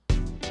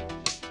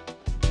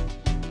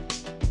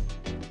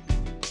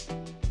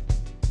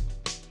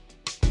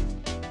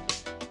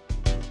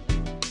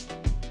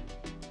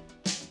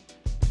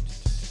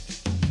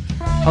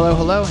Hello,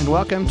 hello, and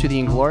welcome to the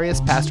Inglorious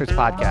Pastors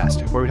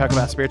Podcast, where we talk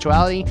about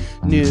spirituality,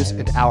 news,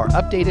 and our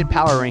updated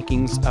power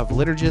rankings of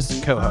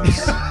liturgist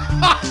co-hosts.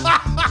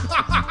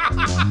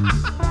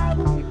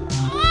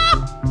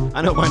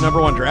 I know what my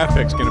number one draft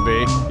pick's going to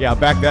be. Yeah,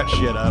 back that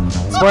shit up.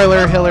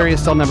 Spoiler, Hillary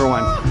is still number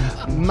one.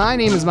 My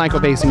name is Michael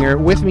Basinger.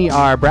 With me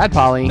are Brad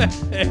Polly,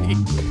 Hey.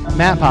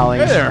 Matt Polly,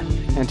 Hey there.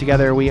 and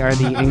together we are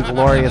the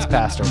Inglorious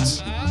Pastors.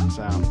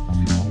 So,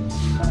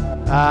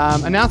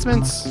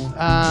 announcements.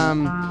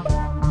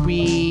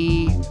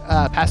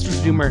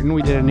 Pastors Do Merton,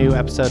 we did a new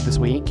episode this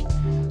week.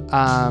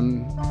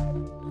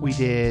 We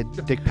did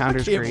Dick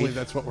Pounder's I can't Grief. believe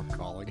that's what we're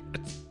calling it.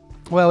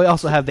 Well, we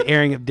also have the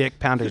airing of Dick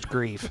Pounder's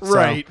Grief. So,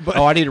 Right. But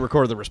Oh, I need to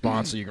record the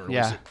response so you can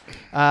release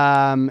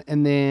yeah. it.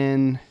 And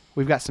then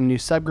we've got some new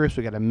subgroups.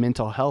 We got a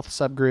mental health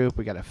subgroup.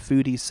 We got a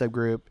foodie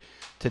subgroup.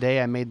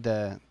 Today I made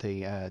the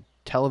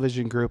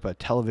television group a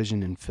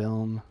television and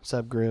film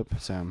subgroup.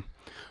 So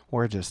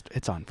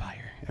it's on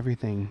fire.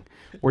 Everything.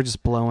 We're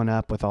just blowing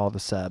up with all the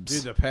subs.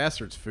 dude, the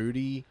pastor's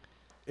foodie,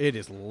 it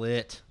is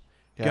lit.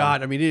 Yeah.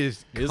 God, I mean, it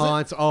is Is it?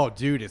 constant. Oh,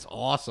 dude, it's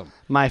awesome.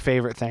 My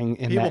favorite thing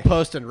in People that.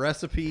 posting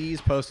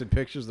recipes, posting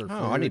pictures of their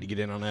food. Oh, I need to get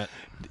in on that.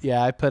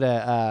 Yeah, I put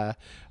I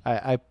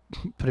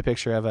put a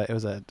picture of it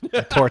was a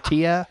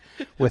tortilla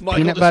with Michael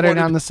peanut just butter wanted-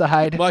 down the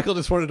side Michael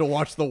just wanted to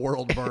watch the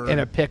world burn. and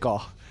a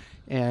pickle.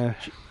 And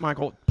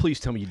Michael, please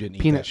tell me you didn't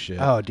eat peanut that shit.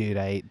 Oh, dude,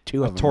 I ate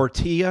two a of them.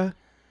 tortilla,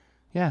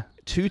 Yeah.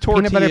 two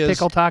tortillas. Peanut butter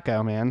pickle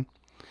taco, man.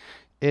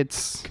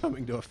 It's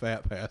Coming to a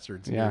fat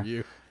pastor's yeah. near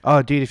you.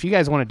 Oh, dude, if you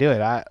guys want to do it,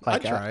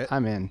 I'd try it.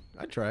 I'm in.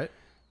 I'd try it.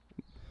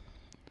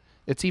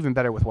 It's even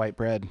better with white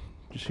bread.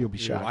 Just you'll be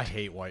Ew, shocked. I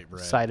hate white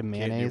bread. Side of Can't do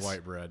mayonnaise.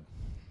 white bread.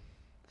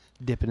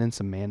 Dip it in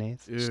some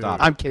mayonnaise. Ew,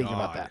 Stop. I'm kidding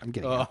about God. that. I'm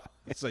kidding. Oh,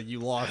 so you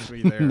lost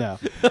me there. No.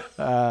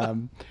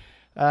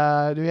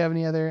 Do we have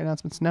any other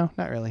announcements? No,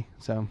 not really.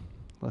 So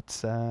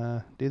let's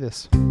do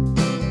this.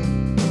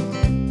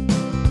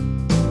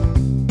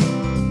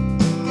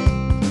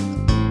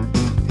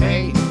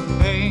 Hey,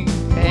 Hey.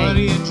 what are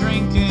you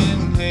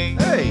drinking? Hey,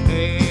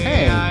 Hey.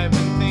 Hey. I've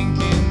been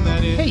thinking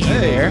that if Hey, you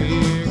there.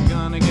 we're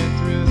gonna get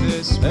through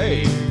this,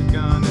 Hey. we're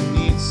gonna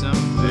need some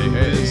food.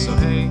 hey. So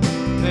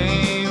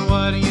hey,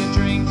 what are you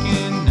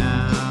drinking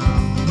now?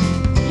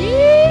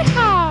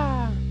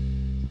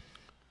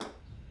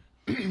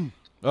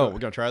 Oh, we're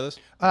going to try this?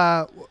 What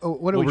are Well, we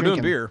we're drinking?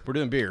 doing beer. We're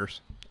doing beers.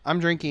 I'm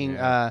drinking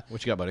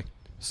What you got, buddy?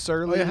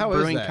 Surly Oh, yeah, how is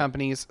Brewing that?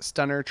 Company's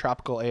Stunner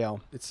Tropical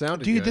Ale. It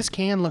sounded Dude, good. this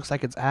can looks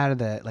like it's out of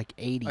the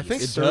 80s. I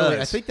think It Surly, I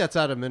does. think that's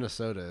out of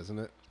Minnesota, isn't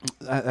it?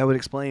 That would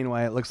explain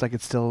why it looks like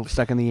it's still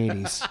stuck in the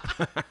 80s.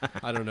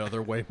 I don't know.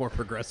 They're way more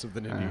progressive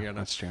than Indiana.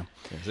 That's true.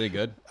 Is it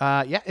good?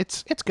 Yeah,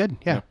 it's good.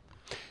 Yeah.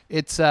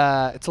 It's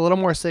a little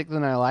more sick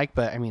than I like,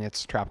 but I mean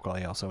it's tropical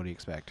ale, so what do you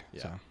expect?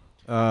 Yeah.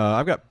 So.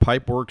 I've got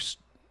Pipeworks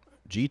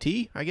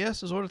GT, I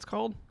guess is what it's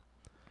called.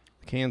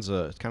 The can's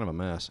it's kind of a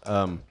mess.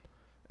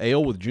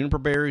 Ale with juniper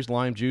berries,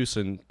 lime juice,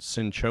 and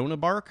cinchona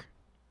bark.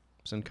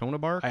 Cinchona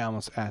bark? I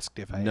almost asked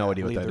if I No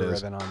idea what leave that the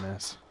is. ribbon on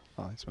this.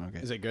 Oh, I smoke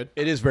it. Is it good?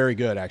 It is very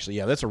good, actually.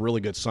 Yeah, that's a really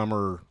good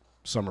summer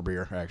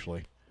beer,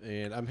 actually.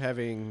 And I'm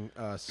having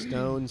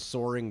Stone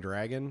Soaring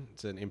Dragon.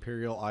 It's an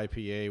Imperial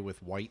IPA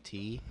with white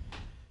tea.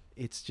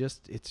 It's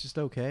just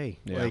okay.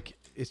 Yeah. Like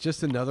it's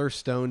just another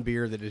Stone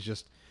beer that is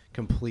just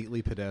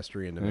completely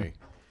pedestrian to me.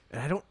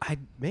 And I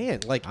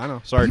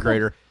know. Sorry, people-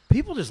 Crater.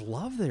 People just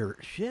love their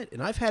shit,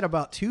 and I've had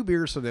about 2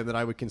 beers from them that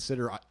I would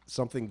consider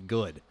something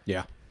good.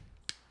 Yeah.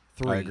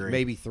 3, I agree.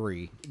 maybe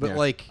 3, but Yeah.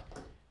 like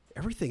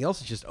everything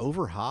else is just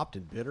overhopped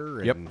and bitter.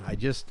 And Yep.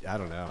 I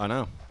don't know. I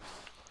know.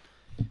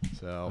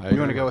 So You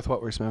want to go with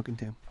what we're smoking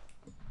too?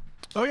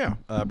 Oh, yeah.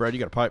 Brad, you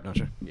got a pipe, don't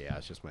you? yeah,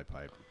 it's just my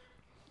pipe.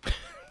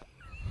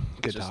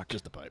 Good just, talk.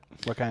 Just a pipe.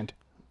 What kind?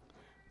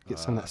 Get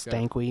some of that I've got-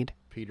 stank weed.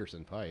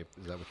 Peterson pipe.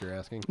 Is that what you're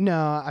asking?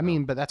 No, I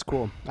mean, but that's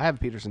cool. I have a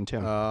Peterson too.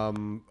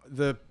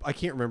 I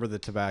can't remember the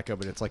tobacco,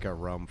 but it's like a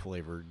rum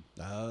flavored.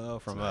 Oh,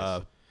 from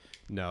nice.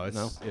 No,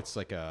 no? it's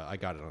like I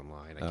got it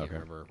online. I can't Okay.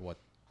 remember who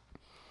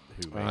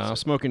makes I'm it.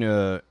 smoking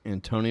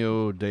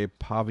Antonio de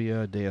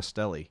Pavia de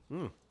Esteli,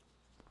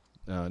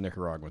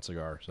 Nicaraguan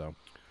cigar. So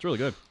it's really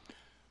good.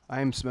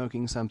 I'm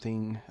smoking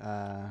something.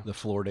 The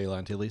Flor de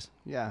Lantilles.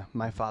 Yeah,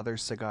 my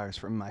father's cigars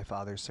from my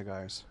father's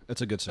cigars.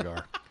 It's a good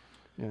cigar.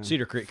 Yeah.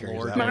 Cedar Creek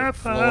carries that Florida, one.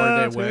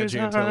 Florida Wedge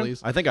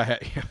Antilles. I think I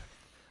had.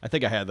 I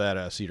think I had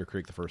that Cedar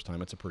Creek the first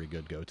time. It's a pretty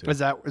good go-to. Is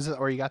that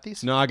where you got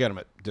these? No, I got them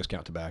at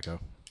Discount Tobacco.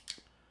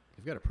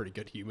 They've got a pretty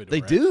good humidor. They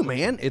do,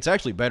 man. It's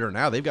actually better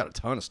now. They've got a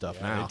ton of stuff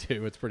Yeah, now. they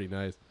do. It's pretty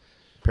nice.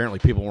 Apparently,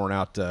 people weren't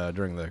out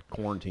during the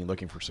quarantine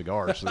looking for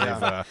cigars. So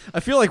they've, I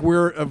feel like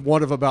we're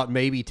one of about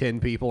maybe 10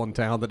 people in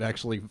town that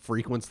actually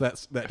frequents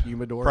that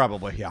humidor.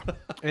 probably, yeah.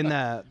 In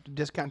the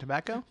discount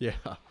tobacco? Yeah.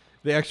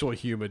 The actual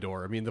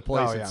humidor. I mean, the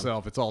place Oh, yeah.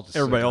 itself, it's all just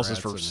Everybody else is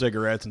for cigarettes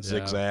cigarettes and Yeah.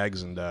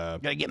 zigzags and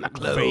Gotta get my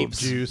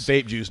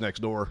vape juice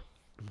next door.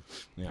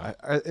 Yeah,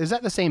 Is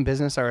that the same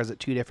business or is it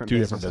two different two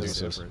different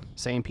businesses? businesses.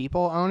 Same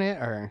people own it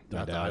or? I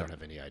doubt don't it.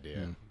 have any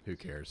idea. Who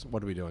cares?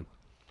 What are we doing?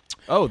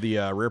 Oh, the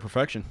Rare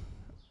Perfection.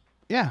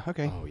 Yeah.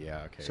 Okay. Oh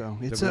yeah, okay. So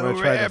Then it's we're a gonna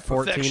try rare the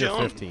 14 perfection.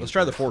 or 15. Let's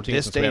try the 14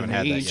 This since we day haven't and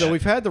had that age. yet. So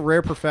we've had the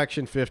Rare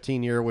Perfection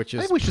 15 year, which I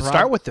is think we should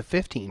start with the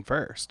 15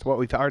 first. What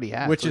we've already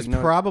had. which so is we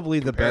know probably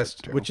to the compare it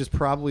best. to. Which is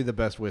probably the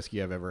best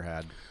whiskey I've ever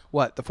had.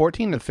 What, the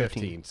 14 or the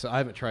 15? 15. So I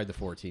haven't tried the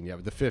 14 yet,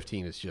 but the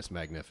 15 is just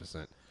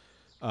magnificent.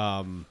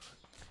 And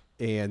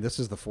this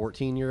is the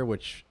 14 year,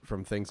 which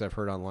from things I've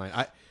heard online,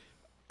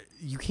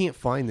 you can't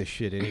find this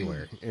shit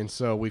anywhere. And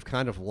so we've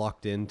kind of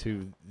lucked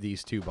into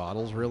these two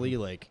bottles. Really,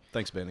 like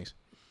Thanks, Benny's.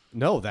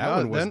 no, that No,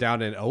 one was then-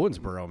 down in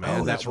Owensboro, man.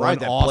 Oh, that's that right, one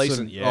that awesome, place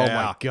in- Oh my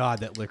yeah. god,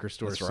 that liquor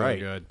store That's is so right.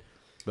 good.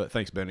 But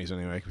thanks, Benny's,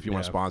 anyway. If you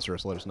want to Yeah. sponsor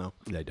us, let us know.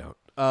 They don't.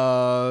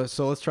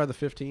 So let's try the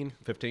 15.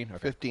 15? Okay.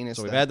 15 is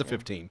So we've the- had the yeah.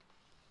 15.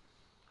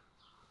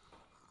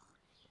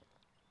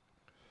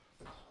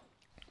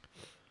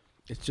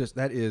 It's just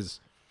that is.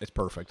 It's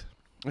perfect.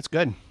 It's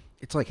good.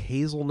 It's like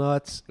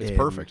hazelnuts. It's and-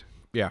 perfect.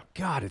 Yeah.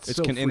 God, it's It's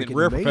so and freaking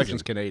Rare amazing.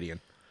 Perfection's Canadian.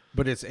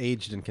 But it's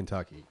aged in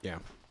Kentucky. Yeah.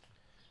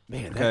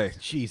 Man, Okay. that,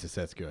 Jesus,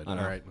 that's good. I All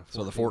know. right.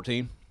 So the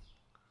 14.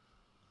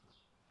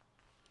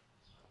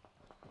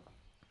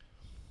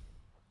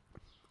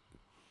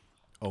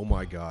 Oh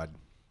my God.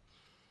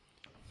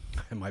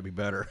 It might be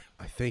better.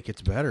 I think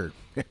it's better.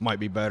 It might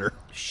be better.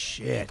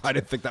 Shit. I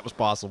didn't think that was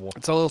possible.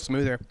 It's a little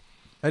smoother.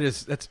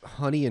 That's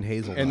honey and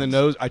hazelnuts. And the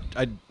nose,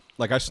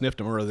 I sniffed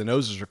them earlier. The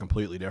noses are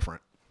completely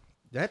different.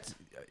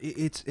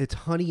 It's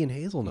honey and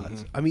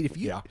hazelnuts. I mean,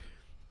 Yeah.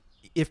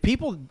 if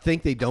people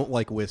think they don't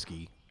like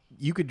whiskey,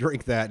 you could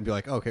drink that and be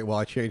like, okay, well,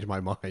 I changed my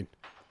mind.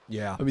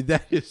 Yeah. I mean,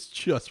 that is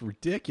just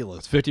ridiculous.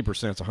 It's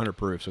 50%. It's 100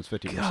 proof, so it's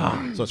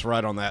 50%. So it's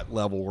right on that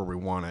level where we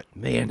want it.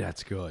 Man,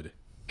 that's good.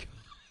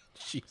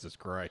 Jesus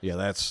Christ.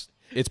 Yeah,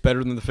 it's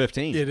better than the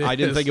 15. I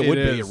didn't think it would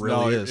be. It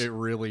really is. It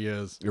really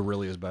is. It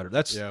really is better.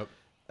 That's Yep.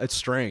 It's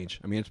strange.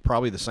 I mean, it's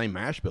probably the same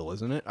mash bill,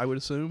 isn't it? I would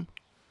assume.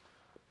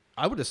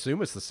 I would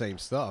assume it's the same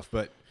stuff,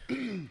 but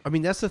I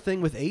mean, that's the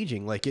thing with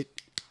aging. Like it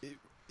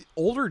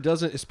older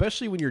doesn't,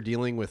 especially when you're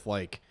dealing with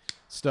like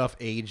stuff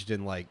aged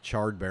in like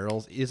charred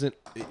barrels,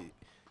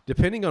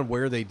 depending on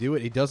where they do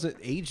it,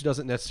 age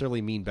doesn't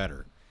necessarily mean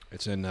better.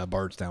 It's in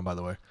Bardstown, by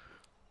the way.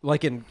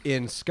 Like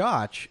in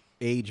Scotch,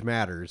 age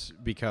matters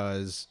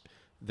because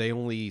they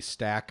only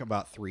stack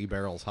about 3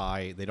 barrels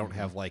high. They don't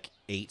have like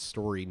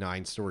 8-story,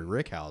 9-story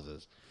rick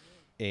houses.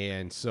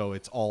 And so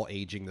it's all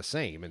aging the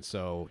same. And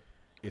so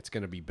it's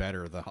going to be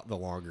better the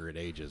longer it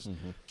ages,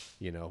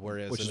 you know,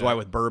 whereas Which is in why a-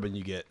 with bourbon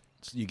you get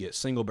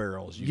single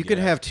barrels. you could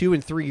have 2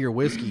 and 3 year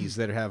whiskeys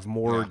that have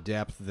more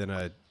depth than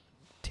a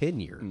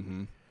 10-year,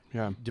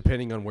 Yeah.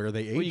 depending on where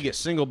they age. Well, you get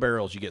single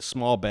barrels, you get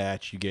small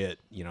batch, you get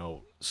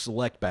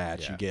select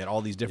batch, Yeah. you get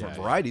all these different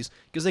Yeah, varieties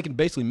because they can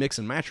basically mix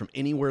and match from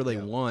anywhere they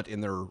want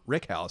in their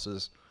rick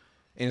houses,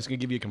 and it's going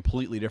to give you a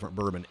completely different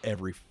bourbon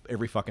every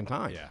fucking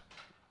time. Yeah.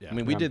 Yeah. I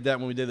mean, we did that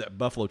when we did that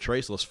Buffalo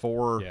Traceless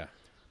Yeah.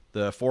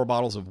 the 4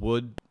 bottles of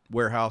Wood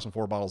Warehouse and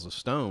 4 bottles of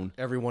Stone.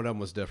 Every one of them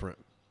was different.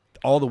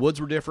 All the woods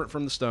were different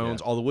from the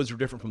stones. Yeah. All the woods were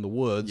different from the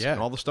woods. Yeah.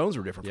 And all the stones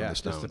were different Yeah, from the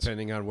stones. just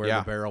depending on where Yeah.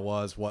 the barrel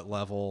was, what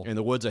level. And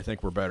the woods, I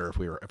think, were better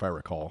if I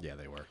recall. Yeah,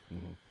 they were.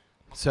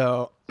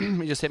 So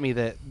it just hit me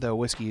that the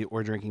whiskey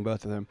we're drinking,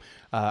 both of them,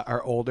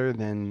 are older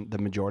than the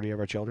majority of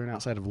our children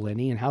outside of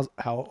Lenny. And how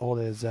old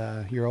is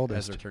your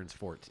oldest? Ezra turns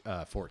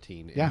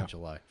 14 Yeah. in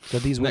July. So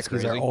these Isn't that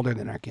whiskeys are crazy? older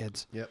than our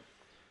kids. Yep.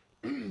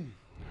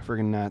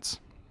 Friggin' nuts.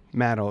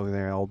 Matt over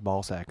there, old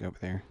ball sack over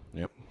there.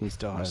 Yep. He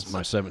still has.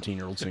 My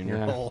 17-year-old senior.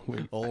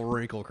 Yeah. Old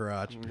wrinkle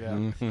crotch.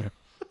 Yeah.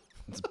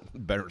 It's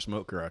better than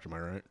smoke garage, am I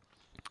right?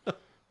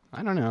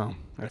 I don't know.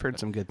 I've heard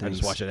some good I things.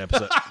 just watched that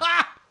episode.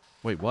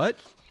 Wait, what?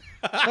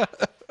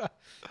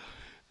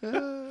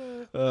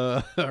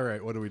 All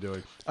right, what are we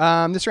doing?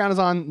 This round is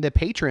on the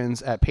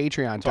patrons at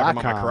patreon.com. Talking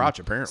about my crotch,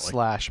 apparently.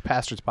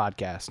 /Pastors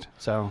Podcast.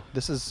 So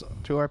this is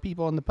to our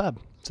people in the pub.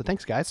 So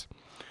thanks, guys.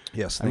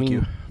 Yes, I thank mean,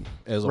 you.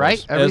 As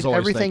Right? always, as always,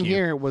 Everything thank you.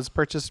 here was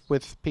purchased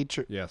with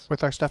Yes.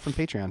 with our stuff from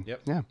Patreon.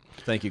 Yep. Yeah.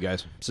 Thank you,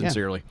 guys.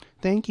 Sincerely.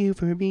 Thank you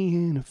for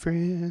being a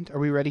friend. Are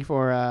we ready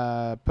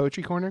for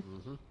Poetry Corner?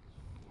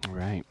 All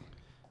right.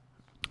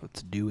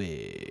 Let's do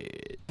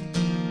it.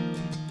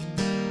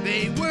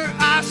 They were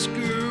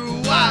Oscar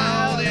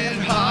Wilde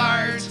at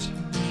heart,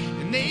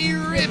 and they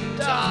ripped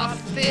off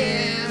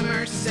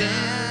Emerson.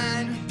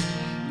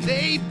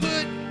 They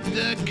put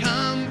the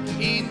come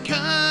in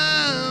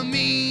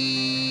coming.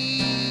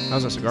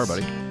 How's that cigar,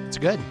 buddy? It's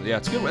good. Yeah,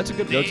 it's good. That's a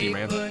good go-to,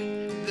 man.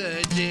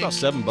 It's about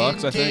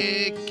 $7, I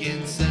think.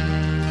 Dickinson.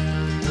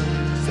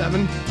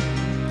 7.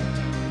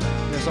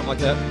 Yeah, something like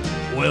that.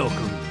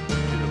 Welcome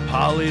to the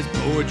Polly's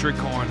Poetry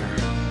Corner.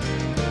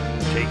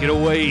 Take it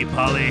away,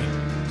 Polly.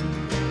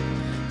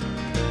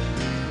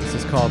 This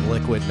is called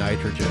liquid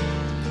nitrogen.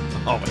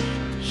 Oh,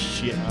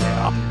 shit,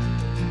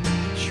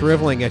 yeah.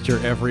 Shriveling at your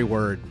every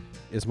word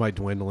is my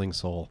dwindling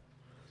soul.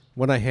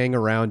 When I hang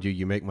around you,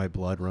 you make my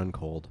blood run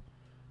cold.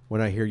 When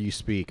I hear you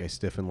speak, I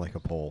stiffen like a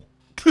pole.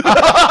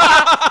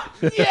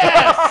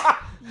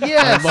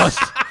 Yes.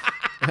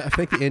 I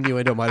think the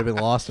innuendo might have been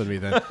lost on me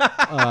then.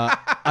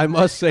 I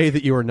must say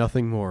that you are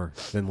nothing more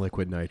than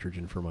liquid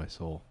nitrogen for my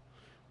soul.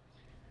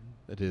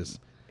 It is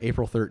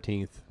April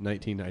 13th,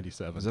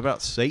 1997. Is it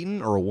about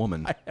Satan or a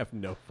woman? I have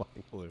no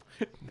fucking clue.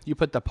 You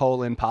put the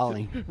poll in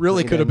Polly.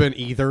 Really You could have did. been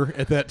either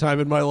at that time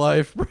in my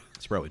life.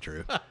 It's probably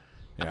true.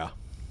 Yeah.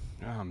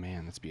 Oh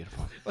man, that's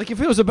beautiful. Like,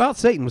 if it was about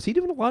Satan, was he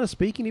doing a lot of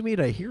speaking to me?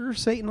 Did I hear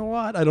Satan a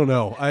lot? I don't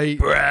know.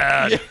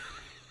 Brad.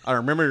 I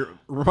remember.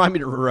 Remind me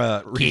to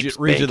read you the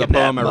spanking that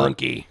poem I wrote.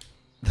 monkey.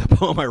 The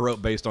poem I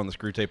wrote based on the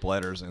Screw Tape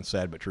Letters and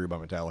 "Sad but True" by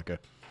Metallica.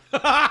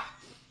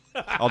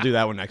 I'll do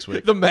that one next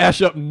week. the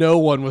mashup no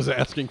one was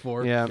asking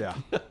for. Yeah.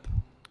 Yeah.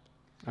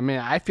 I mean,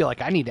 I feel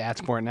like I need to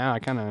ask for it now. I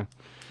kind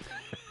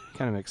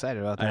of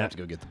excited about I that. have to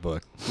go get the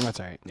book. That's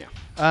all right. Yeah.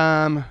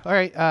 All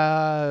right.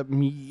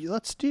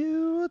 Let's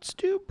do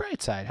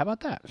Brightside. How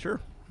about that?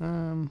 Sure.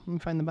 Let me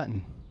find the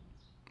button.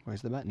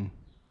 Where's the button?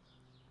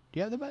 Do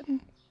you have the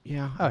button?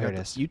 Yeah. Oh, here it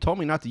is. You told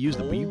me not to use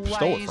it, but you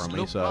stole it from me.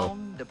 Look So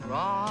on the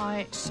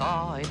bright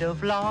side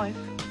of life.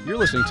 you're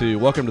listening to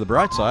 "Welcome to the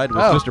Bright Side" with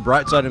Oh. Mr.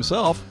 Brightside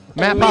himself,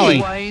 Matt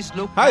Polly. Always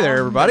look Hi there, on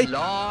everybody. the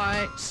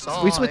light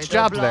side We switched of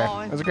jobs there.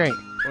 life. That was great.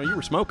 Well, you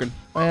were smoking.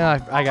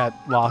 Well, I got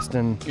lost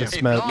in the If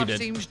smoke. life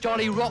seems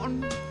jolly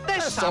rotten,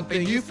 there's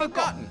something you've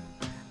forgotten.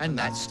 And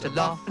that's to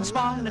laugh and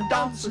smile and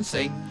dance and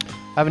sing.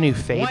 I have a new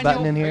fade When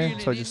button you're in here, feeling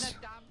so in just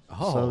the dark.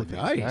 Oh, slowly fade.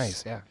 nice.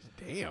 Nice, yeah.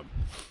 Damn.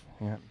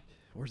 Yeah.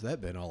 Where's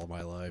that been all of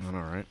my life? All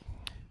right.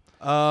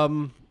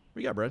 Um,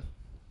 We got bread.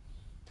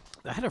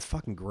 I had a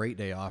fucking great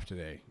day off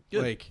today.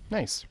 Good. Like,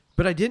 Nice.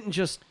 but I didn't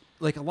just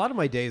like a lot of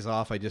my days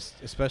off. I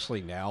just,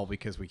 especially now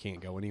because we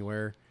can't go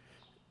anywhere.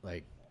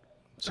 Like,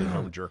 Sit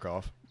home and jerk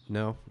off.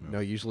 no,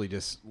 usually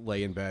just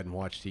lay in bed and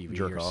watch TV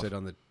Jerk or off. sit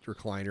on the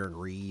recliner and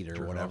read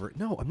or whatever.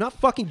 No, I'm not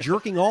fucking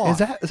jerking off.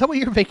 Is that what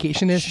your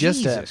vacation is?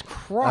 Jesus Just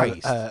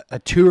Christ. a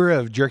tour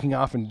of jerking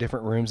off in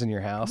different rooms in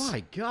your house?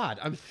 My God,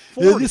 I'm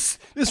 40.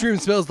 This room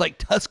smells like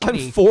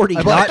Tuscany. I'm 40,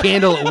 I bought not- a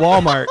candle at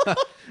Walmart.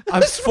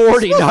 I'm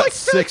 40, not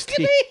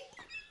 60.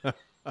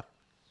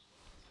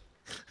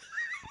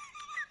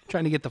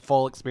 Trying to get the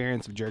full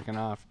experience of jerking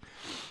off.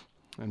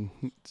 And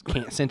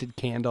scented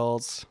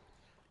candles.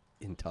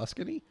 In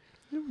Tuscany?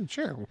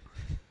 Sure.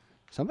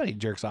 Somebody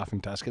jerks off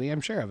in Tuscany,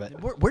 I'm sure of it.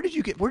 Where did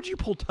you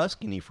pull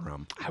Tuscany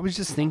from? I was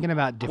just thinking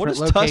about different What does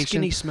locations.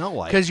 Tuscany smell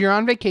like? Because you're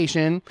on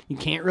vacation, you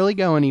can't really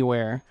go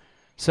anywhere.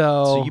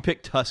 So, So you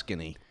picked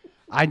Tuscany.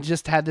 I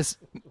just had this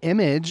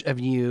image of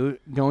you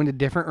going to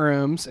different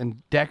rooms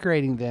and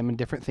decorating them in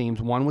different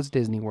themes. One was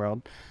Disney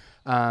World,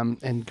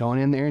 and going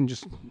in there and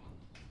just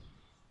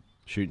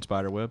Shooting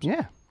spider webs.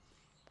 yeah.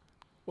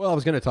 Well, I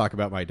was going to talk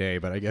about my day,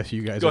 but I guess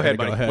you guys Go are ahead,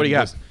 gonna buddy. go ahead. What do you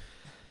and got? just-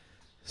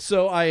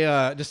 So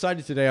I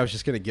decided today I was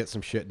just going to get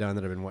some shit done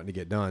that I've been wanting to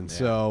get done.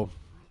 So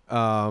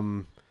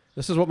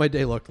this is what my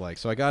day looked like.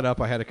 So I got up,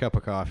 I had a cup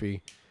of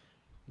coffee,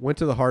 went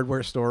to the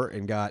hardware store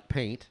and got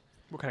paint.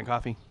 What kind of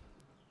coffee?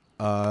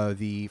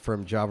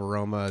 From Java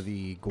Roma,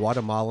 the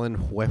Guatemalan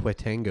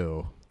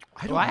Huehuetengo.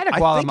 I had a I think I've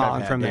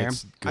Guatemalan had from that. there.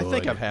 It's I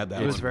think I've had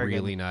that. It was one. very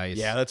really good. nice.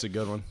 Yeah, that's a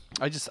good one.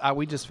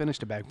 We just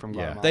finished a bag from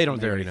Guatemala. They don't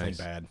do very anything nice.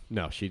 bad.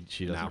 No, she does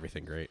No.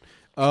 everything great.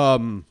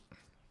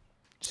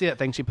 See that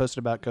thing she posted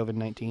about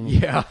COVID-19?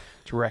 Yeah.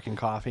 It's wrecking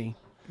coffee.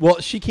 Well,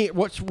 she can't.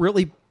 What's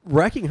really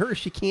wrecking her is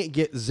she can't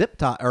get zip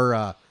tie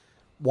or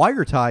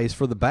wire ties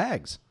for the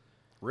bags.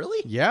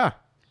 Really? Yeah.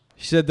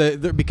 She said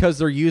that because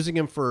they're using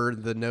them for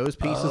the nose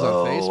pieces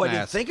on face Oh, I didn't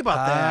masks. think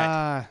about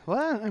that.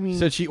 Well, I mean,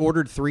 Said she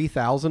ordered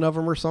 3,000 of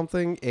them or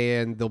something,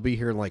 and they'll be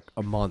here in like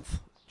a month.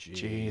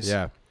 jeez.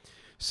 Yeah.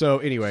 So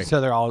anyway,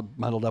 So they're all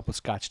muddled up with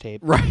Scotch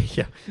tape. right.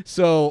 Yeah.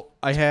 So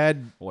I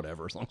had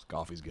Whatever, as long as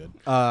coffee's good.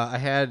 I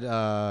had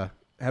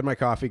my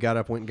coffee, got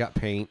up, went and got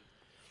paint,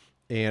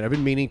 and I've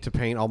been meaning to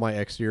paint all my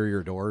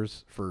exterior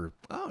doors for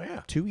Oh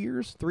yeah. 2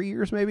 years, 3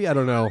 years, maybe. I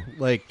don't know.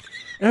 Like,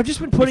 and I've just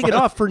been putting it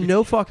off for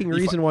no fucking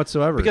reason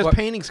whatsoever. Because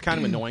painting's kind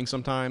of annoying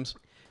sometimes.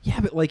 yeah,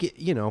 but like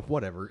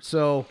whatever.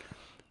 So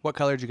What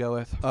color did you go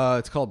with?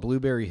 it's called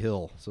Blueberry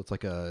Hill. So it's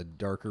like a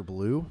darker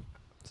blue.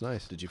 It's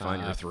nice. Did you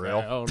find your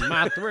thrill? Oh,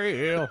 my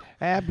thrill.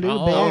 Ah,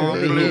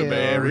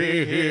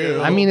 blueberry.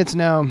 Hill. I mean, it's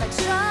no.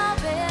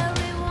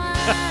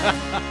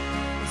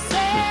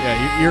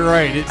 Yeah, you're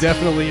right. It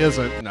definitely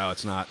isn't. No,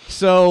 it's not.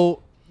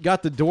 So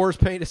got the doors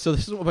painted. So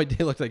this is what my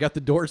day looked like. Got the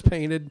doors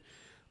painted.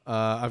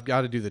 I've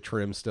got to do the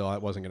trim still.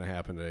 That wasn't going to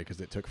happen today because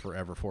it took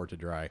forever for it to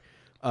dry.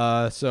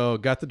 So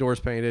got the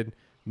doors painted,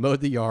 mowed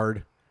the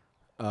yard,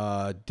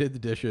 did the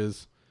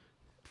dishes,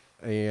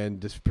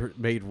 and just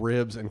made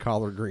ribs and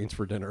collard greens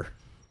for dinner.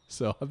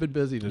 So I've been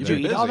busy today. Did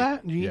you eat all busy.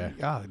 that? Did you Yeah.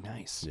 eat- Oh,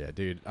 nice. Yeah,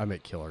 dude, I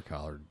make killer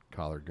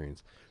collard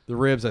greens. The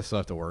ribs I still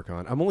have to work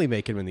on. I'm only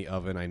making them in the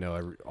oven. I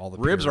know all the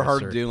Ribs are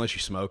purists hard to do unless you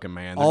smoke them,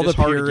 man. They're all the just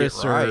hard to get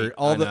purists are right.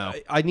 all I the. know.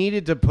 I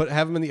needed to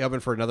have them in the oven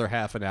for another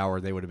half an hour.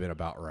 They would have been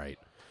about right.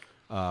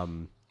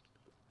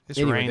 This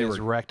Anyway, rain they has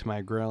were- wrecked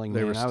my grilling. they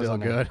man. were I was still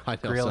on a good. I know,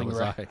 so grilling was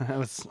ra- I. I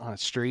was on a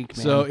streak,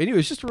 man. So anyway, it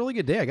was just a really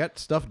good day. I got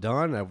stuff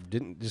done. I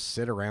didn't just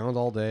sit around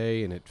all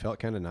day, and it felt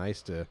kind of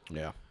nice to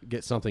Yeah.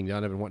 get something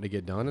done I've been wanting to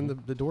get done, and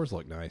the doors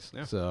look nice.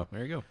 Yeah. So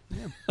There you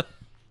go.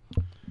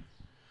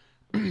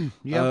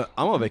 yeah,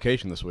 I'm on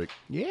vacation this week.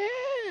 yeah.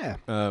 Yeah.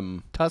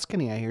 Um,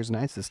 Tuscany, I hear, is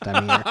nice this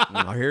time of year.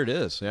 oh, here it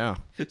is. Yeah,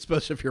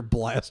 Especially if you're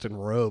blasting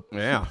rope.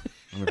 yeah.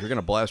 I mean, if you're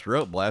gonna blast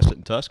rope, blast it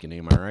in Tuscany.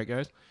 Am I right,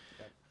 guys?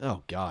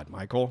 Oh God,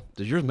 Michael,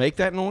 does yours make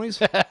that noise?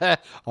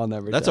 I'll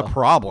never That's tell. a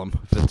problem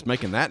if it's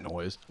making that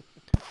noise.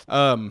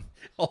 I'll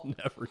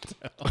never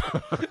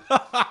tell.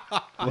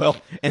 Well,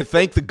 and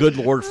thank the good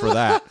Lord for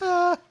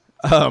that.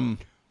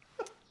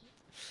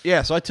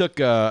 Yeah, so I took,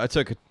 and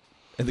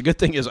the good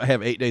thing is I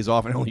have 8 days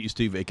off and I only use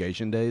 2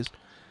 vacation days.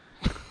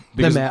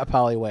 The Matt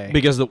Polly way.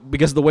 Because of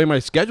the way my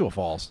schedule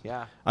falls.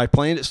 Yeah. I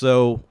planned it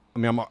so, I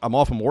mean, I'm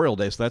off Memorial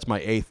Day, so that's my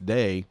 8th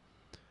day.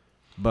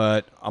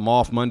 But I'm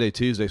off Monday,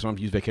 Tuesday, so I don't have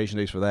to use vacation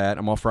days for that.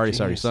 I'm off Friday,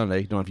 Saturday,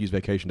 Sunday, don't have to use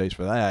vacation days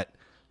for that.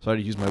 So I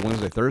had to use my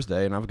Wednesday,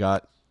 Thursday, and I've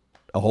got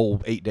a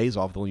whole 8 days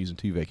off with only using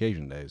 2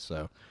 vacation days.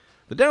 So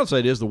the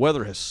downside is the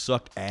weather has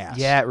sucked ass.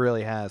 Yeah, it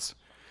really has.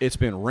 It's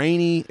been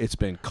rainy, it's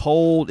been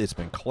cold, it's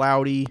been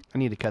cloudy. I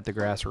need to cut the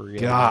grass really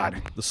God.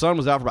 bad. The sun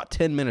was out for about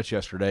 10 minutes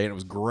yesterday, and it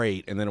was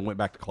great, and then it went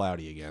back to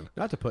cloudy again.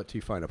 Not to put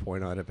too fine a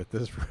point on it, but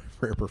this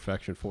Rare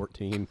Perfection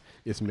 14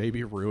 is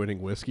maybe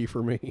ruining whiskey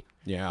for me.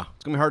 Yeah.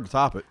 It's going to be hard to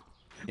top it.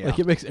 Yeah. Like,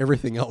 it makes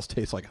everything else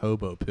taste like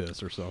hobo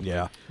piss or something.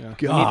 Yeah.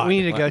 God. We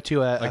need to go to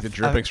Like the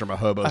drippings from a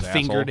hobo's asshole.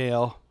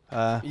 fingernail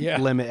Yeah.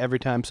 limit every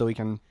time so we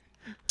can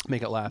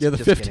make it last. Yeah, the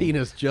Just 15 kidding.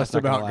 is just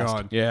That's not about gonna last.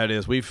 gone. Yeah, it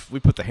is. We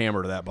put the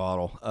hammer to that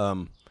bottle.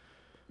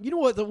 You know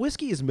what? The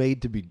whiskey is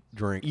made to be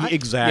drank.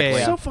 Exactly. Yeah, I'm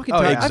yeah. so fucking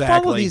Oh, tired. yeah. I follow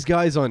Exactly. these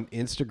guys on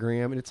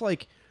Instagram, and it's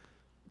like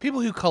People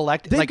who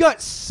collect they've like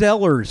got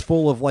cellars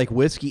full of like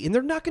whiskey, and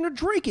they're not going to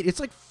drink it. It's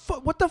like,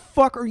 what the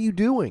fuck are you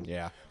doing?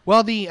 Yeah.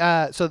 well the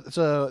so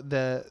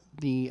the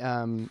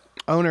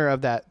owner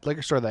of that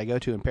liquor store that I go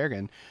to in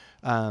Paragon,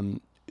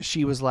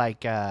 she was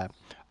like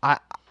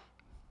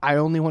I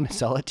only want to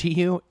sell it to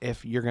you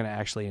if you're going to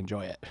actually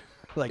enjoy it.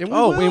 Like, And we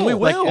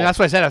like, will. and that's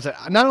what I said. I said,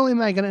 not only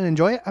am I going to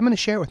enjoy it, I'm going to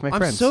share it with my I'm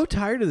friends. so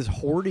tired of this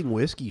hoarding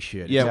whiskey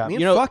shit. Yeah, It's like, man,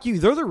 you know- fuck you.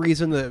 They're the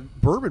reason the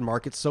bourbon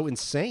market's so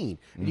insane.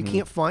 And you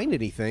can't find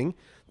anything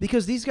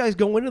because these guys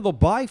go in and they'll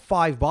buy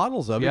 5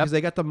 bottles of it Yep. because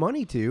they got the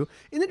money to,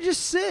 and then it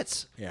just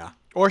sits. Yeah.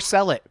 or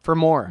sell it for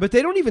more. But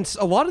they don't even.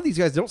 A lot of these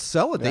guys don't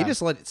sell it. They Yeah.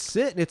 just let it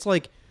sit, and it's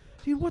like,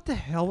 dude, what the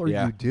hell are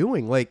Yeah. you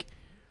doing? Like,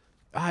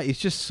 it's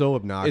just so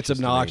obnoxious. It's to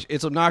me. obnoxious.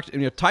 It's obnoxious.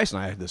 And, Tyson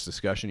and I had this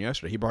discussion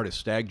yesterday. He brought his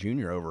Stag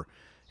Junior over.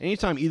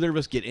 Anytime either of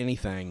us get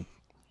anything,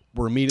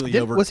 we're immediately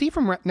over. Was he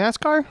from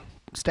NASCAR?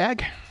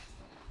 Stag?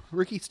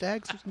 Ricky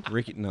Staggs or something?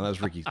 Ricky? No, that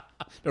was Ricky.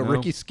 No,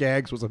 Ricky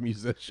Skaggs was a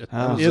musician.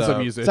 Oh. Is a So-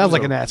 musician. Sounds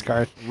like a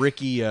NASCAR.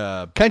 Ricky.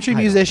 Country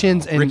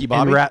musicians and, Ricky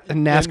Bobby? and NASCAR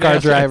And NASCAR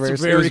it's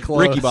drivers. very It was close.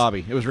 Ricky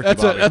Bobby. It was Ricky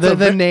That's a- Bobby. that's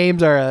The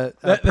names are a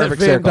that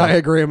perfect Venn circle.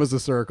 diagram is a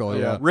circle.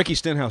 Yeah. Ricky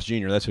Stenhouse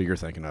Jr. That's who you're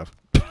thinking of.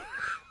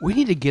 We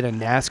need to get a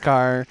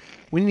NASCAR.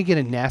 We need to get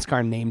a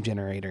NASCAR name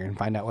generator and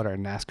find out what our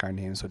NASCAR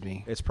names would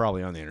be. It's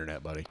probably on the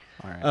internet, buddy.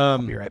 All right, I'll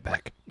be right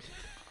back.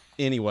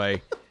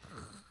 Anyway,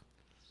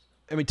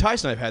 I mean,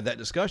 Tyson and I've had that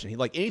discussion. He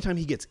like anytime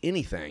he gets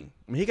anything.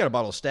 I mean, he got a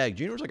bottle of Stag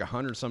Junior. It was like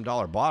 $100-some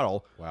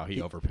bottle. Wow,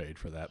 he overpaid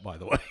for that, by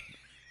the way.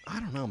 I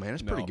don't know, man.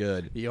 It's pretty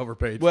good. He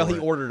overpaid. Well, for he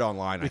it. ordered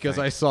online because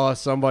I I think. saw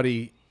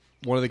somebody,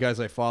 one of the guys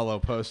I follow,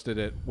 posted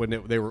it when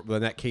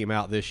when that came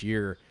out this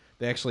year.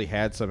 They actually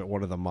had some at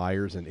one of the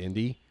Myers in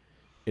Indy,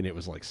 and it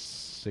was like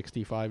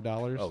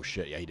 $65. Oh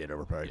shit! Yeah, he did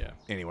overpay. Yeah.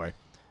 Anyway,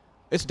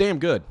 it's damn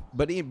good.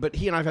 But he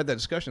and I've had that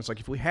discussion. It's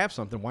like if we have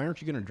something, why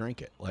aren't you going to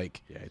drink it?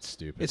 Like, yeah, it's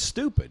stupid. it's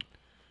stupid.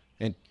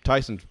 And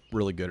Tyson's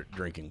really good at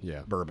drinking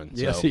bourbon.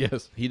 Yes, so he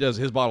is. He does.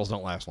 His bottles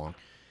don't last long.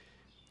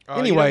 You're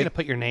Anyway, going to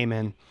put your name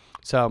in.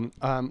 So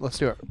let's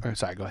do it. Oh,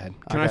 sorry, go ahead.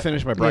 can I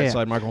finish my bright Yeah.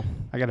 side, Michael?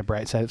 I got a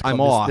bright side. It's I'm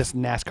called off. This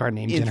NASCAR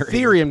name In generator.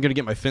 theory, I'm going to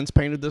get my fence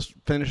painted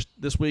finished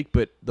this week,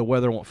 but the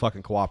weather won't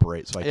fucking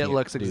cooperate, so I it can't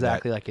looks do that.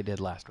 exactly like it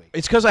did last week.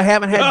 It's because I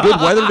haven't had good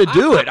weather to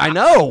do it. I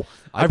know.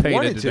 I I've painted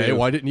wanted today. to.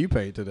 Why didn't you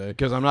paint today?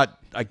 Because I'm not.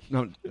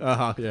 No,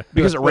 Yeah.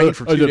 Because it rained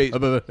for 2 days.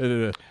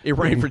 It It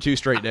rained for 2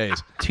 straight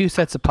days. 2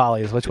 sets of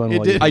polys. Which one will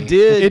you did. be? I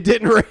did. It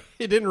didn't rain.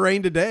 It didn't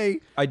rain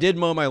today. I did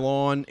mow my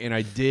lawn, and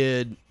I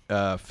did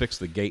fix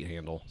the gate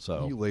handle.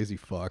 So You lazy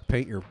fuck.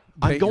 Paint your.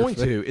 I'm paint your going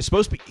face. to. It's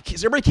supposed to be.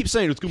 Because everybody keeps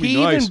saying it's going to be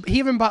He nice.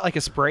 even bought like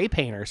a spray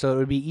painter, so it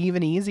would be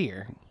even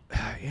easier.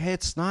 Yeah,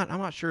 it's not. I'm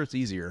not sure it's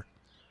easier.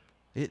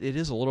 It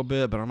is a little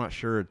bit, but I'm not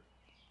sure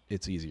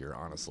it's easier.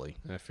 Honestly.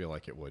 I feel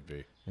like it would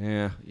be.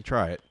 Yeah, you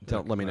try it.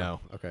 Let me know.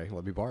 Okay,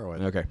 let me borrow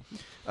it. Okay.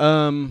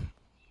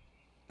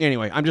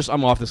 Anyway,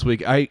 I'm off this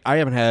week. I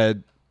haven't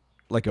had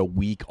like a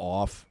week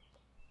off.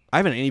 I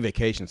haven't had any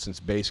vacation since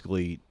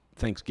basically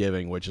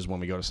Thanksgiving, which is when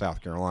we go to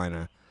South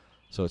Carolina.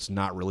 So it's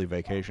not really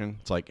vacation.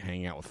 It's like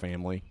hanging out with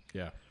family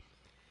Yeah.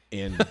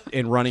 and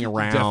running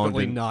around.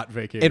 Definitely and, not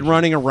vacation. and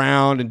running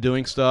around and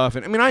doing stuff.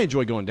 And I mean, I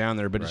enjoy going down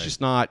there, but Right.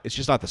 it's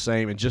just not the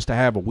same. And just to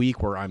have a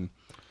week where I'm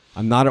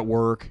not at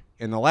work,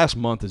 and the last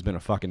month has been a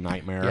fucking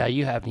nightmare. Yeah,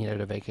 you have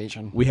needed a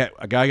vacation. We had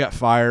a guy got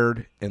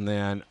fired, and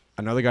then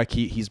another guy.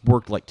 He's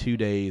worked like 2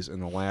 days in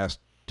the last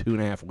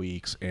 2.5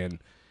 weeks, and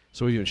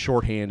so we've been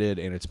shorthanded,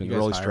 and it's been You guys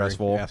really hiring,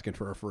 stressful. Asking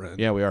for a friend.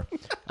 Yeah, we are.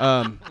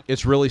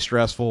 It's really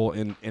stressful,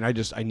 and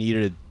I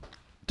needed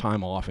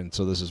time off, and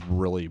so this is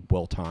really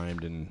well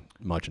timed and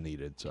much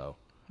needed. So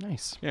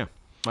Nice. yeah,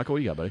 Michael,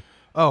 what you got, buddy?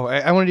 Oh,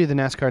 I want to do the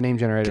NASCAR name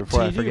generator before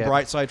Can I you do forget.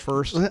 Bright Side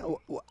first?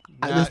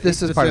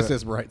 This is part of it.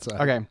 is right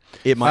side. Okay.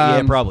 It might. Yeah,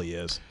 it probably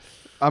is.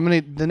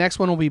 The next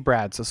one will be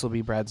Brad's. This will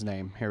be Brad's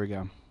name. Here we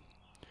go.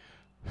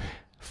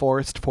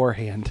 Forest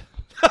Forehand.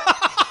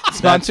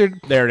 Sponsored.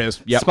 There it is.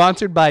 Yep.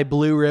 Sponsored by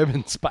Blue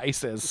Ribbon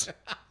Spices.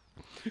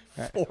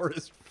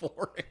 Forest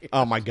forehand.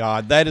 Oh my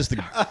God, that is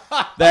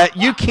that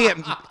you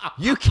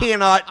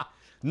cannot.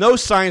 No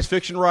science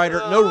fiction writer,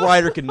 no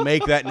writer can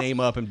make that name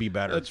up and be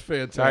better. That's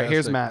fantastic. All right,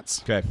 here's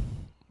Matt's. Okay.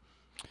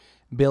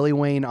 Billy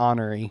Wayne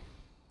Ornery.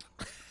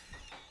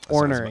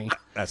 Ornery.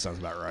 That sounds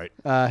about right.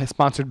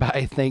 Sponsored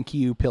by Thank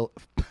You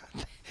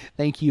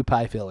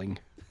Pie Filling.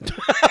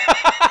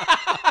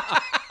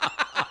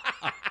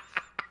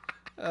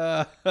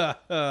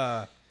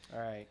 All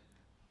right.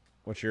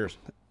 What's yours?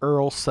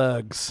 Earl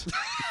Suggs.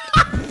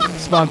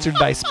 Sponsored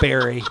by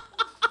Sperry.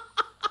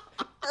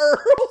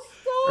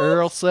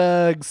 Earl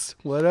Suggs.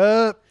 What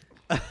up?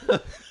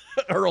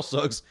 Earl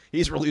Suggs.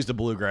 He's released a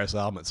bluegrass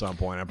album at some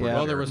point. I'm pretty Yeah.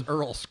 Well, sure. there was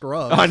Earl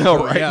Scruggs. I know,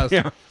 so right? yes.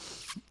 Yeah.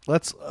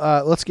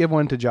 Let's give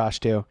one to Josh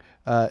too.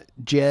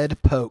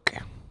 Jed Polk.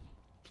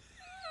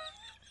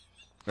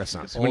 That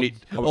sounds.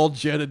 Old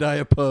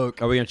Jedediah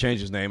Polk. Are we gonna change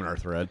his name in our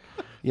thread?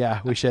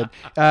 Yeah, we should.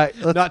 Let's,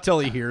 Not till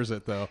he hears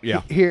it, though.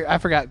 Yeah. Here, I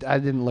forgot. I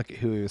didn't look at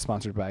who he was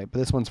sponsored by, but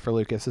this one's for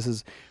Lucas. This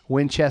is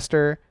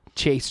Winchester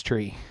Chase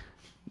Tree.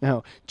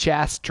 No,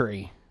 Chast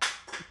Tree.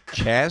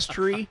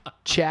 Chastry.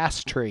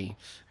 Chast Tree.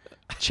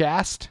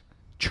 Chast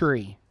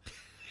Tree.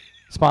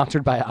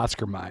 Sponsored by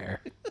Oscar Mayer.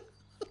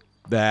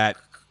 That.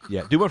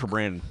 Yeah. Do one for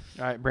Brandon.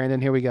 All right, Brandon,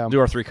 here we go. Do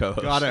our three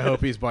co-hosts. God, I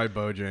hope he's by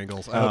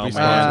Bojangles. I Oh, hope he's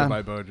man.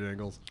 sponsored by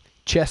Bojangles.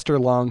 Chester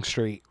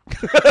Longstreet.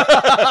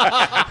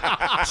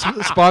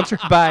 Sponsored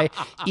by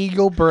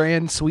Eagle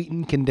Brand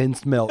Sweetened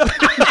Condensed Milk.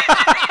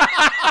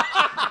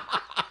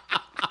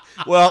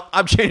 Well,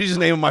 I'm changing his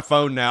name on my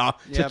phone now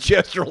to Yep.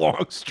 Chester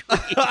Longstreet.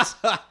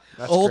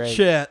 Old great.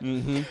 Chet.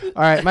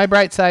 All right, my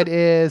bright side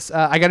is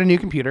I got a new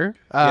computer.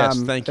 Yes,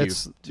 thank you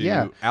that's-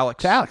 to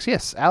Alex. To Alex,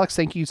 yes, Alex.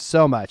 Thank you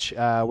so much.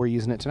 We're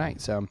using it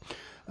tonight, so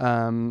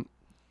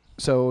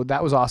that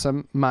was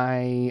awesome.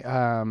 My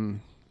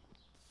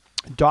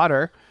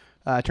daughter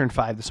turned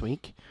 5 this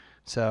week,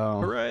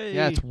 so Hooray.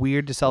 yeah, it's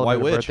weird to celebrate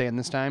White a Witch. birthday in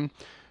this time.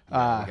 We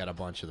got a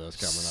bunch of those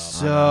coming up.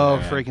 So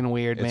man. freaking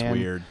weird, It's man.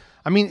 weird.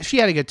 I mean, she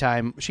had a good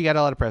time. She got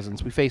a lot of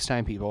presents. We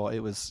FaceTime people. It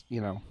was,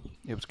 it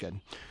was good.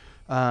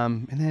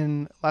 And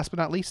then, last but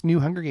not least, new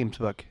Hunger Games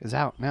book is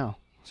out now.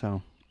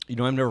 So, You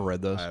know, I've never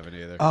read those. I haven't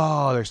either.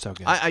 oh, they're so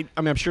good. I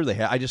mean, I'm sure they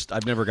have.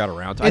 I've never got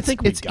around to. I it's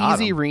think we it's got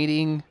easy 'em.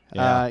 reading,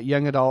 Yeah.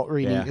 young adult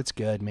reading. Yeah. It's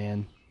good,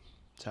 man.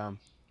 So,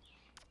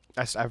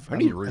 I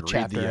need to reread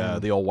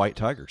the old White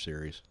Tiger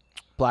series.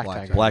 Black Black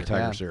Tiger. Black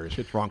Tiger yeah. series.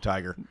 It's wrong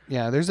Tiger.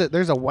 Yeah, there's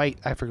a white.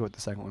 I forget what the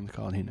second one's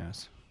called. Who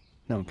knows?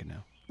 No one can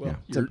know. Well,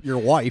 your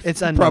wife It's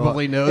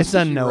probably knows. It's She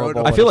wrote unknowable. it.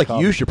 what I feel it's like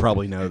called. you should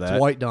probably know It's that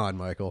White Dawn,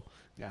 Michael.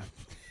 Yeah,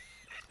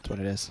 that's what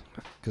it is.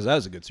 because that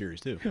was a good series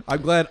too.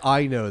 I'm glad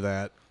I know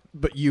that,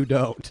 but you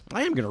don't.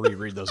 I am going to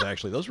reread those.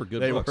 Actually, those were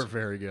good. They books. were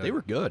very good. They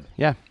were good.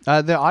 Yeah,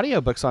 the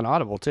audiobook's on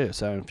Audible too.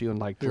 So if you would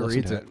like to Who listen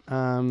reads to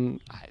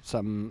it?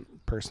 Some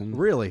person.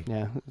 Really?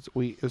 Yeah,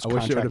 it was I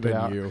wish it would have contracted been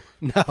out. you.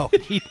 No,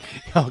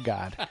 oh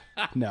God,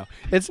 no.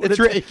 It's They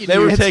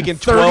were taking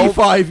 12.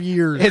 35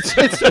 years.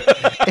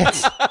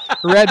 it's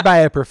read by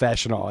a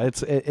professional.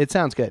 It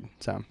sounds good.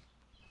 So,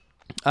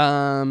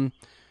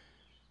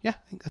 yeah,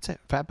 I think that's it.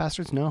 Fat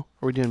Bastards? No.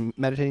 Are we doing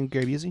meditating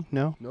Gary Busey?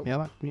 No. Nope.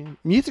 Yeah,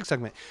 music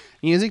segment.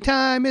 Music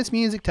time. It's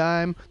music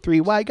time.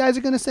 3 white guys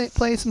are gonna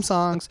play some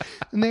songs,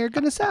 and they're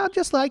gonna sound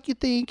just like you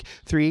think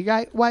 3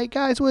 white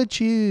guys would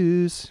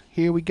choose.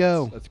 Here we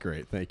go. That's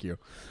great. Thank you.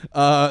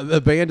 The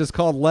band is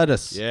called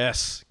Lettuce.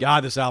 Yes.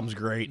 God, this album's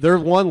great. Their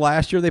one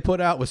last year they put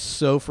out was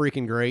so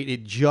freaking great.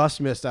 It just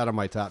missed out on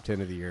my top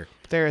 10 of the year.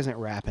 If there isn't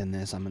rap in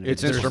this, I'm gonna.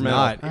 It's be There's instrumental.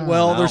 not. Oh,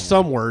 Well, no. there's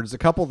some words. A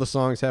couple of the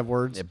songs have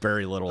words. Yeah,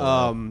 very little.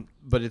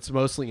 But it's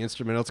mostly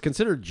instrumental. It's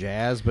considered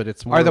jazz, but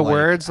it's more Are the like,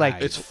 words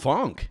like? it's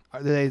funk.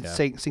 Are they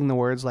sing the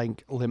words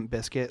like Limp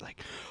Bizkit, like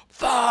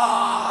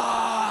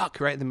 "fuck"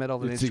 right in the middle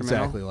of an It's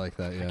instrumental? exactly like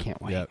that. Yeah, I can't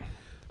wait. Yeah.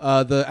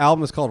 The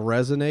album is called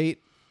Resonate,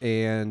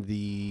 and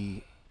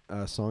the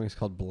song is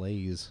called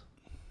Blaze.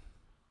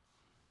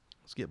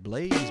 Let's get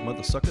Blaze,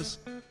 mother suckers.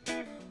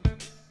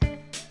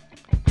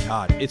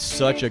 God, it's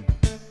such a.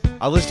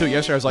 I listened to it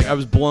yesterday. I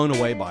was blown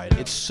away by it.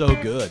 It's so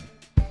good.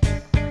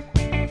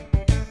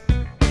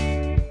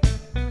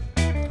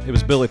 It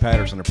was Billy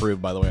Patterson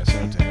approved, by the way. I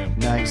sent it to him.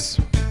 Nice.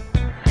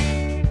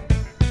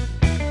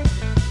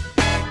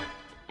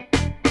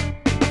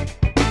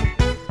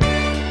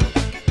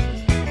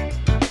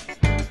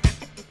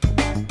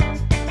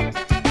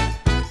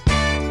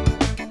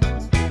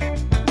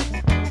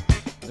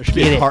 There should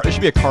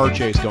be a car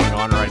chase going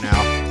on right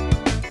now.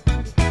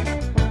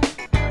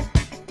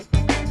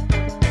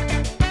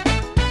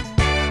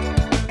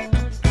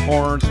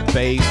 Horns,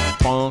 bass,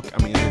 funk.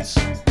 I mean, it's.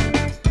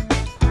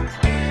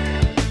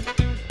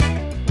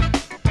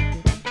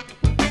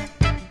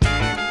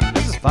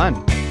 This is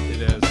fun.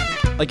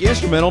 Like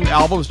instrumental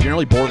albums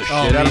generally bore the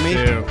shit out of me,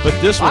 me too. but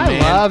this one, I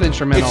man, love it's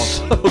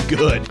instrumentals. so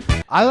good.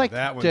 I like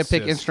That to one pick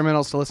sits-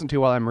 instrumentals to listen to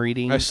while I'm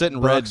reading I sit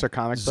and read books or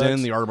comic Zen,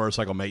 books. the Art of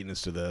Motorcycle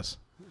Maintenance to this.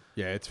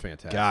 Yeah, it's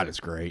fantastic. God,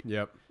 it's great.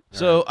 Yep.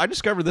 So I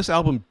discovered this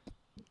album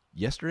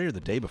yesterday or the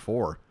day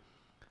before.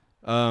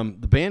 The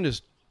band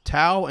is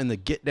Tao and the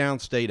Get Down,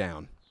 Stay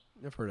Down.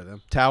 I've heard of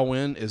them. Tao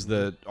Nguyen is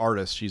the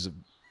artist. She's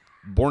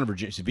born in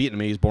Virginia. She's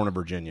Vietnamese, born in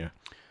Virginia.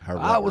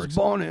 However I that was works.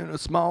 born in a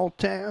small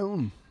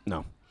town.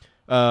 No.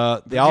 The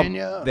album.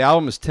 Virginia. The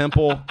album is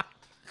Temple.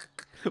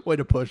 Way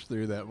to push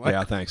through that, Mike.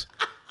 Yeah, thanks.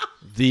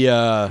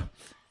 The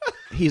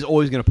he's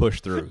always going to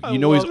push through. You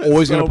know he's love it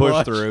always going so to push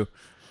much. through.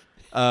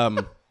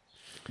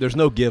 There's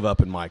no give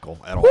up in Michael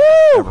at all.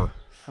 Ever.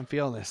 I'm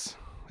feeling this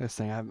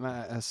thing. I've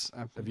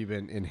Have you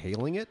been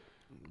inhaling it?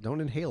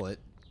 Don't inhale it.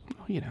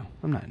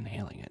 I'm not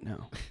inhaling it.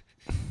 No.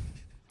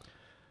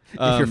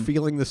 If you're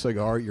feeling the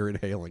cigar, you're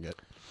inhaling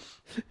it.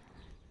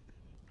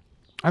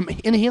 I'm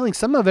inhaling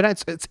some of it.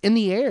 It's in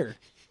the air.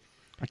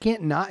 I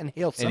can't not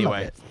inhale some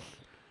Anyway, of it.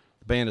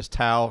 the band is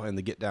Tao and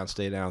the Get Down,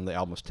 Stay Down. The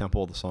album is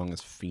Temple. The song is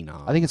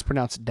Phenom. I think it's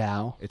pronounced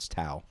Dow. It's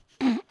Tao.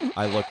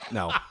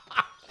 No.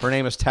 Her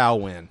name is Tao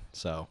Nguyen,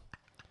 so.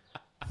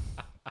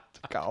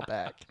 Call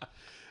back.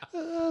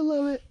 I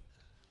love it.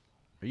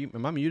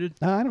 Am I muted?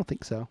 No, I don't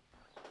think so.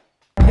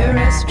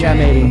 Purest Yeah,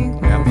 maybe.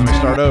 drink. Yeah, let me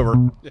start over.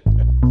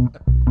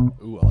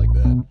 Ooh, I like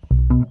that.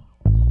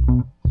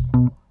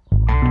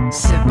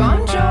 Sip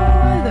on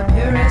joy, the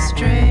purest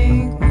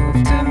drink.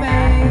 Move to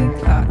make,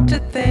 thought to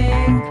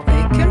think.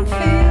 They can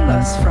feel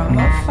us from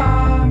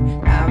afar.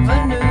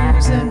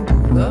 Avenues and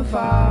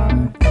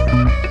boulevard.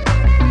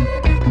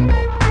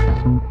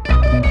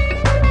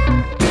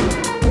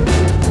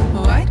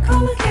 White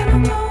collar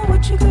cannibal,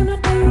 what you gonna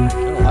do?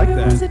 I like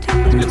that. It's a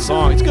good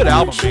song. It's a good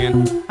album,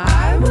 man.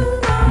 I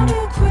will not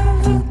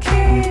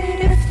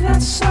equivocate. If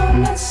that's all,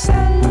 let's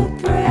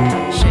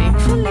celebrate.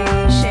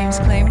 Shamefully, shame's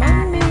claim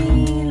on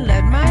me.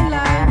 Led my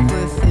life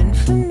with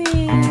infamy.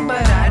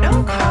 But I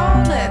don't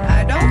call it,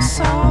 I don't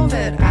solve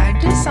it. I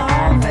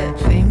dissolve it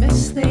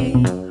famously.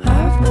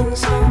 I've been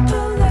so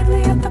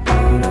politely at the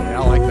bottom. I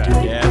like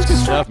that. Yeah, it's good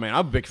stuff, man.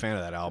 I'm a big fan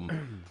of that album.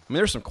 I mean,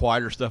 there's some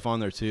quieter stuff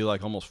on there, too,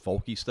 like almost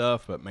folky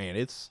stuff. But, man,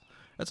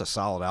 that's a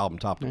solid album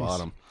top to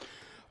bottom.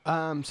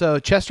 So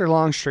Chester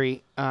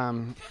Longstreet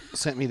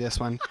sent me this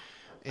one.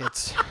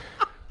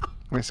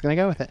 We're just gonna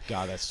go with it.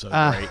 God, that's so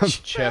great.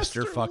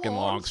 Chester fucking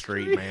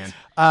Longstreet,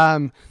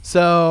 man.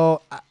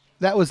 So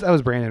that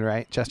was Brandon,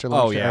 right? Chester Oh,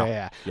 Longstreet.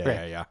 yeah.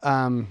 Right. Yeah.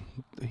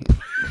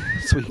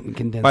 Sweet and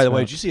condensed. By the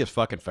way, milk. did you see his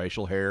fucking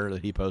facial hair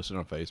that he posted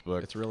on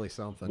Facebook? It's really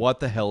something. What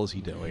the hell is he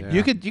doing?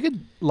 You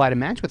could light a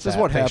match with This is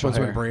that what facial happens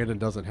when hair. Brandon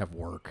doesn't have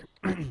work.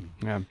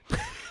 Yeah.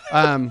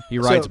 He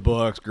writes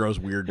books, grows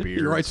weird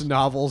beards. He writes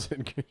novels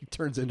and he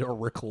turns into a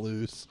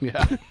recluse.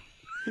 Yeah.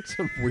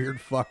 Some weird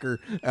fucker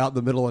out in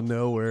the middle of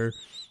nowhere.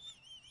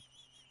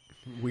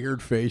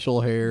 Weird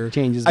facial hair.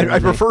 Changes. I every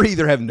day. prefer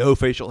either have no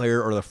facial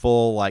hair or the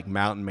full like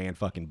mountain man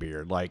fucking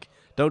beard. Like,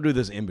 don't do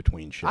this in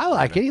between shit. I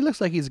like it. He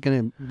looks like he's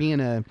gonna be in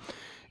a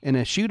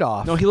shoot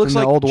off. No, he looks in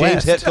like the old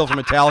James West. Hetfield from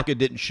Metallica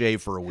didn't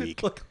shave for a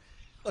week.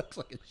 Looks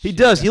like a He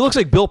does. He looks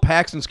like Bill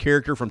Paxton's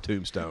character from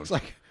Tombstone.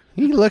 like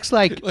He looks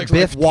like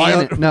Biff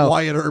Wyatt, Tannen. No,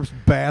 Wyatt Earp's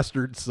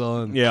bastard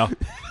son. yeah.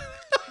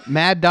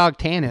 Mad Dog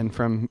Tannen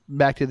from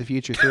Back to the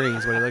Future 3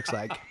 is what he looks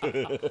like.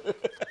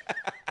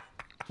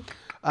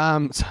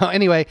 So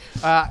anyway,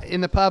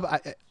 in the pub,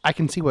 I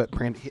can see what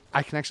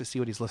I can actually see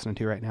what he's listening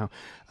to right now.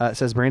 It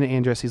says Brandon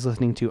Andrus. He's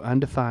listening to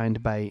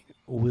Undefined by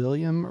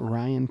William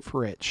Ryan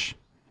Fritch.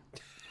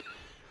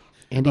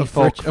 Indie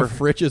folk for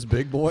Fritch's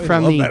Big Boy.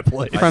 from Love the that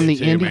place. from the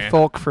too, indie man.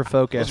 folk for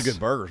focus. Those are good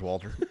burgers,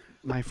 Walter.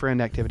 My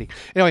friend activity.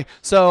 Anyway,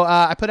 so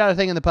I put out a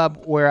thing in the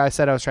pub where I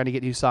said I was trying to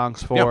get new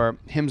songs for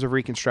Hymns of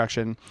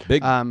Reconstruction.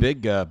 Big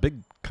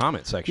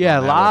comment section. Yeah,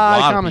 on a that lot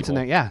with of comments in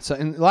people, there. Yeah, so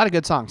and a lot of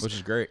good songs. which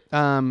is great.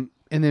 And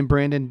then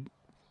Brandon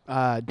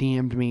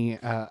DM'd me.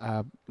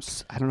 I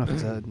don't know if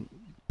it's a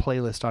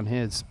playlist on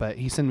his, but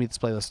he sent me this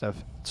playlist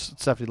of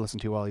stuff he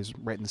listened to while he's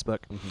writing this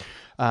book.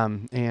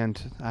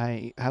 And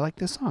I like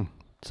this song,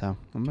 so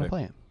I'm gonna Okay.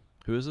 play it.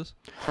 Who is this?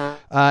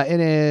 It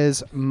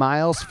is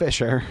Miles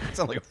Fisher. It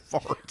sounds like a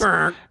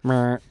fart.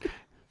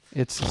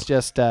 It's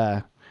just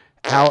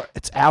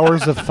it's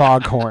hours of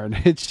foghorn.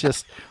 It's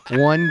just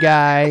one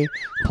guy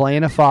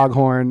playing a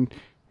foghorn.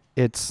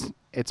 It's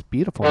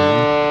beautiful.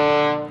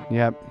 Man.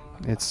 Yep.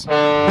 It's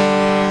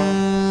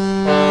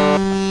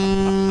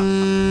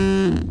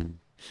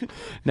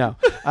no.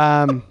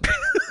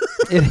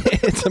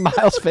 It's a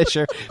Miles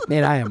Fisher.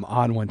 Man, I am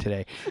on one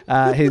today.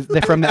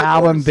 They're from the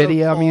album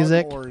Video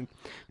Music.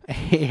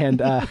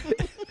 And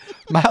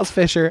Miles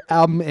Fisher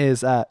album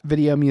is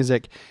Video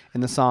Music,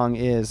 and the song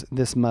is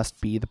This Must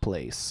Be the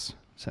Place.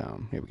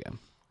 So here we go.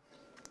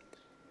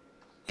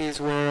 Is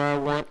where I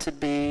want to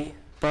be,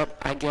 but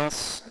I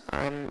guess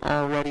I'm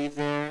already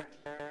there.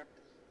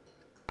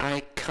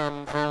 I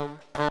come home,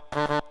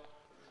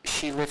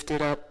 she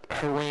lifted up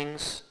her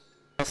wings.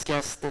 I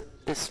guess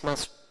that this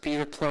must be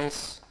the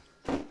place.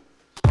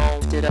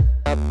 Lifted up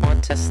on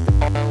test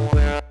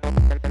where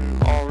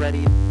I'm already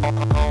already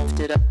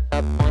did up,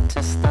 want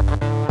to stop.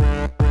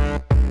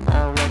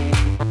 Already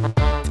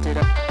did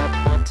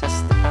up, want to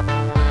stop.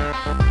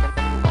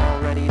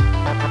 Already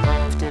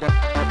did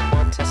up,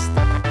 want to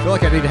stop. I feel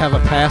like I need to have a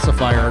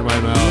pacifier in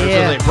my mouth.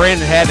 Yeah.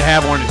 Brandon had to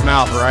have one in his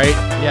mouth, right?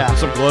 Yeah.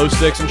 Some glow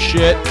sticks and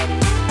shit.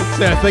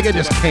 See, I think I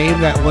just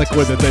came that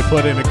liquid that they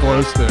put in a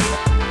glow stick.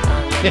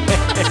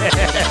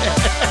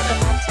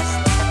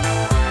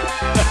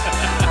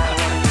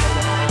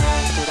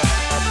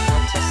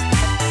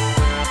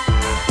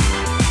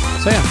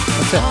 Sam,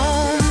 that's it.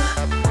 Home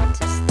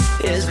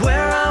is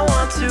where I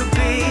want to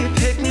be.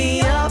 Pick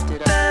me up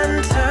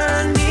and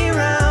turn me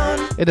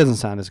round. It doesn't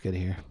sound as good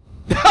here.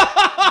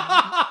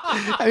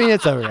 I mean,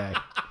 it's okay.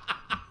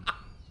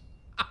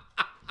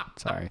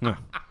 Sorry. All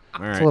It's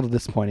right. a little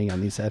disappointing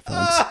on these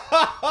headphones.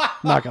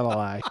 Not gonna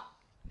lie.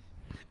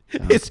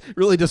 It's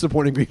really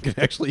disappointing when you can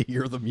actually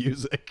hear the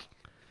music.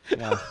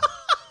 Yeah.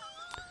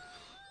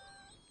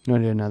 You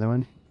want to do another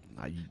one?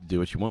 You do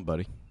what you want,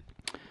 buddy.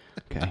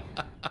 Okay.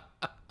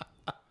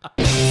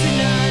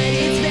 Tonight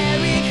it's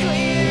very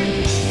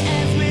clear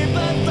as we're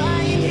both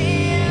lying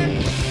here.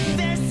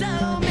 There's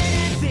so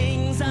many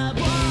things I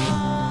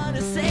want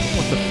to say.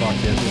 What the fuck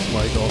is this,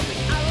 Michael?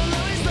 I will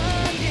always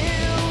love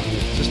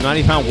you. Is this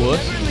 90-pound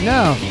wuss?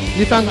 No,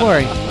 you found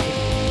glory.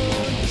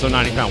 So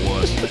 90-pound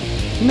wuss.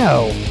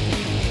 No.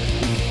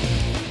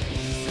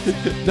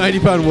 90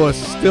 Pound was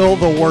still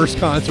the worst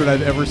concert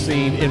I've ever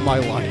seen in my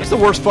life. That's the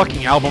worst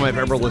fucking album I've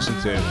ever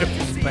listened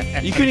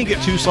to. You couldn't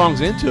get 2 songs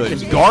into it.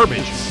 It's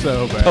garbage.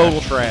 So bad. Total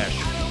trash.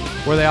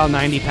 Were they all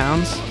 90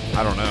 pounds?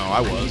 I don't know.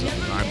 I was at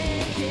the time.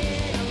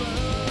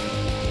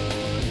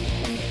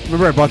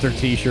 Remember I bought their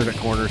t-shirt at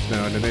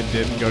Cornerstone and then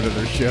didn't go to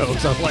their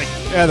shows. I was like,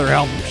 yeah, their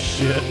album's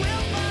shit.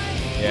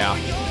 Yeah.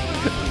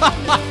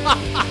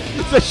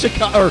 It's a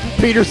Chicago, or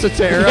Peter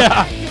Cetera.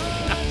 Yeah.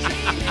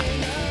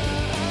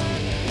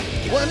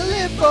 Wanna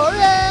live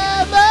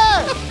forever,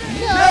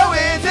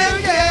 knowing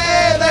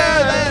together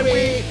that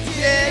we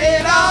did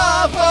it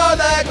all for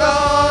the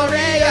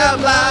glory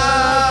of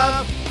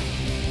love.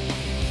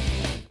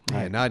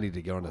 Man, now I need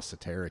to go on a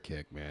Cetera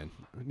kick, man.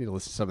 I need to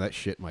listen to some of that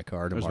shit in my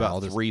car There's tomorrow.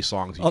 about 3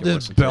 songs you I'll can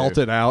just listen belt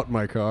to. it out in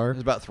my car.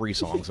 There's about 3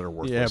 songs that are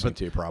worth Yeah, listening but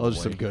to, probably. those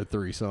are some good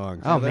 3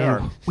 songs. Oh they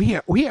man,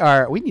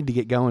 are. we need to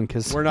get going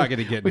because We're not going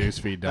to get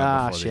newsfeed done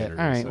Ah before the shit.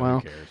 interview, All right, so who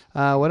well, cares?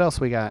 what else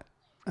we got?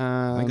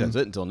 I think that's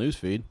it until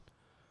Newsfeed.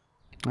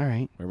 All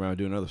right, Everybody want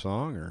to do another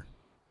song? Or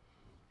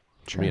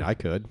sure. I mean, I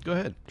could. go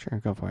ahead.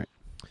 Sure, go for it.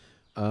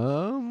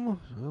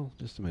 Well,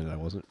 just a minute. I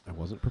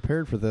wasn't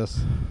prepared for this.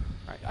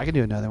 All right, I can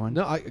do another one.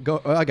 No, I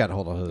got it.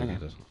 Hold on.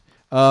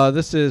 Okay.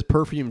 This is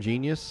Perfume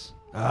Genius.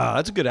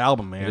 That's a good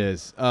album, man. It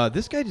is.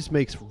 This guy just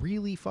makes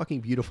really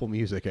fucking beautiful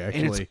music.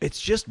 Actually, And it's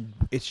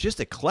just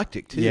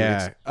eclectic too.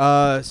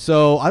 yeah.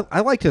 So I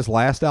liked his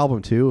last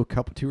album too.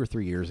 2 or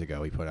 3 years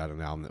ago, he put out an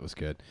album that was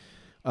good.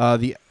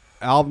 The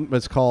album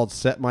is called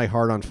 "Set My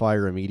Heart on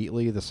Fire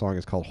Immediately." The song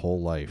is called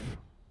 "Whole Life."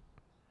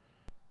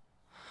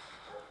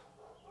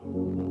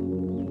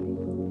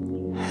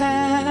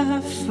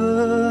 Half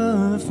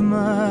of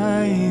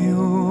my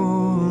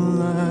whole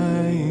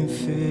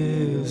life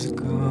is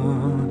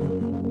gone.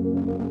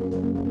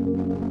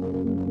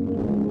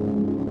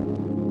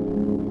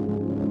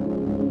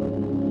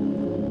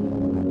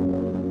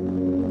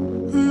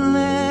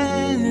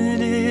 Let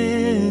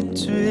it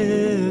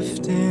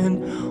drift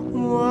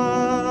and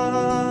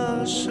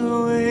wash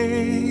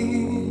away.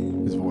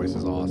 His voice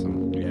is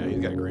awesome. Yeah, he's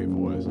got a great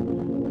voice.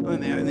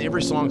 And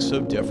every song's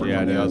so different Yeah,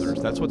 from it the is. others.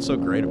 That's what's so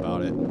great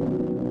about it.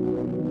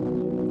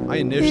 I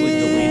initially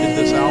deleted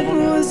this album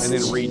and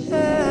then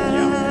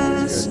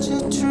Just a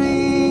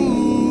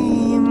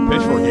dream.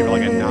 Pitchfork gave it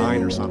like a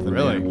 9 or something.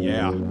 Really? Man.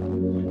 Yeah.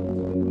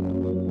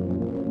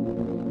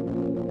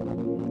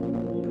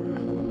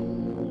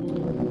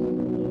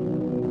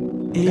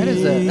 That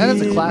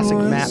is a classic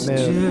Matt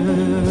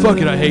move. Fuck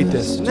it, I hate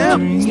this. No,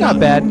 It's not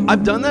bad.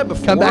 I've done that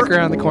before. Come back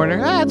around the corner.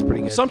 That's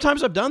pretty good.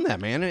 Sometimes I've done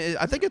that, man.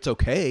 I think it's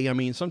okay. I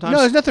mean, sometimes. No,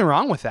 there's nothing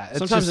wrong with that. It's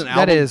Sometimes just, an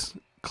that album- is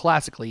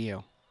classically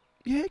you.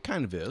 Yeah, it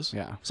kind of is.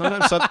 Yeah.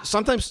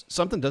 Sometimes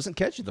something doesn't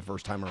catch you the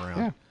first time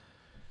around.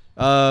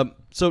 Yeah.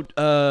 So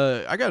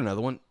I got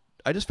another one.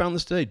 I just found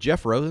this today.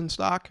 Jeff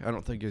Rosenstock. I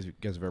don't think you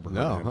guys have ever heard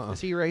of him.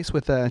 Does he race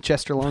with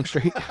Chester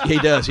Longstreet? He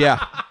does,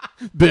 yeah.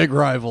 Big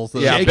rivals.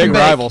 Yeah, Shake big and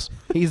bake. rivals.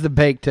 He's the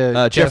bake to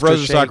Jeff Chester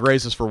Rosenstock Shake.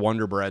 races for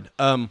Wonder Bread.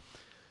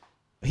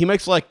 He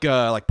makes like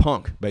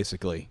punk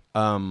basically.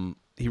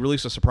 He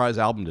released a surprise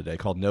album today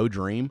called No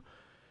Dream.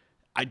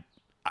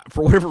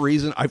 For whatever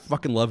reason, I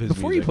fucking love his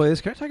Before music. you play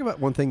this, can I talk about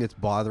one thing that's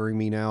bothering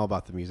me now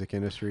about the music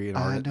industry and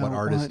I what don't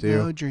artists want do?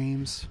 no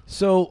dreams.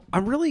 So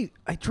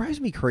it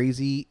drives me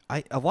crazy.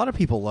 A lot of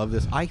people love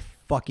this. I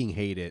fucking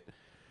hate it.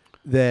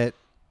 That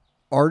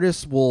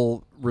artists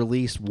will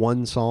release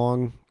one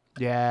song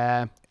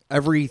Yeah.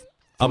 every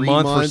a 3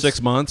 month months. for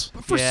 6 months.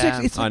 For Yeah.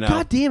 6, it's I like, know.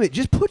 God damn it,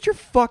 just put your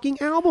fucking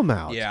album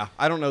out. Yeah,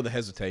 I don't know the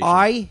hesitation.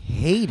 I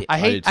hate it. I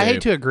hate do too.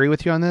 to agree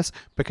with you on this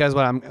because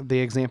the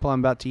example I'm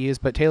about to use,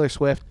 but Taylor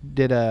Swift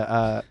did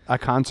a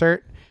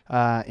concert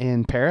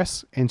in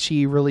Paris, and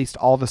she released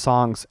all the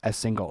songs as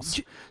singles.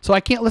 So I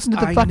can't listen to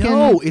the I fucking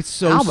know, it's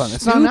so album.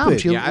 It's not an album.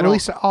 stupid. She Yeah, I don't-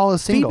 released it all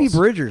as singles. Phoebe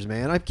Bridgers,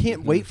 man, I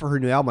can't wait for her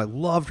new album. I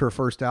loved her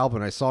first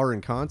album. I saw her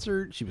in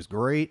concert. She was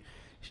great.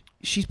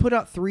 She's put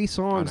out 3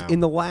 songs know.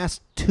 in the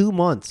last 2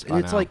 months, and I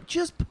it's know. like,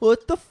 just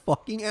put the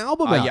fucking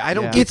album out. Yeah, I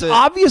don't Yeah. get It's the,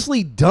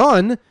 obviously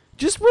done.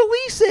 Just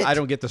release it. I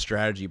don't get the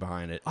strategy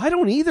behind it. I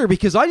don't either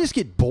because I just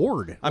get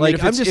bored. I mean, like,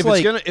 if I'm it's, just if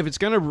like, it's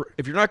gonna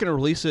if you're not gonna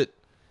release it,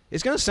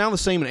 it's gonna sound the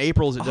same in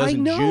April as it does I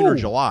in June or know.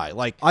 July.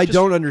 Like I just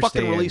don't understand.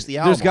 Fucking release the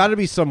album. There's got to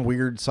be some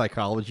weird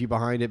psychology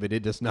behind it, but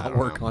it does not don't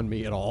work know. on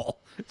me at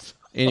all.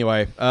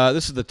 Anyway,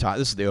 this is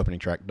the opening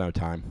track. No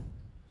Time.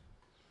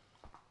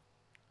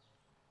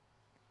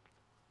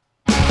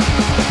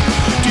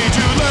 Did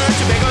you learn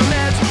to make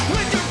amends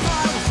with your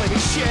pile of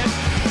flaming shit?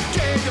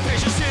 Gain the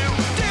patience to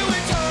do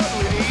it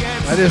totally the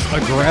end. That is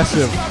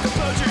aggressive.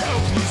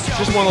 It's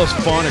just one of those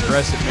fun,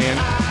 aggressive man.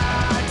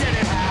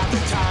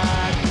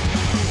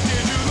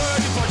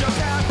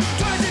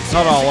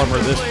 Not all of them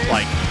are this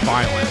like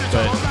violent,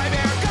 but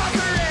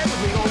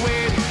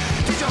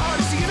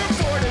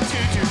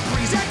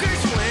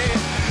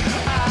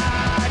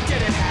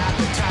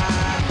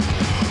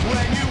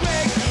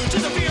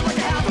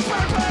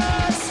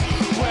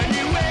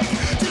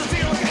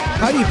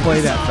How do you play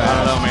that I fast?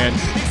 don't know, man.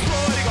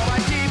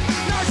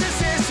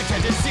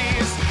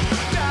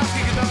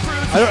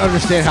 I don't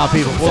understand how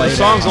people Well, play the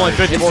song's that. only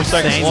 54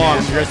 seconds insane, long.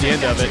 man. So you're at the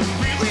end of it.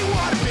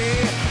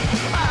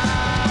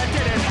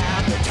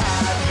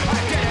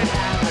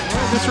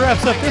 This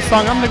wraps up this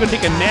song. I'm going to go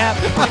take a nap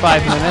for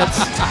 5 minutes.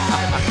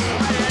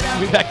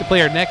 We'll be back to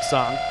play our next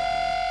song.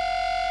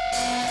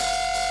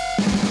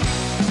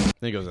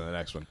 Then he goes to the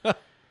next one.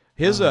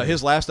 His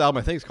last album,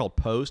 I think it's called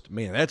Post.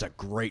 Man, that's a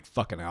great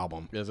fucking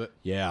album. Is it?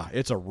 Yeah,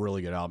 it's a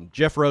really good album.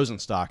 Jeff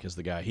Rosenstock is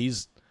the guy.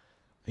 He's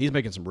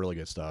making some really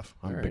good stuff.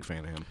 I'm a big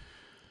fan of him.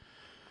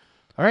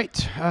 All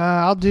right,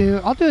 I'll do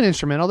an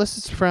instrumental. This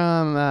is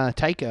from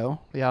Tycho.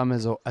 The album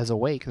is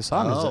Awake. The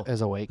song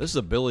is Awake. This is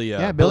a Billy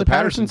Billy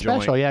Patterson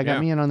joint. special. Yeah, I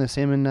got me in on this.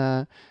 Him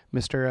and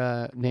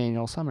Mr.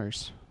 Daniel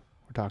Summers.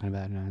 We're talking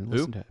about it. And I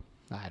listened to it.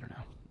 I don't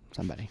know.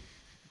 Somebody.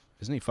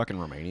 Isn't he fucking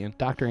Romanian?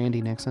 Dr.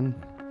 Andy Nixon.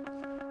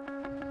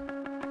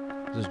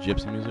 Is this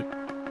gypsy music?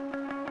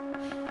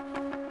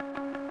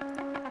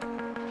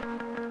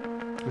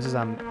 This is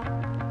I'm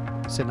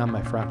sitting on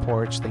my front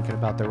porch thinking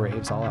about the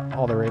raves,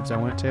 all the raves I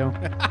went to.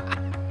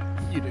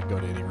 You didn't go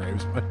to any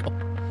raves, Michael.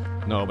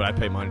 No, but I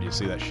pay money to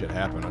see that shit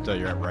happen. I'll tell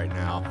you right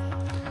now.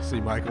 See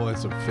Michael in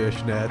some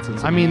fishnets and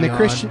some I mean, the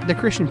neon.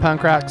 Christian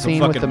punk rock Some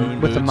scene with fucking moon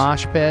the boots.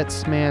 mosh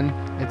pits, man.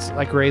 It's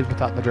like raves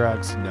without the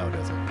drugs No, it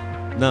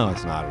doesn't. No,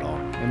 it's not at all.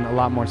 and a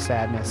lot more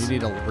sadness. You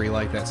need to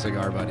relight that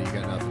cigar, buddy. You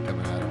got nothing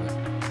coming out of it.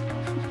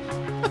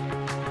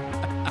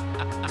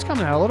 It's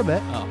coming out a little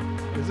bit. Oh,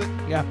 is it?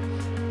 Yeah.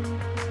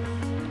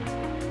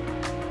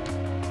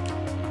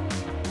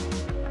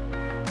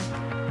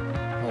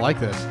 I like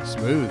this.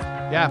 Smooth.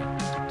 Yeah.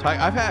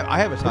 I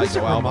have a What does it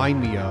Tycho album.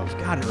 remind me of?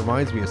 God, it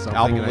reminds me of something.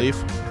 Album and I-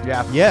 Leaf.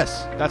 Yeah.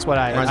 Yes. That's what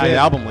I Reminds me of the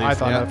Album Leaf. I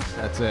thought Yeah, of.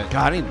 that's it.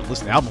 God, I need to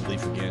listen to Album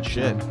Leaf again.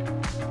 Shit.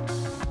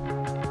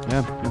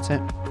 Yeah, that's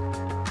it.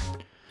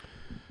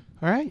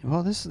 All right.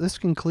 Well, this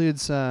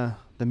concludes the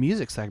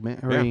music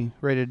segment. Are Yeah. we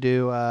ready to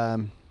do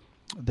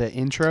the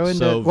intro?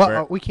 So Well,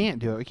 ver- we can't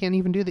do it. We can't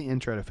even do the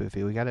intro to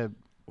Foofy. We got to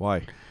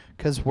Why?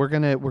 because we're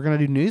gonna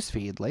do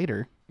newsfeed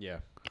later. Yeah.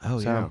 Oh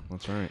So- yeah,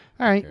 that's right.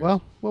 All right.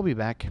 Well, we'll be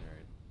back.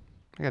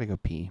 I gotta go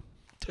pee.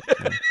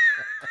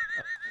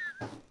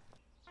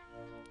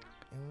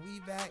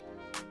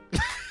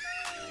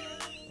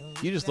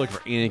 You just look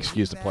for any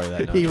excuse to play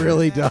that. don't He you?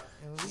 really does.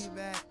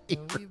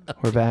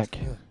 We're back.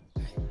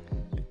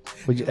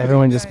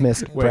 Everyone just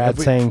missed Wait, Brad if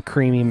we- saying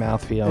creamy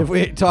mouthfeel. If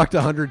we talked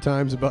 100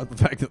 times about the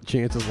fact that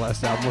Chance's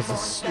last album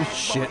was a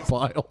shit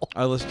pile.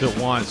 I listened to it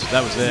once.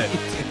 That was it.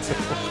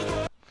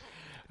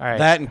 All right.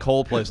 That and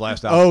Coldplay's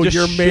last album. Oh, Just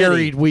you're shitty.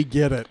 married. We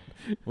get it.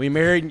 You're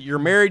married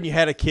and you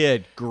had a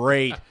kid.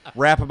 Great.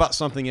 Rap about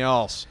something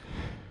else.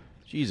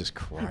 Jesus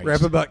Christ.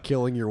 Rap about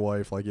killing your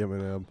wife like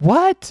Eminem.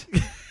 What?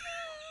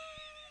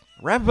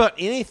 Rap about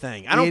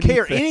anything. I don't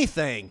care.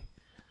 Anything.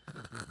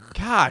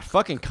 God,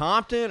 fucking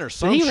Compton or Did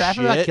some he rap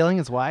shit. about killing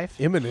his wife?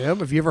 Eminem?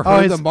 Have you ever Oh,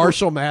 heard his- the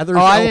Marshall Mathers Oh,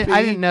 I LP?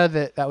 didn't know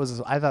that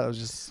was. I thought it was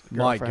just.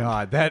 My girlfriend.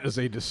 God, that is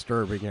a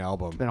disturbing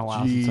album. It's been a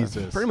while since I've-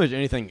 Jesus. Pretty much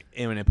anything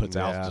Eminem puts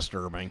out Yeah. is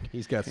disturbing.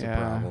 He's got some Yeah.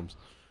 problems.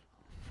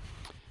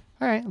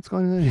 All right, let's go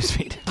into the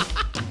newsfeed.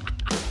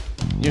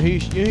 You know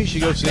who you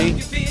should go see?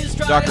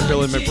 Dr.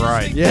 Billy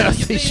McBride. Yes,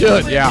 he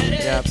should. Yeah.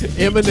 Yep.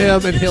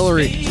 Eminem and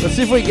Hillary. Let's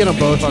see if we can get them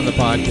both on the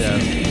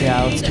podcast.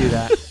 Yeah, let's do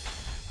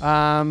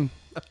that.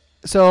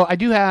 So I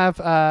do have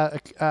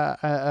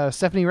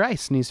Stephanie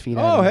Rice newsfeed.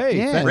 Oh, item. hey,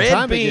 yeah. that Red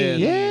time beans. again.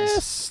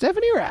 Yes,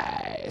 Stephanie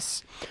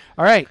Rice.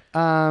 All right.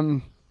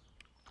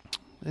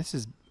 This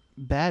is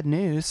bad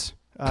news.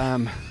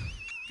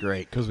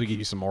 Great, because we give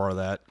you some more of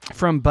that.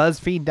 From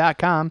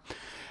BuzzFeed.com.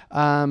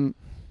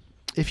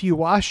 If you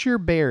wash your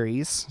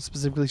berries,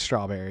 specifically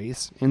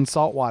strawberries, in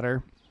salt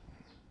water,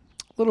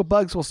 little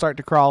bugs will start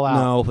to crawl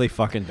out. No, they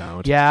fucking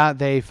don't. Yeah,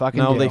 they fucking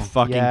No, do. they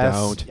fucking Yes,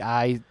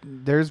 don't.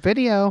 There's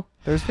video.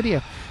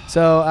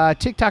 So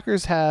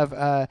TikTokers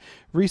have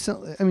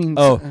recently. I mean,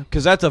 Oh,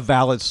 because that's a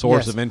valid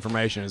source Yes. of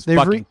information. Is they've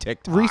fucking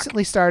TikTok.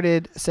 recently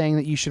started saying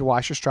that you should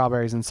wash your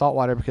strawberries in salt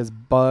water because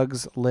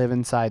bugs live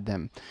inside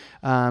them.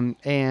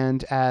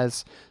 And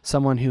as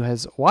someone who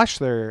has washed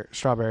their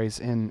strawberries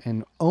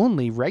in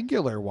only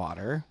regular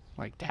water,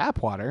 like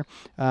tap water,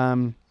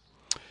 I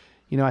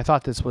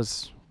thought this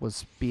was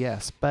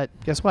BS. But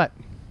guess what?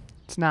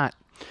 It's not.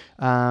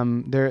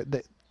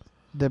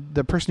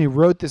 The person who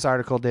wrote this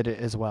article did it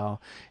as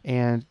well,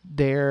 and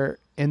they're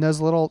in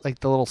those little the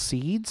little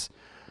seeds.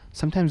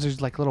 Sometimes there's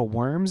like little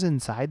worms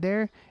inside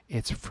there.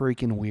 It's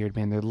freaking weird,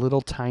 man. They're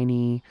little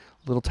tiny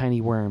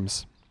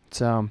worms.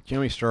 So Do you know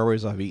how many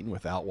strawberries I've eaten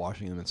without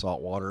washing them in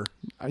salt water?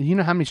 you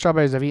know how many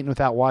strawberries I've eaten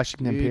without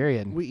washing them? Dude,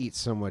 Period. We eat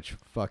so much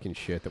fucking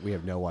shit that we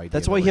have no idea.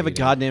 That's that why you we're have a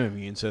eating. goddamn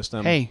immune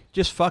system. Hey.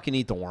 just fucking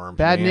eat the worms.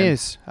 Bad man.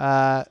 news.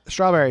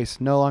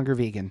 Strawberries no longer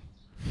vegan.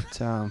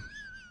 So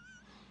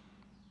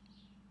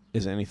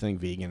Is anything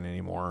vegan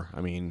anymore?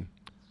 I mean,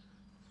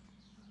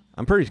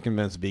 I'm pretty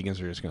convinced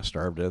vegans are just going to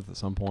starve to death at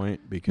some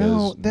point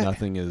because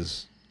nothing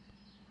is.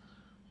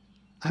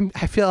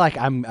 I feel like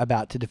I'm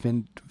about to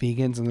defend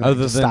vegans and then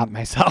Other just than stop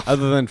myself.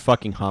 Other than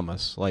fucking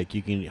hummus, like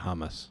you can eat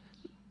hummus.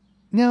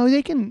 No,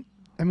 they can.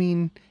 I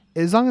mean,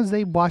 as long as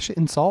they wash it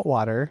in salt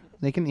water,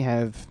 they can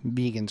have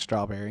vegan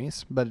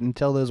strawberries. But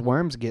until those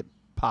worms get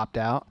popped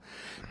out,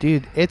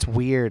 dude, it's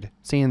weird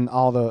seeing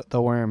all the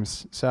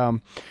worms.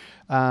 So,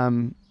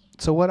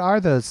 so what are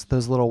those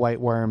little white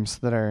worms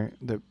that are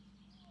the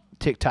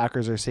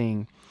TikTokers are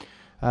seeing?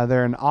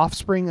 They're an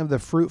offspring of the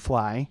fruit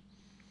fly.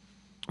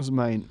 This is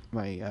my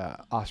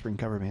offspring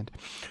cover band.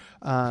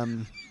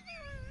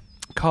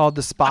 Called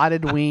the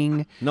spotted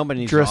wing.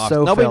 Nobody needs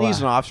Drosophila. nobody needs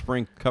an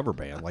offspring cover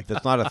band. Like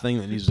that's not a thing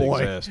that needs to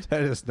exist.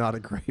 That is not a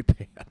great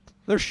band.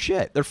 They're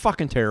shit. They're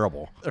fucking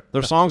terrible.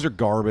 Their songs are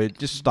garbage.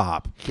 Just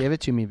stop. Give it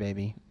to me,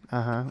 baby.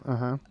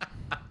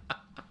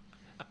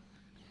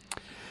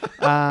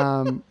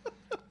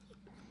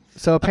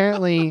 So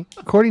apparently,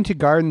 according to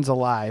Gardens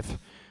Alive,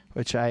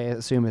 which I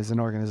assume is an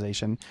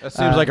organization, That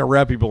seems like a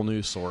reputable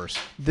news source.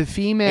 the And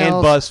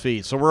females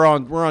BuzzFeed. So we're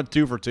on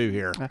 2 for 2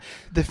 here.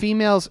 the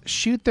females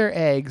shoot their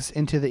eggs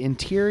into the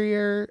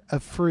interior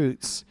of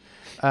fruits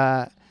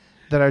that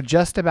are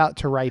just about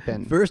to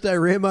ripen. First, I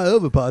ran my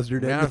ovipositor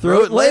down Down your your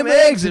throat and lay my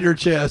eggs in your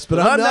chest, but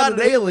I'm not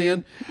an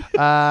alien.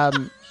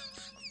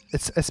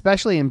 It's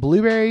especially in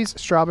blueberries,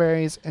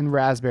 strawberries, and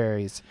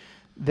raspberries.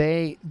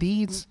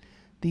 These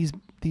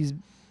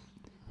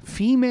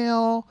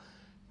female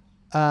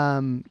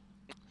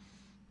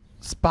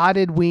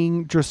spotted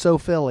wing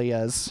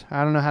Drosophilias.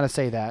 I don't know how to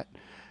say that.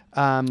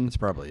 That's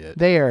probably it.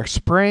 They are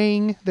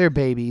spraying their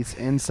babies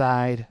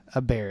inside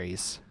of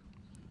berries.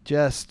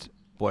 Just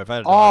Boy, if I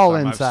had all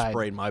time, inside. I've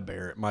sprayed my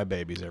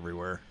babies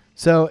everywhere.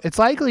 so it's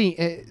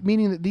likely,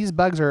 meaning that these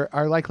bugs are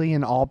likely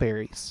in all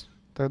berries.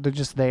 They're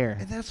just there.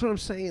 And that's what I'm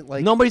saying.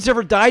 Like, Nobody's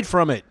ever died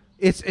from it.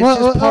 it's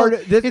just part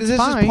of this it's is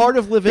fine. part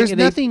of living.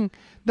 There's in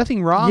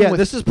nothing wrong Yeah, with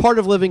this is part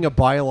of living a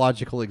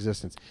biological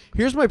existence.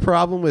 Here's my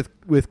problem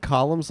with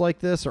columns like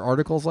this or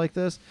articles like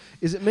this: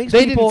 is it makes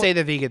They people. didn't say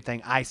the vegan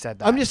thing. I said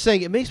that. I'm just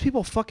saying it makes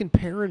people fucking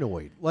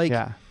paranoid. Like,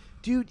 Yeah.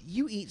 dude,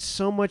 you eat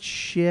so much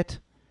shit.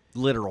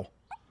 Literal.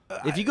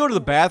 If you go to the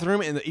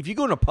bathroom and if you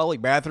go in a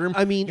public bathroom,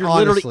 I mean, you're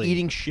honestly, literally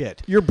eating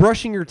shit. You're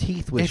brushing your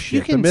teeth with If shit.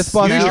 you can the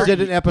Mythbusters smell- did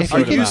an if episode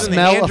you about can it. using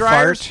smell the hand a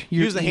dryers, fart,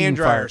 you're use the eating hand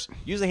dryers. fart.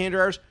 Use the hand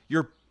dryers.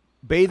 You're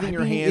bathing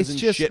your hands it's in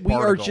just shit we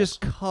particles. are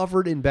just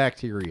covered in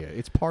bacteria.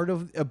 It's part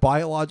of a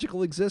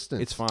biological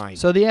existence. It's fine.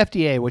 So the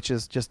FDA, which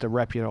is just a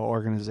reputable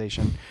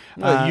organization,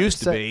 Well, it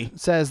used to be.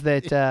 says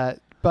that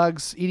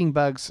eating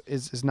bugs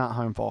is not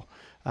harmful.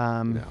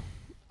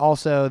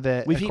 Also,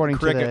 that We've eaten according to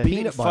cricket. the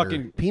peanut butter.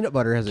 fucking- Peanut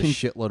butter has a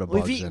shitload of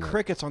bugs We've eaten in it.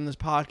 crickets on this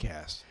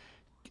podcast.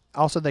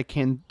 also the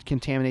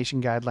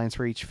contamination guidelines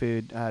for each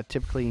food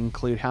typically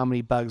include how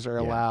many bugs are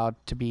allowed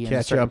to be in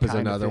a certain Ketchup is kind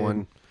of another food.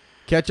 one.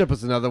 Ketchup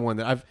is another one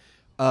that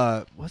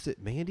I've. Was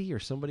it Mandy or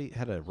somebody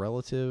had a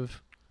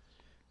relative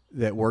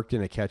that worked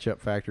in a ketchup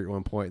factory at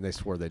one point, and they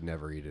swore they'd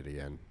never eat it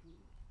again.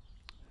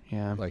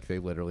 Yeah. Like they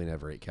literally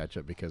never ate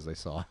ketchup because they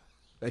saw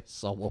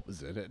what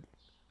was in it.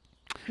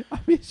 I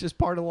mean, it's just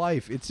part of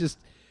life. It's just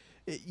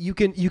you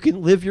can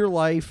live your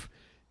life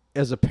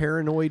as a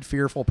paranoid,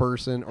 fearful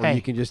person, or Hey.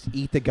 you can just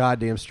eat the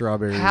goddamn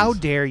strawberries. How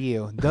dare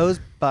you?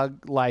 Those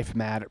bugs' lives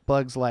matter.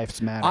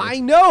 I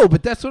know,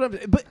 but that's what I'm.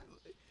 But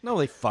No,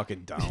 they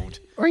fucking don't.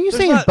 Are you There's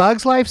saying not-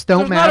 bugs' lives don't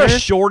There's matter? not a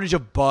shortage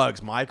of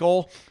bugs,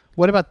 Michael.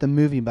 What about the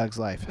movie Bugs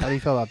Life? How do you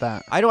feel about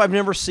that? I've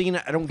never seen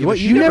it. I don't give What, a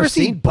you've shit. never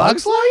seen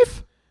Bugs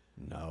Life?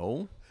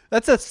 No.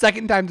 That's the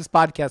second time this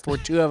podcast where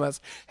two of us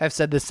have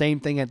said the same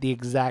thing at the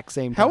exact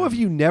same time. How have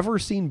you never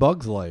seen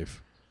Bugs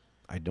Life?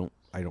 I don't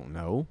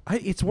know.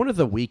 It's one of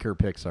the weaker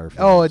Pixar films.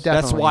 Oh, it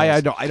definitely That's why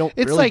is. I don't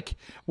It's really- like,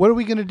 what are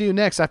we going to do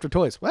next after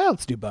toys? Well,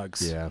 let's do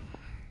bugs. Yeah.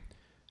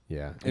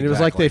 Yeah. And it was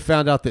like Exactly. they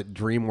found out that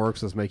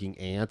DreamWorks was making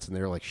ants, and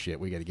they were like, shit,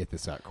 we got to get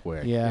this out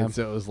quick. Yeah. And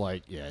so it was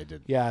like, yeah, it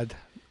did. Yeah.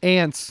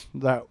 Ants,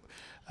 the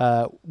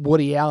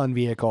Woody Allen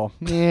vehicle.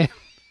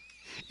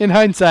 In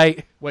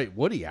hindsight, Wait,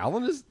 Woody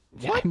Allen is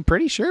I'm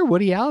pretty sure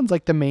Woody Allen's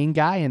like the main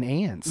guy in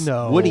Ants.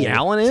 no Woody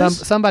Allen is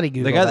Somebody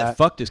Google the guy that. that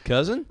fucked his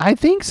cousin. I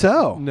think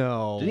so.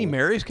 No, Did he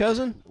marry his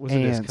cousin? Was it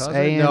his Ants.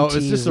 cousin? No, it's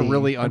just a A-N-T-Z.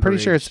 really. I'm pretty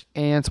sure underage it's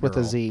Ants with a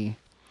girl. Z.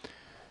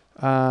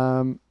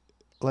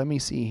 Let me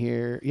see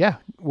here. Yeah,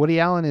 Woody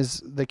Allen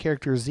is the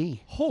character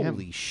Z.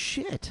 Holy Yep.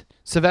 shit!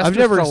 Sylvester I've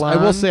never. Stallone.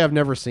 I will say I've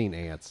never seen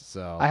Ants.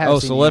 So I have Oh,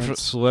 seen Sylvester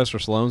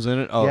Ants. Stallone's in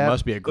it. Oh, Yep. it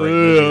must be a great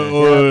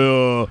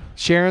movie.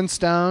 Sharon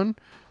Stone,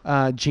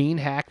 Gene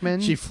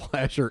Hackman. she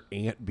flash her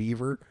ant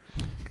beaver.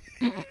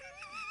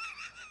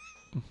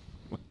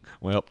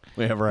 Well,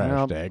 we have our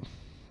Well,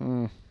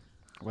 hashtag.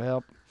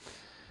 Well,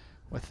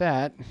 with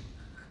that,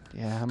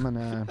 yeah, I'm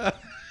gonna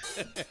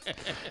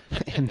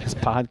end this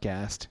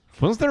podcast.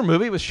 Wasn't there a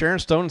movie with Sharon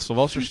Stone and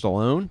Sylvester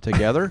Stallone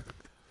together?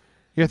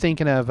 You're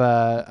thinking of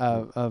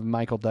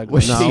Michael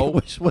Douglas.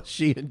 Was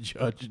she in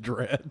Judge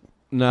Dredd?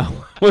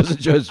 No, it wasn't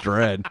Judge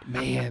Dredd.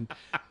 Man,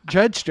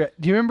 Judge Dredd.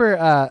 Do you remember?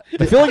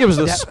 I feel like it was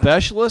The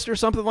Specialist or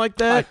something like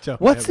that.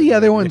 What's the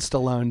other one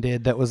Stallone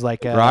did that was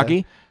like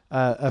Rocky?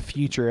 A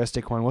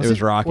futuristic one? It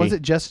was Rocky. Was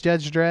it just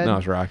Judge Dredd? No, it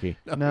was Rocky.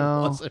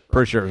 No.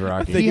 Pretty sure it was I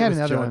Rocky. think He it had was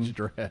another Judge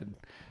one. Dredd.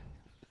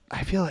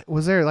 I feel like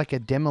was there like a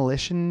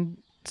demolition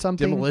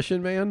something?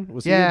 Demolition Man?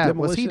 Was Yeah, he in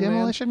was he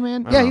Demolition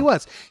Man? I Yeah, don't he know.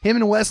 was. Him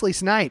and Wesley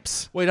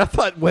Snipes. Wait, I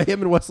thought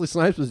him and Wesley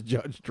Snipes was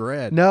Judge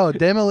Dredd. No,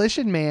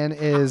 Demolition Man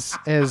is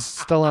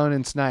Stallone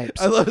and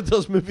Snipes. I love that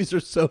those movies are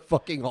so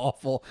fucking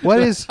awful.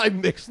 What is- I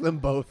mixed them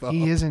both up.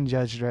 He is in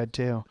Judge Dredd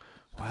too.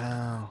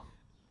 Wow.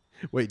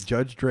 Wait,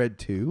 Judge Dredd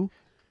 2?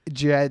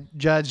 Judge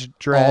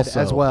Dredd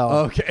as well.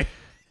 Okay.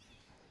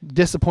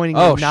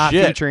 Disappointingly Oh, not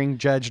shit. featuring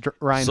Judge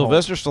Reinhold.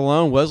 Sylvester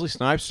Stallone, Wesley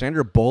Snipes,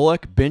 Sandra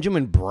Bullock,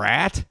 Benjamin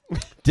Bratt,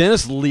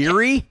 Dennis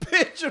Leary.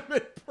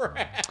 Benjamin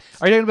Bratt.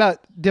 Are you talking about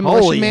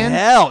Demolition Holy Man?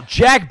 hell!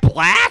 Jack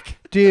Black,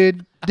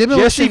 Dude,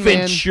 Demolition Jesse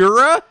Man.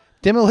 Ventura.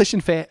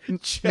 Demolition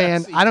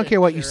Man. I don't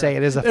care what you say.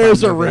 It is a fun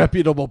There's a movie.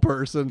 reputable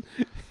person.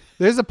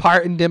 There's a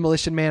part in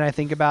Demolition Man I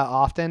think about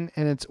often,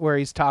 and it's where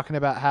he's talking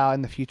about how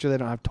in the future they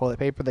don't have toilet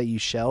paper; they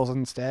use shells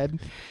instead,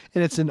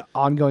 and it's an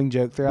ongoing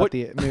joke throughout What,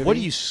 the movie. what do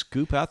you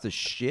scoop out the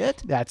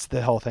shit? That's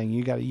the whole thing.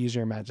 You got to use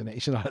your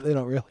imagination. They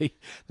don't really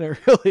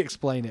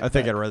explain it. I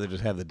think but- I'd rather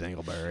just have the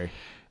dingleberry.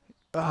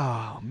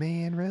 Oh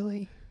man,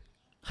 really?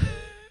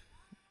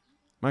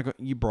 Michael,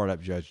 you brought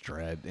up Judge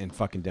Dredd and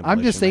fucking Demolition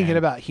I'm just thinking Man.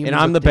 about humans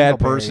and I'm the with bad dingleberries.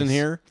 person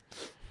here.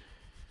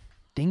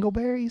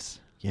 Dingleberries?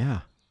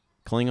 Yeah,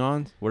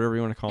 Klingons, whatever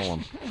you want to call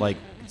them. Like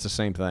it's the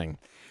same thing.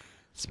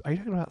 Are you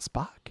talking about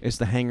Spock? It's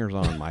the hangers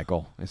on,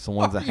 Michael. It's the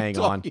ones that hang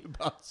on.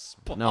 About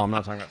Spock? No, I'm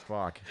not talking about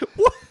Spock.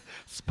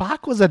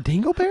 Spock was a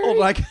dingleberry? Oh,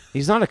 like,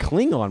 He's not a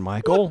Klingon,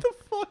 Michael. what the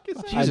fuck is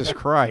that? Jesus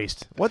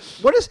Christ! What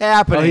is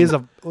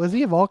happening? Was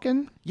he a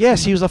Vulcan?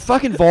 Yes, he was a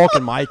fucking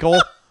Vulcan,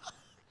 Michael.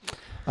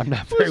 I'm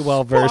not very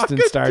well versed in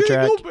Star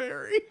Trek.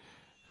 Dingleberry.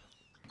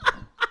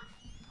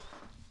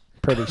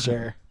 Pretty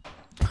sure.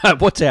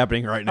 What's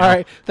happening right now? All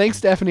right. Thanks,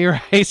 Stephanie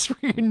Rice, for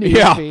your news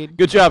Yeah. feed.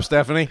 Good job,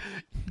 Stephanie.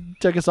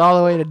 Took us all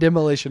the way to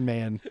Demolition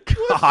Man.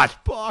 God.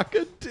 Spock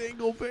a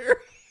dingleberry.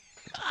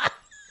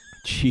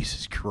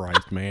 Jesus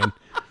Christ, man.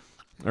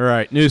 All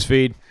right, news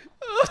feed.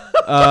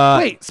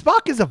 Wait,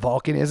 Spock is a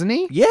Vulcan, isn't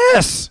he?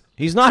 Yes.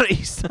 He's not a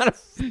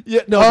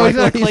Yeah, no, Oh, Michael, he's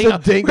not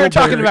a Klingon. We're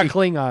talking dingleberry. about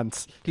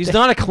Klingons. he's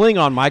not a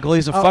Klingon, Michael.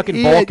 He's a Oh, fucking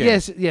yeah, Vulcan.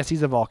 Yes,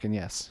 he's a Vulcan.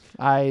 Yes,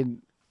 I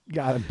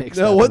got him mixed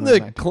No, up. wasn't in the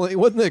my mind.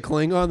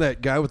 Klingon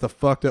that guy with the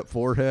fucked up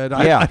forehead?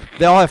 Yeah,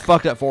 they all have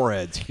fucked up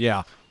foreheads.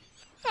 Yeah.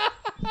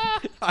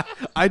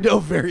 I know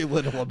very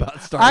little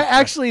about Star I Trek.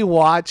 actually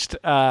watched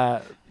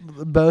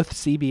both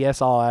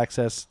CBS All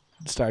Access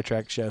Star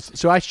Trek shows,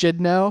 so I should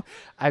know.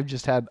 I've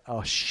just had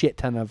a shit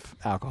ton of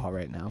alcohol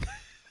right now,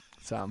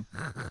 so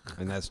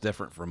And that's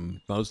different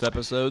from most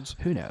episodes.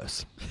 who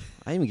knows?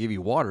 I even give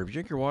you water. Have you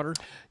drink your water?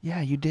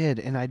 Yeah, you did,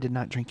 and I did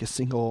not drink a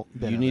single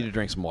bit. You of need it. to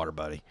drink some water,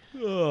 buddy.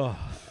 All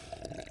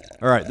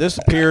right, this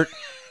appeared.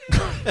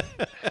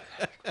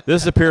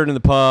 This appeared in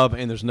the pub,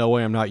 and there's no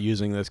way I'm not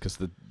using this because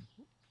the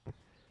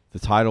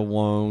title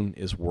alone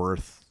is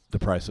worth the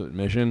price of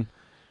admission.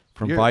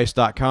 From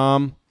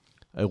Vice.com,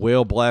 a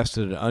whale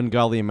blasted an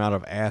ungodly amount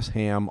of ass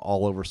ham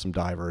all over some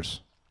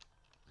divers.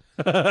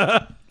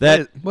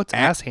 What's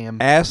ass ham?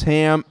 Ass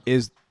ham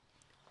is,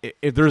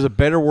 if there's a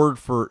better word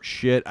for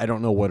shit, I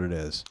don't know what it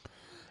is.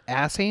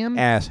 Ass ham?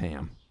 Ass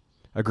ham.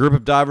 A group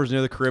of divers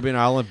near the Caribbean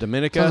island of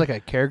Dominica. Sounds like a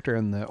character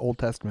in the Old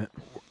Testament.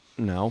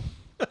 No.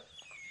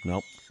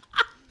 Nope.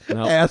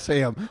 No. Ass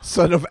Ham,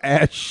 son of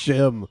Ash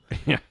Shem.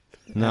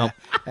 No.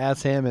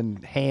 Ass ham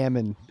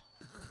and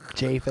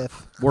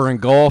Japheth. Were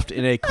engulfed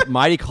in a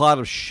mighty cloud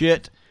of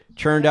shit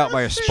churned out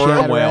by a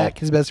sperm whale. Shadrach,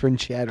 his best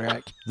friend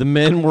Shadrach. The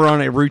men were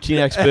on a routine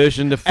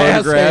expedition to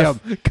Ass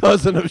photograph Ham,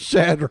 cousin of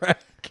Shadrach.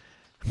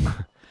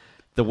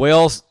 the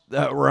whales.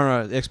 Were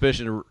on an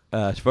expedition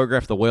to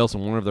photograph the whales,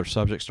 and one of their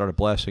subjects started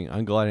blasting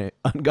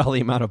ungodly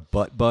amount of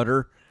butt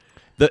butter.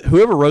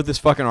 Whoever wrote this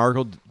fucking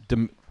article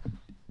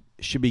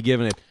should be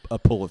given a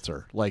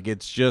Pulitzer. Like,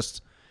 it's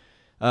just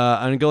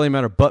An ungodly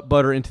amount of butt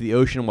butter into the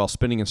ocean while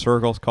spinning in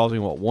circles,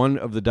 causing what one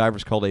of the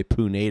divers called a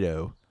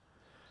punado.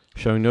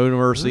 Showing no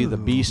mercy, the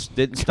beast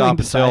didn't stop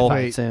to until sci-fi.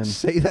 It's in.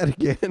 Say that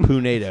again.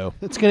 punado.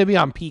 It's going to be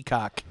on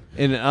Peacock.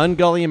 In an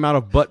ungodly amount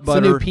of butt It's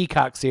a new butter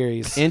Peacock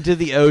series. into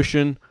the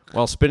ocean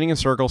while spinning in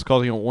circles,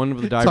 causing what one of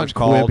the It's on divers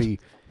called Quibi.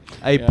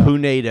 a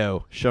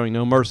punado. Showing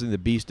no mercy, the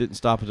beast didn't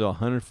stop until a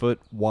 100-foot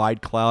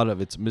wide cloud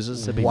of its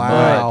Mississippi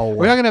Wow. mud.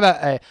 We're talking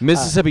about a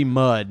Mississippi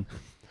mud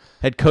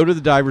had coated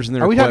the divers in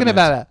their Are we talking equipment.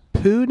 about a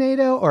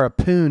poo-nado or a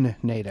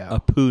poon-nado? a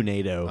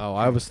punado? Oh,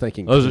 I was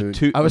thinking. Those are poon.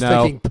 two- I was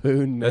no, thinking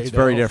poon. That's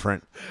very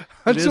different.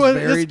 I It just is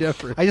wanted- very this-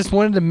 different. I just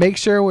wanted to make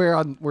sure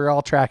we're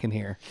all tracking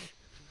here.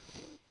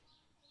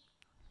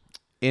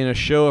 In a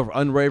show of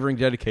unwavering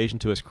dedication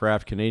to his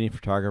craft, Canadian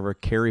photographer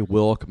Kerry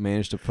Wilk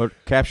managed to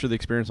capture the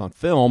experience on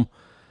film.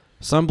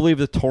 Some believe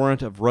the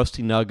torrent of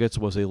rusty nuggets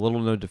was a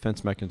little-known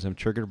defense mechanism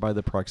triggered by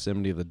the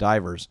proximity of the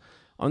divers.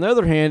 On the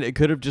other hand, it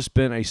could have just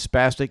been a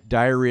spastic,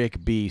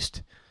 diarrheic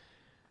beast.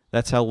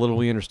 That's how little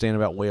we understand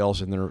about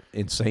whales and their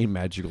insane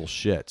magical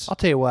shits. I'll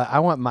tell you what. I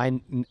want my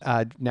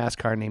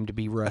NASCAR name to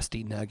be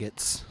Rusty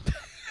Nuggets.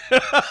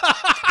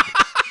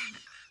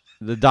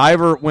 The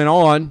diver went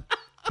on.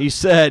 He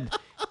said,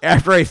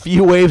 after a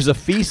few waves of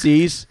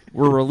feces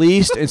were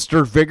released and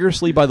stirred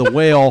vigorously by the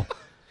whale,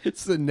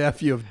 It's the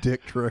nephew of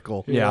Dick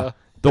Trickle. yeah,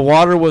 the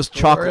water was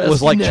chocolate.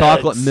 Was like Nuts.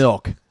 chocolate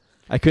milk.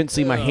 I couldn't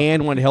see my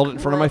hand when I held it in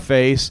front of my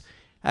face.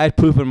 I had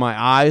poop in my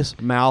eyes,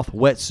 mouth,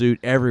 wetsuit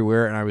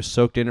everywhere, and I was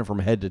soaked in it from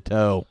head to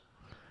toe.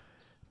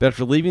 But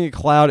after leaving the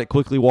cloud, it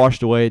quickly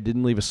washed away. It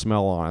didn't leave a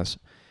smell on us.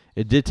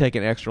 It did take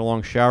an extra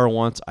long shower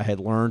once I had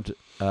learned.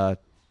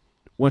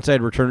 Once I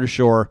had returned to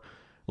shore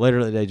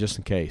later that day, just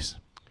in case.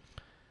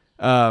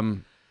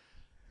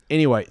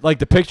 Anyway, like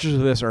the pictures of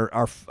this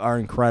are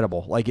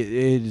incredible. Like it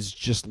is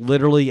just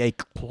literally a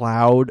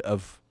cloud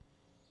of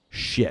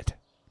shit.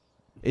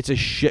 It's a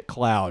shit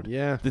cloud.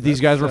 Yeah, that these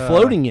guys were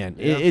floating in.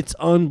 yeah. It's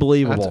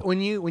unbelievable. That's,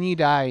 when you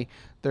die,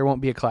 there won't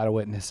be a cloud of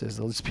witnesses.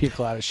 There'll just be a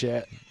cloud of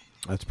shit.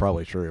 That's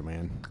probably true,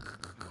 man.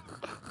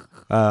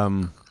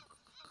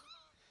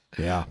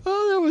 Yeah.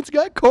 Oh, that one's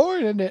got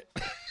corn in it.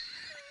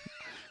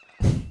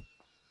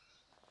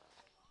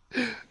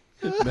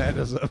 That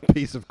is a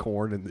piece of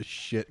corn in the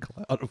shit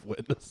cloud of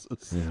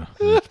witnesses.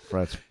 Yeah.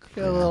 That's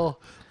Got a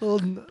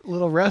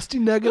little rusty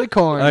nugget of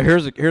corn.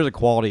 here's a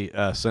quality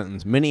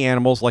sentence. Many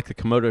animals, like the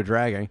Komodo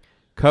dragon,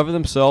 cover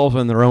themselves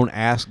in their own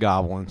ass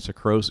goblins to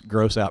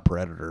gross out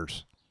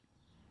predators.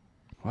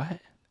 What?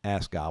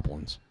 Ass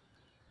goblins.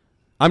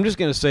 I'm just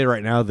gonna say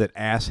right now that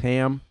ass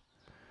ham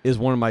is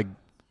one of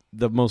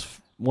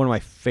my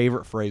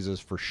favorite phrases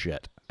for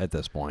shit at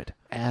this point.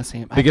 Ass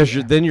ham. Because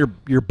your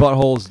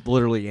butthole is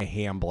literally a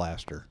ham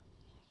blaster.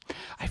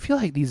 I feel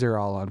like these are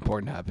all on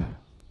Pornhub.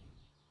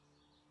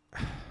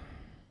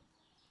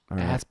 All right.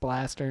 Ass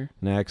blaster.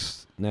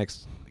 Next.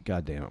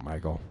 God damn it,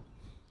 Michael.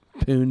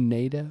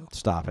 Poon-nado.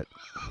 Stop it.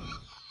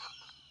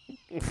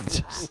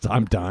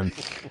 I'm done.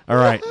 All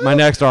right, my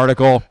next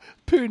article.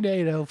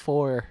 Poon-nado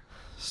 4.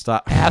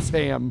 Stop. Ass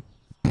ham.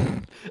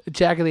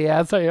 Attack of the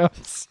ass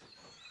hams.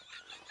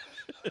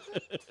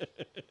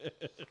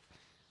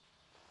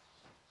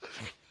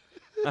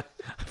 I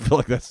feel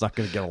like that's not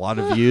going to get a lot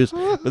of views,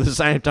 but at the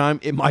same time,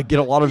 it might get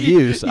a lot of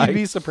views. You'd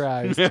be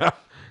surprised.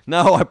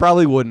 No, I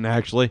probably wouldn't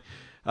actually.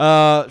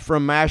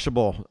 From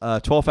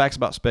Mashable, 12 facts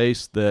about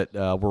space that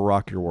will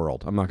rock your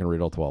world. I'm not going to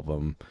read all 12 of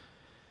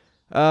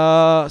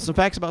them. Some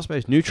facts about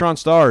space. Neutron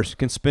stars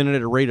can spin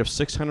at a rate of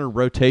 600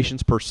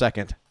 rotations per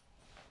second.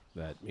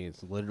 That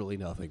means literally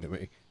nothing to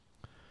me.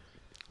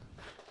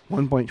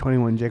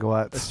 1.21 That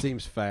gigawatts.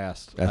 seems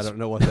fast. I That's- don't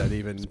know what that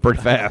even. It's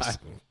pretty fast.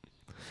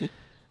 Is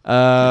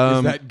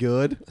Um, that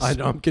good?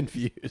 I'm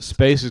confused.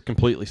 space is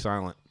completely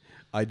silent.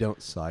 I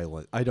don't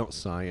science.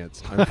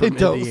 I'm from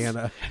don't-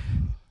 Indiana.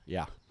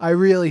 Yeah. I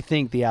really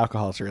think the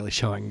alcohol is really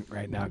showing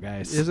right now,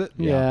 guys. Is it?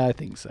 Yeah, I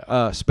think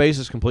so. Space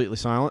is completely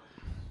silent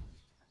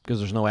because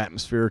there's no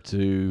atmosphere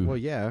to Well,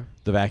 yeah.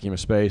 the vacuum of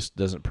space.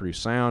 Doesn't produce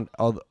sound.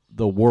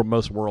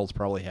 Most worlds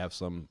probably have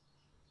some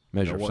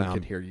measure No of one sound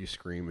can hear you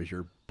scream as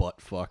you're butt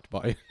fucked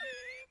by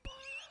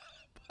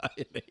by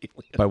an alien.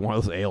 by one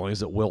of those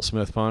aliens that Will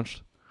Smith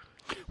punched.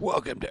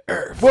 Welcome to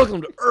Earth.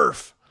 Welcome to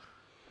Earth.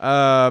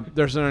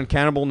 There's an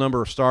uncountable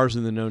number of stars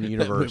in the known That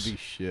universe. movie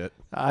shit.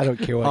 I don't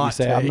care what you Hot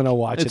say. I'm take. gonna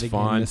watch It's it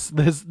again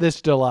fun.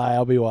 this July.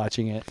 I'll be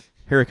watching it.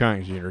 Harry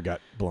Connick Jr.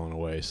 got blown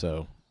away,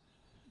 so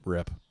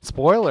rip.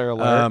 Spoiler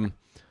alert.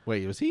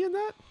 Wait, was he in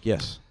that?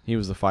 Yes, he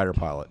was the fighter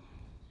pilot.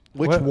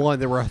 Which What? one?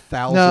 There were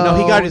 1,000. No,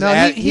 he got his no,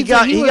 ass, he- he he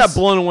got was- got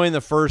blown away in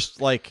the first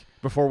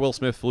before Will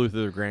Smith flew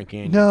through the Grand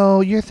Canyon.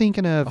 no, you're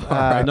thinking of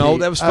No,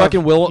 that was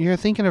fucking Will. You're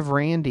thinking of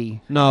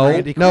Randy. No,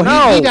 Randy No,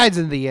 no. he dies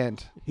in the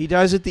end. He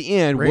dies at the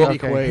end. Randy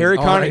Will, Quaid, Harry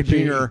Connick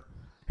R.I.P.. Jr.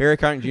 Harry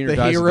Connick Jr. The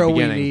dies hero at the we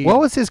beginning. need. What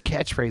was his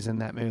catchphrase in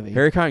that movie?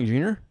 Harry Connick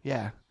Jr.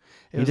 Yeah,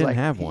 He didn't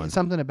have one.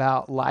 Something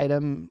about light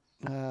 'em.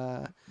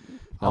 I'll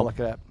Nope. look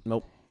it up.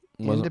 Nope.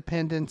 Wasn't.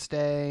 Independence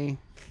Day.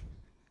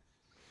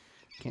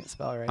 Can't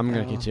spell it right. I'm going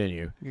to now.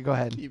 continue. Go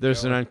ahead.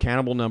 There's an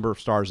uncountable number of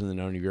stars in the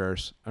known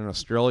universe. An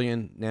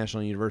Australian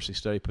National University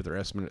study put their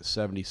estimate at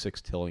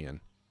 76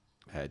 trillion.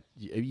 I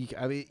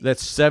mean,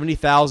 That's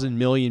 70,000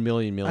 million.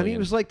 I mean, it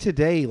was like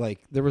today. Like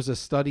there was a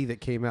study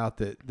that came out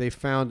that they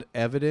found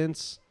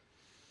evidence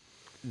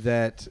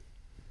that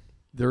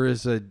there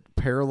is a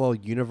parallel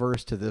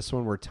universe to this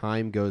one where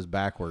time goes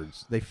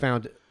backwards. They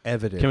found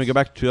evidence. Can we go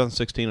back to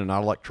 2016 and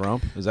not elect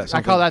Trump? Is that I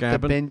something call that can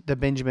happen? the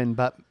Benjamin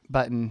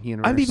Button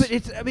universe. I mean, but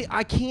it's. I mean,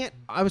 I can't.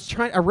 I was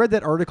trying. I read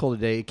that article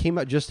today. It came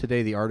out just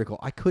today. The article.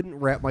 I couldn't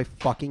wrap my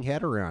fucking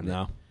head around it.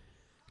 No,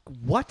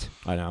 What?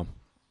 I know.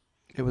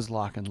 it was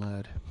lock and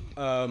load.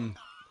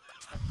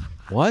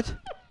 What?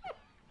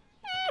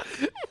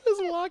 It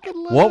was lock and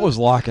load. What was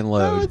lock and That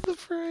was load? the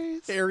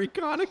phrase. Harry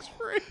Connick's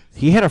phrase.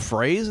 He had a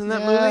phrase in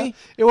that Yeah, movie?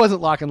 it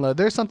wasn't lock and load.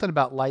 There's something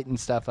about lighting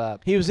stuff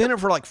up. He was in it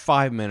for like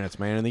 5 minutes,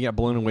 man, and he got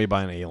blown away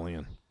by an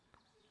alien.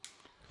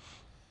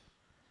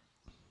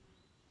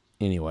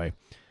 Anyway,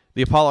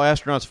 the Apollo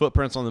astronauts'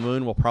 footprints on the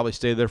moon will probably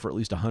stay there for at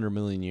least 100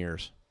 million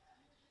years.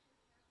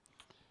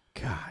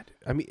 God.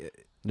 I mean,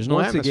 There's no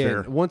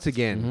atmosphere. Once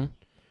again,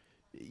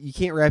 you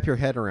can't wrap your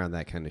head around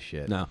that kind of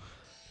shit. No.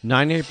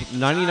 99.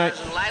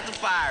 Light the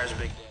fires,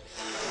 big.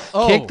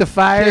 Oh, Kick the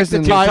fires kick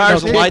and the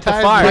tires and light the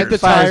tires, fires. Light the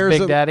fires, tires,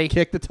 Big and Daddy.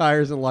 Kick the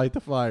tires and light the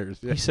fires.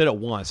 Yeah. He said it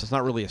once. It's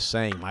not really a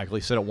saying, Michael.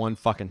 He said it one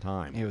fucking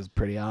time. It was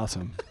pretty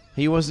awesome.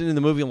 He wasn't in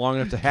the movie long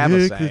enough to have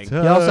a saying. He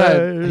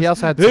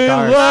also had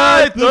cigars.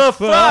 Light the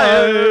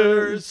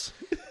fires.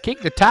 Kick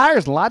the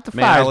tires and light the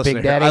Man, I fires, listened,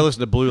 Big to, Daddy. I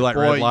listened to Blue Light,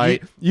 Boy, Red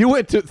Light. You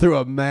went through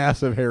a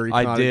massive Harry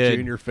I Connick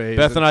did. Jr. phase.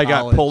 Beth in and I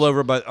got college. pulled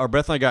over by, or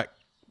Beth and I got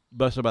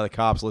busted by the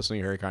cops listening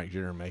to Harry Connick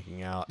Jr.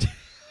 making out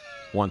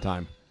one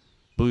time.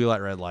 Blue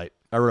Light, Red Light.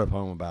 I wrote a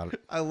poem about it.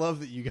 I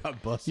love that you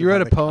got busted. You wrote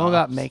by a the poem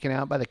about cops. making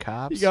out by the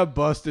cops? You got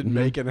busted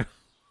making out.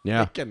 Yeah.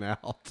 Making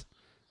out.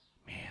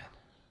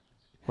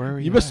 Where were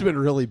You must have been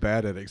really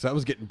bad at it because I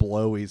was getting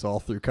blowies all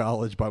through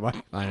college by my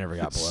I never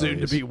got blowies.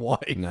 soon-to-be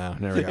wife. No,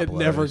 never got It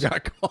never blowies.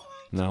 got caught.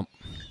 No.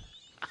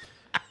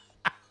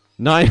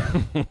 9.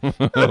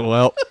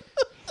 Well,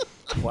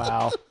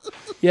 Wow.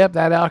 Yep,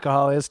 that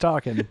alcohol is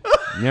talking.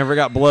 never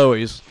got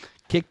blowies.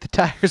 Kick the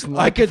tires and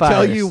light I the could tell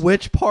fires. you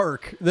which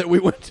park that we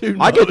went to.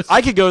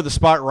 I could go to the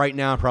spot right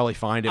now and probably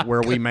find it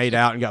where we made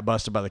out and got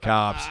busted by the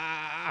cops,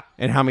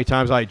 and how many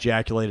times I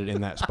ejaculated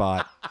in that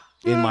spot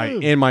in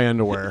my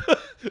underwear.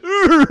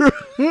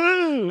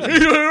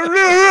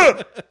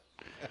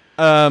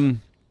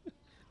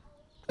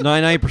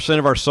 99%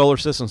 of our solar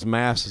system's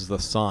mass is the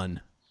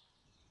sun.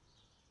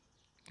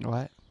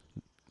 What?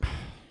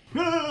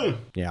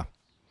 Yeah.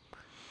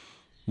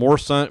 More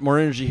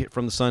energy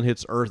from the sun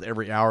hits Earth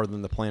every hour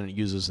than the planet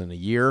uses in a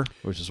year,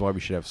 which is why we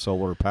should have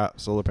solar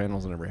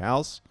panels in every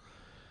house.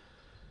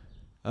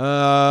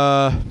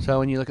 So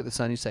when you look at the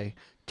sun, you say,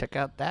 check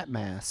out that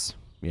mass.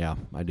 Yeah,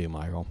 I do,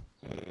 Michael.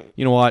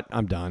 You know what?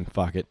 I'm done.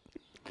 Fuck it.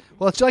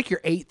 Well, it's like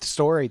your 8th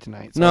story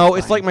tonight. So No,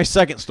 it's fine. like my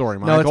second story,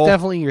 No, Michael. it's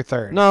definitely your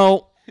 3rd.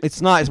 No,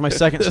 it's not. It's my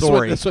second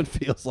story. This one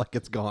feels like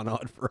it's gone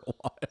on for a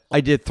while.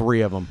 I did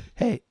 3 of them.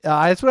 Hey,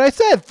 that's what I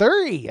said.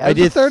 3. I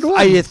did the 3rd one.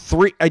 I did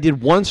 3. I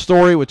did one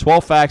story with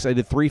 12 facts. I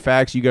did 3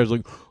 facts. You guys are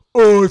like,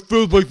 oh, it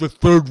feels like the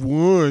 3rd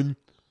one.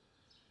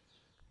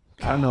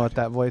 I don't know what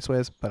that voice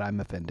was, but I'm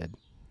offended.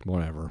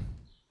 Whatever.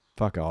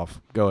 Fuck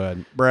off. Go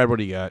ahead, Brad. What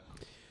do you got?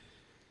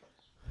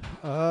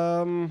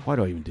 Why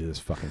do I even do this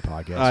fucking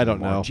podcast? I don't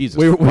anymore? know. Jesus,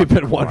 We've fucking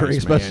been wondering, Christ,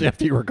 especially man.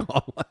 after you were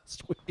gone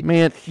last week.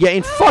 Man, yeah,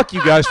 and fuck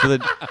you guys for the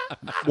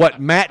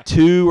what Matt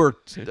 2 or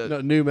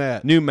No, new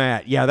Matt. new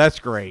Matt. Yeah, that's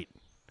great.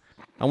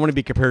 I want to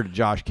be compared to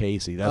Josh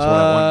Casey. That's what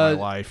I want in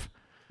my life.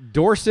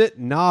 Dorset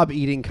knob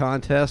eating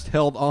contest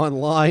held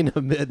online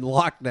amid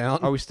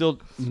lockdown. Are we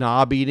still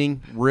knob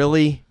eating?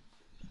 Really?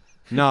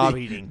 Knob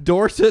eating.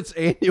 Dorset's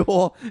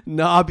annual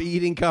knob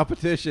eating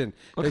competition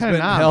What has kind of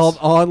been knobs? held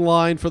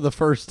online for the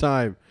first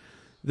time.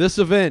 This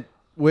event,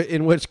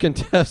 in which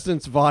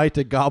contestants vie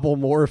to gobble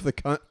more of the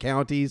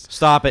county's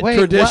Stop it. Wait,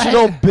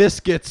 traditional what?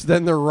 biscuits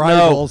than their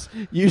rivals,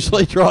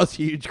 usually draws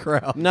huge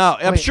crowds. No,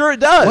 I'm Wait, sure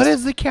it does. What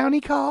is the county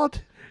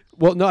called?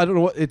 Well, no, I don't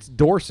know what it's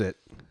Dorset.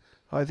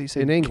 Oh, I think you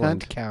said In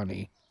England. Cunt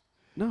County.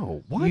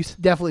 No, You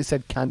definitely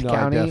said Cunt No, I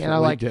County, and definitely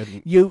I'm like,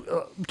 didn't.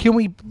 you can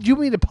we? Do you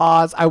mean to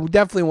pause? I would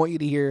definitely want you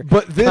to hear.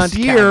 But this Cunt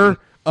year, County.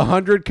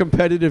 100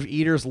 competitive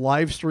eaters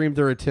live streamed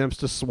their attempts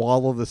to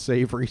swallow the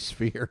savory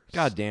sphere.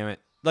 God damn it.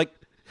 Like,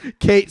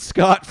 Kate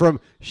Scott from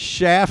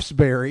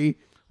Shaftesbury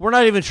we're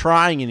not even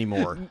trying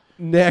anymore.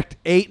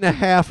 necked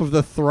 8.5 of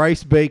the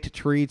thrice baked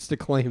treats to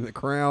claim the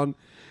crown.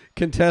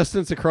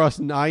 Contestants across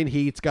 9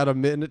 heats got a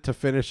minute to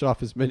finish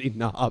off as many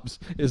knobs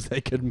as they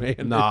could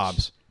manage.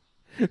 Knobs.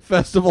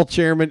 Festival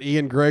chairman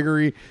Ian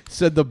Gregory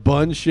said the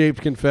bun-shaped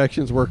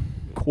confections were,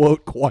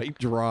 quote, quite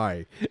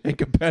dry, and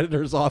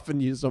competitors often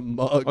use a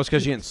mug. Oh, it's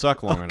because you didn't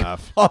suck long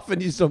enough.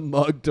 Often use a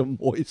mug to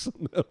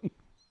moisten them.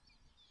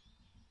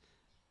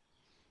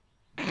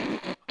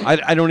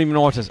 I don't even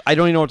know what to. I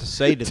don't even know what to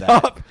say to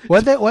that.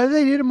 What did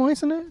they do to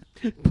moisten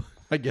it?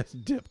 I guess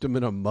dipped them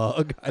in a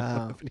mug. I don't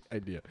Oh. have any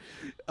idea.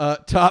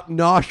 Top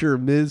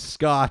nosher Ms.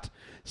 Scott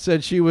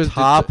said she was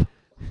Top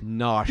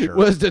nosher.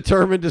 was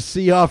determined to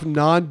see off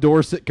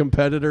non-Dorset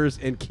competitors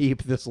and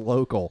keep this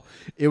local.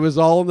 It was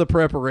all in the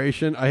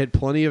preparation. I had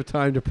plenty of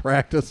time to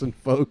practice and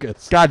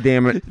focus. God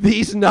damn it.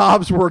 These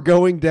knobs were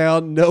going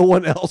down. No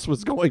one else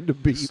was going to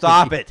beat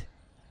Stop me. it.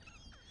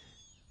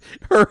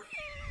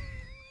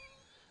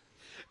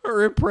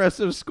 Her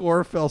impressive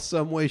score fell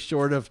some way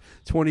short of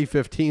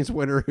 2015's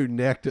winner who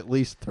necked at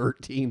least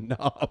 13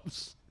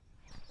 knobs.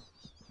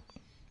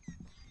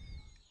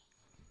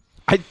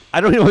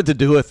 I don't know what to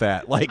do with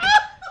that. Like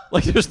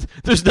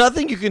there's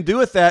nothing you can do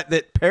with that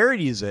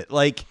parodies it.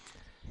 Like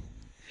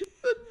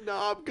The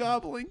knob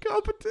gobbling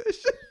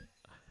competition.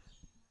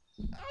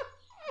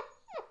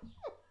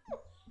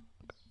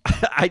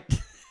 I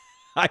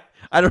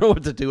don't know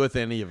what to do with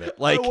any of it.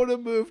 Like, I want to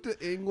move to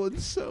England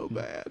so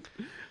bad.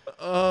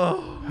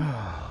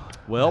 Oh.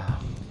 well,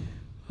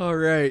 All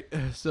right.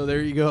 So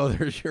there you go.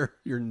 There's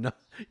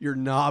your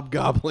knob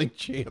gobbling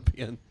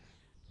champion.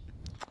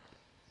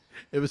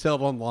 It was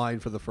held online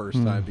for the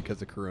first time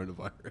because of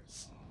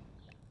coronavirus.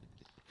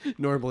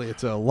 Normally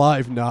it's a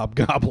live knob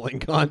gobbling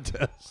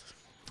contest.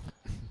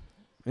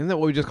 isn't that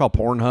what we just call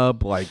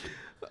Pornhub? Like,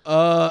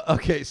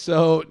 Okay,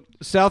 so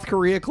South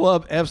Korea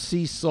club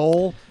FC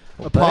Seoul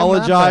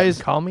apologize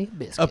Call me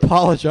biscuit.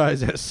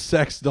 apologize as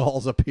sex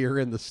dolls appear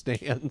in the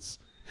stands.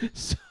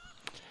 So,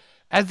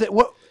 As the,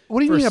 what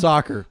do you for mean?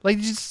 soccer. Like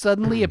they just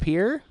suddenly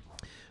appear?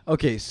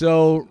 Okay,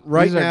 so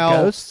right These are now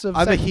ghosts of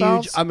sex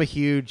dolls? I'm a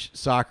huge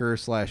soccer /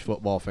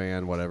 football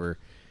fan, whatever.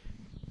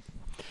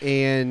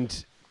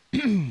 And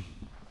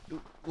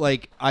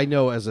like I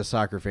know as a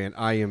soccer fan,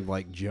 I am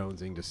like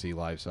jonesing to see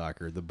live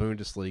soccer. The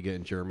Bundesliga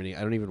in Germany.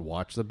 I don't even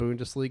watch the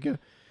Bundesliga.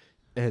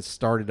 It has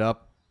started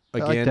up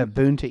again. Like the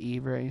Boon to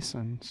Eve race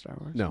on Star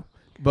Wars. No.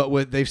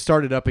 But they've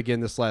started up again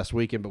this last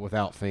weekend, but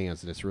without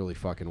fans, and it's really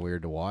fucking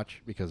weird to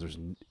watch because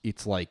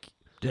it's like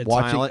Dead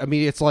watching. silent. I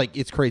mean,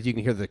 it's crazy. You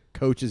can hear the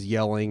coaches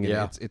yelling, and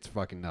Yeah. it's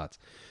fucking nuts.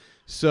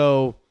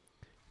 So,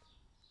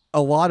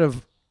 a lot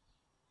of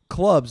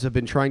clubs have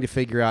been trying to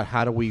figure out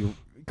how do we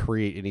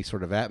create any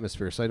sort of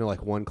atmosphere. So I know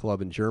like one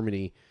club in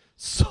Germany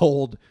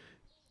sold.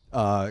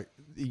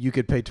 You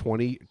could pay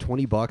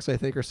 $20 I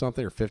think or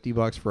something, or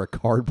 $50 for a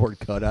cardboard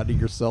cutout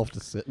of yourself to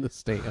sit in the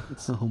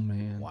stands. Oh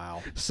man.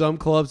 wow. Some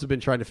clubs have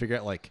been trying to figure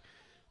out, like,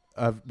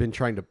 I've been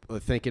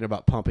thinking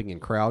about pumping in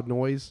crowd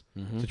noise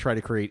to try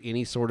to create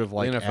any sort of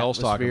like The NFL's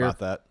talking atmosphere. about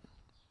that.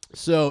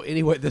 So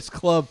anyway, this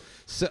club,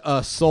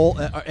 Seoul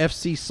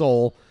FC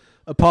Seoul,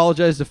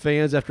 apologized to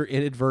fans after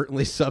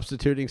inadvertently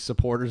substituting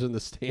supporters in the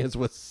stands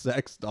with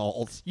sex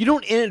dolls. You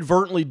don't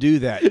inadvertently do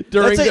that.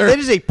 During their- that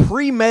is a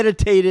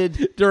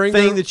premeditated During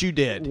thing their that you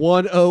did.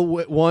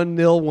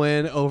 1-0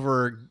 win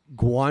over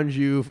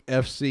Gwangju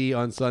FC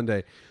on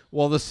Sunday.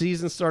 While the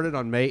season started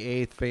on May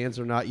 8th, fans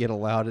are not yet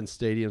allowed in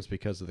stadiums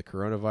because of the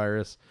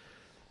coronavirus.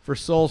 For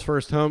Seoul's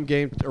first home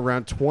game,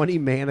 around 20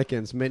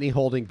 mannequins, many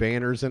holding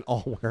banners and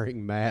all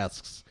wearing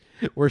masks,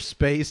 were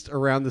spaced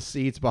around the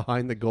seats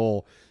behind the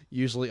goal,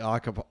 usually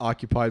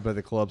occupied by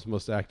the club's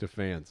most active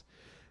fans.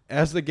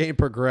 As the game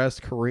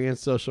progressed, Korean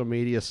social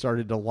media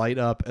started to light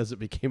up as it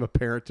became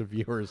apparent to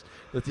viewers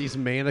that these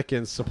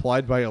mannequins,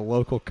 supplied by a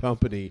local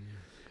company,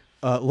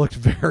 looked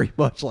very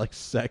much like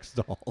sex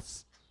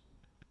dolls.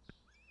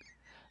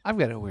 I've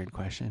got a weird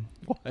question.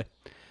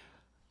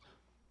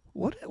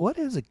 What? What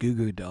is a Goo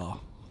Goo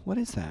doll? What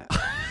is that?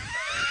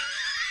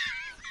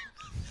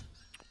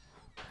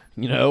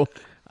 You know,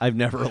 I've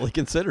never really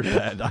considered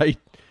that.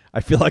 I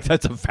feel like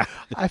that's a fact.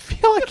 I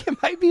feel like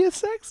it might be a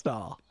sex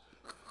doll.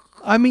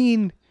 I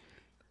mean,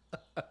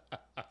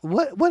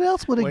 what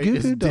else would a Wait, Goo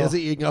is Goo doll?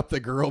 dizzying up the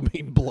girl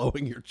mean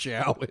blowing your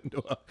chow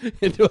into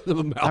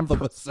the mouth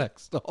of a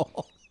sex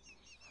doll?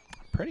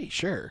 Pretty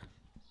sure.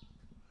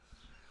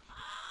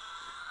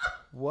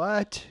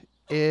 What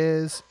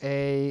is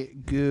a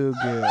Goo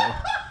Goo?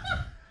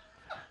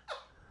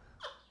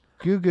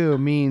 Goo Goo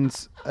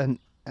means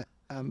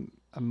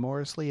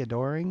amorously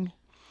adoring.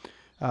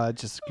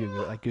 Just Goo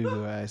Goo, like Goo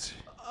Goo eyes.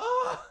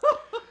 I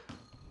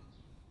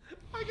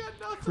got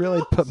nothing.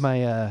 Really put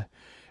my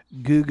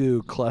Goo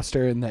Goo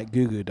cluster in that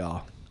Goo Goo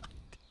doll.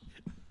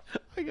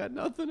 I got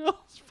nothing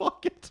else.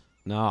 Fuck it.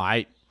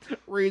 No,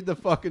 Read the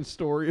fucking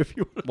story if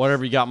you want.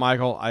 whatever you got,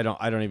 Michael. I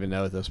don't even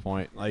know at this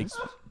point. Like,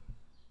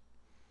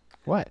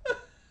 What?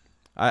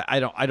 I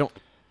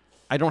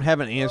don't have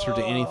an answer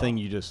to anything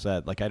you just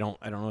said. Like, I don't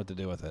know what to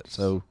do with it.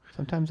 So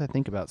Sometimes I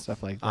think about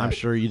stuff like that. I'm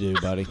sure you do,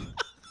 buddy.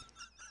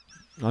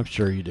 I'm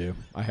sure you do.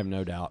 I have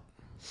no doubt.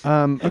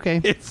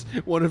 Okay. It's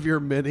one of your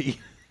many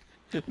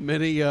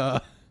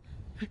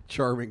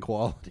charming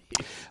qualities.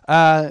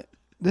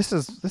 This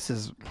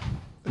is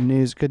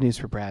news. Good news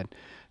for Brad.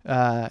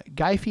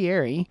 Guy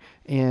Fieri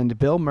and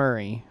Bill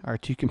Murray are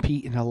to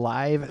compete in a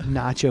live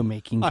nacho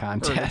making I've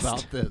contest. heard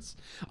about this.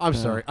 I'm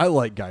sorry. I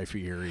like Guy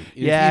Fieri. If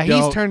Yeah, you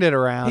he's don't- teven turned it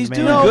around. He's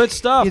man. doing good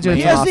stuff. He's doing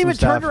He some hasn't awesome even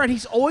turned stuff. around.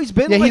 He's always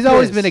been. Yeah, like he's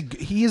always this.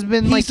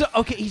 been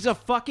like He's a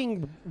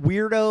fucking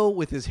weirdo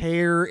with his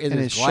hair and, And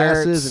his his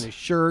glasses shirts. and his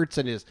shirts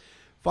and his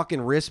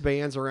fucking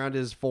wristbands around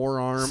his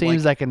forearm.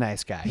 Seems like a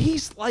nice guy.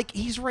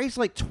 he's raised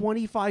like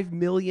 $25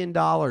 million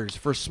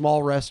for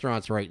small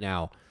restaurants right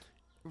now,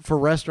 for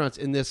restaurants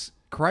in this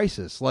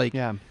crisis. Like,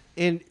 Yeah.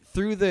 and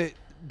through the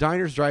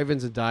Diners,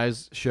 Drive-Ins, and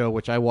Dives show,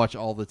 which I watch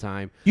all the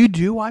time. You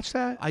do watch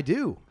that? I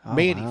do. Oh,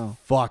 Mandy wow.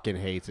 fucking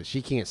hates it.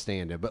 She can't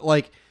stand it. But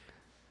like,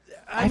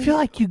 I feel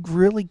like you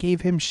really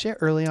gave him shit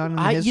early on in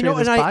the history of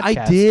this podcast.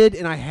 I did,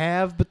 and I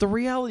have. But the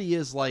reality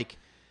is, like,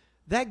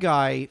 that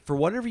guy, for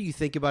whatever you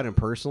think about him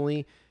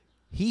personally,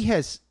 he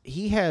has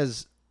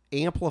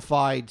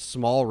amplified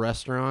small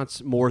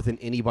restaurants more than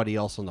anybody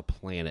else on the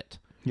planet.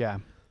 Yeah.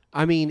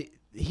 I mean,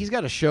 he's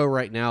got a show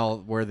right now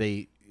where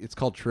it's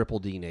called Triple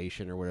D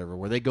Nation or whatever,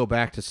 where they go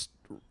back to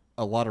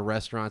a lot of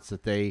restaurants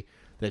that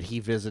he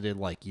visited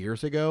like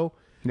years ago.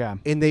 Yeah.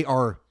 And they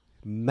are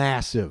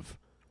massive.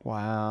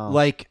 Wow.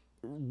 Like,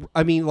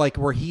 I mean, like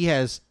where he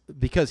has,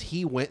 because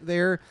he went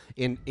there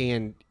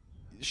and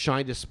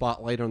shined a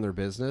spotlight on their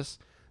business,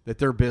 that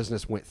their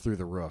business went through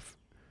the roof.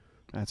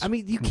 That's I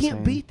mean, you insane.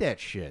 can't beat that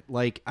shit.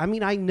 Like, I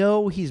mean, I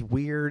know he's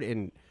weird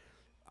and,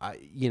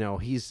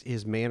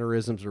 his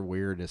mannerisms are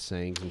weird, his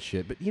sayings and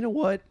shit. But you know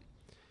what?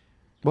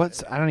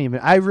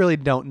 I really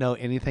don't know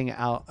anything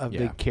out of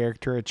the Yeah.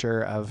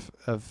 caricature of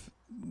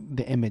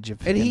the image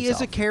of And he is a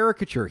himself.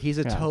 caricature. He's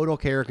a Yeah. total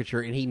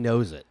caricature, and he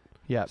knows it.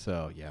 Yeah.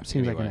 So, yeah.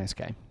 Seems like anyway. a nice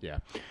guy. Yeah.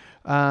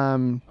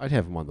 Um, I'd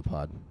have him on the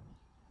pod.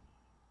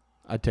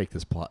 I'd take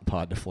this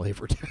pod to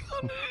Flavor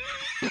Town.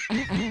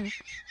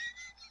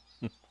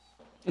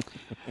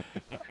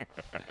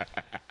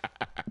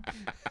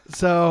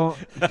 so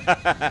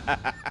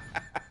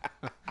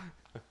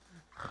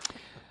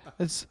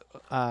it's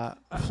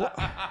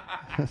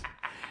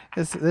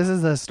this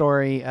is a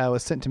story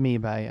was sent to me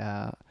by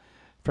a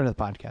friend of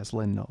the podcast,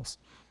 Lynn Knowles.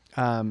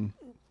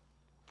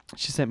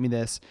 She sent me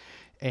this,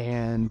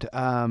 and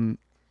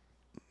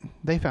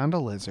they found a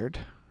lizard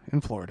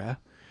in Florida,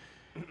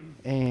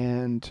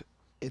 and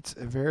it's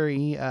a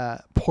very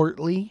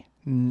portly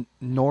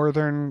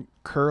northern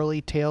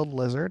curly-tailed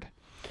lizard,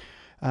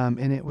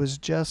 and it was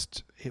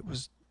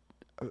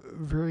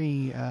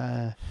very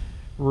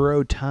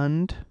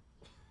rotund.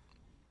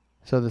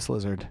 So this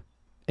lizard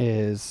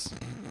is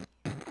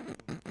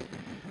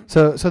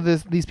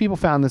these people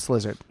found this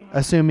lizard,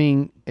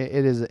 assuming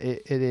it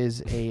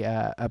is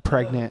a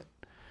pregnant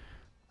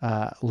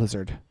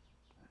lizard.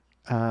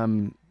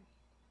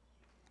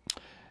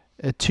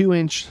 A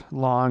 2-inch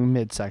long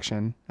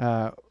midsection,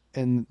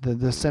 and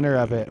the center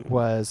of it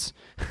was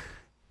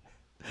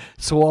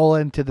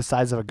swollen to the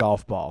size of a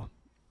golf ball.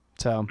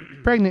 So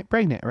pregnant,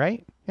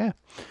 right? Yeah.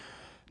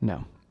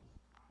 No.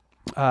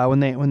 When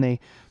they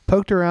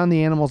poked around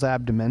the animal's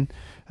abdomen,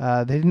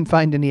 they didn't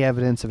find any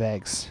evidence of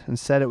eggs.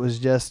 Instead, it was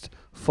just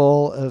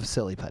full of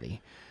silly putty.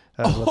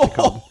 That was what they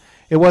called it.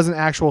 It wasn't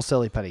actual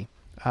silly putty.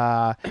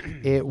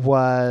 It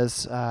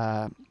was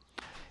a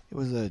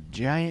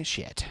giant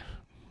shit.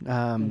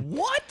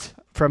 What?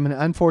 From an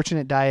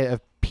unfortunate diet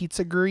of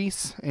pizza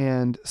grease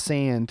and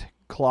sand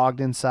clogged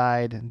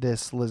inside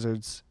this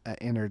lizard's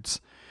innards,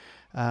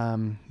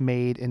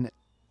 made an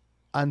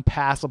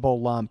unpassable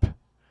lump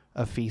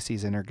of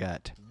feces in her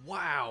gut.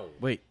 Wow.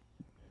 Wait,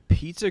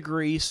 pizza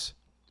grease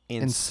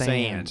and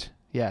sand.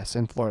 Yes,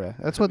 in Florida.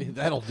 That's what.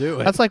 That'll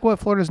do it. That's like what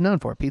Florida's known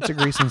for: pizza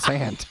grease and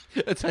sand.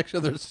 That's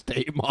actually their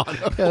state motto.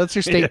 Yeah, that's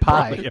your state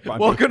pie.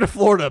 Welcome to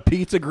Florida,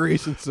 pizza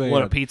grease and sand.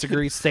 What, a pizza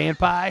grease Sand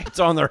pie. It's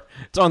on the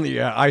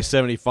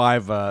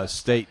I-75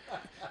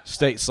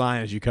 state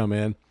sign as you come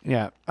in.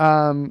 Yeah.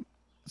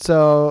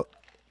 So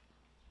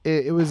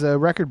it was a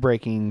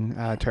record-breaking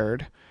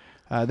turd.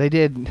 They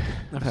did.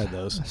 I've had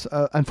those.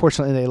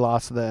 Unfortunately, they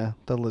lost the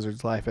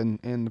lizard's life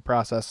in the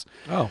process.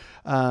 Oh,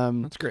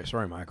 Um, that's great.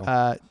 Sorry,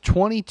 Michael.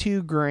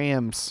 22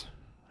 grams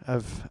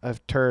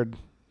of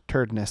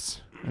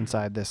turdness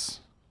inside this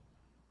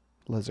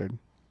lizard.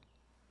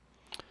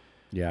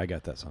 Yeah, I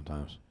got that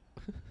sometimes.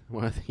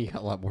 Well, I think you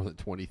got a lot more than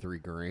 23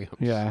 grams.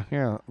 Yeah,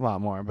 a lot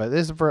more. But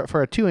this is for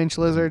a 2-inch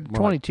lizard. More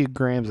 22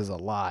 grams is a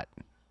lot.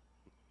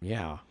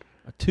 Yeah,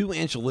 a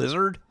 2-inch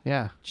lizard.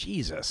 Yeah,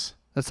 Jesus.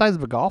 the size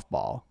of a golf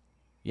ball.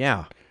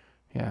 Yeah.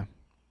 Yeah,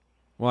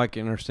 Well, I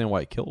can understand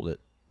why it killed it.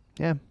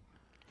 yeah.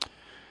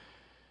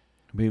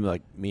 Maybe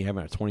like me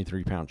having a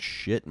 23-pound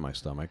shit in my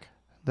stomach.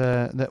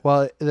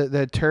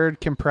 The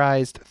turd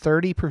comprised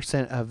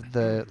 30% of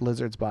the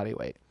lizard's body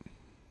weight.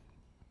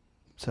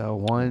 So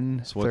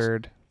one So what's-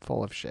 third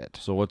full of shit.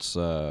 So what's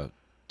say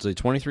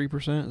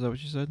 23%? Is that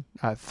what you said?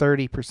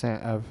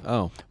 30% of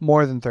Oh,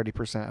 more than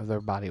 30% of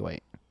their body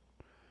weight.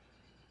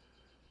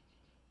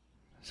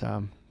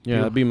 So yeah,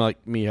 that'd be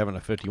like me having a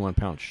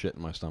 51-pound shit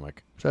in my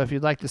stomach. So if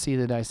you'd like to see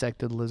the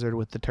dissected lizard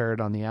with the turd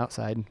on the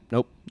outside,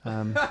 Nope. head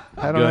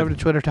on good. over to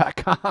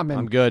twitter.com and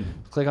I'm good.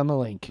 click on the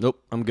link.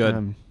 Nope, I'm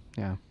good.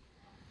 Yeah.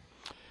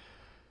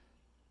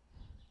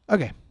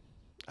 Okay.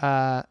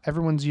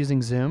 Everyone's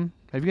using Zoom.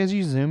 Have you guys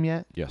used Zoom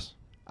yet? Yes.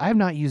 I have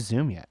not used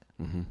Zoom yet.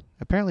 Mm-hmm.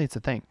 Apparently it's a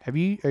thing. Have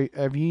you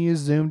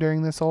used Zoom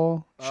during this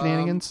whole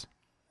shenanigans?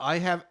 I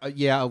have,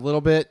 a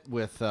little bit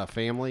with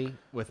family,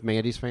 with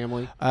Mandy's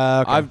family.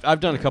 Okay. I've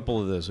done a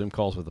couple of the Zoom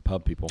calls with the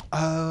pub people.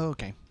 Oh,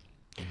 okay.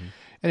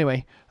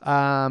 Anyway,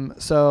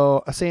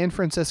 so a San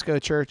Francisco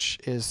church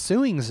is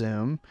suing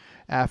Zoom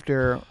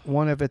after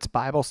one of its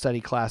Bible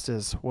study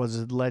classes was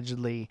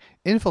allegedly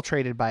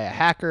infiltrated by a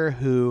hacker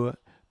who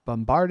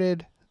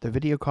bombarded the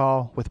video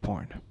call with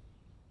porn.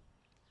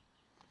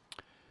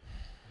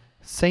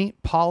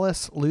 St.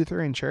 Paulus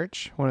Lutheran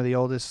Church, one of the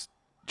oldest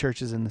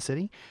churches in the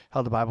city,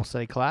 held a Bible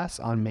study class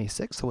on May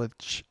 6th,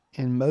 which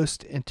in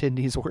most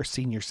attendees were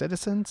senior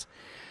citizens.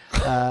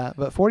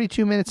 But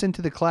 42 minutes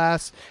into the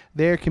class,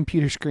 their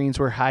computer screens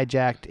were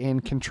hijacked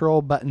and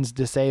control buttons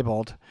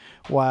disabled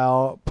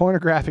while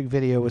pornographic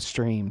video was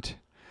streamed.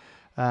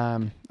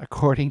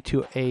 According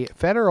to a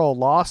federal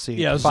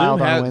lawsuit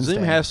filed on Wednesday.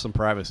 Zoom has some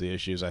privacy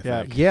issues, I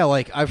think. Yeah,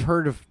 like I've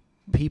heard of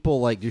people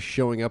like just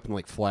showing up and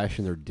like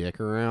flashing their dick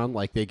around,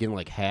 like they can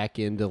like hack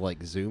into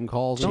like Zoom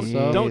calls and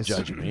stuff. Don't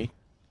judge me.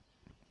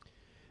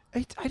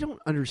 I don't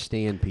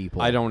understand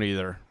people. I don't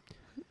either.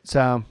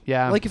 So,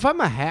 yeah. Like if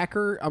I'm a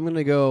hacker, I'm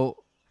gonna go.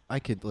 I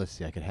could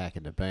hack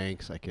into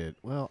banks. I could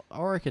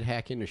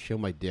hack in to show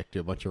my dick to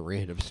a bunch of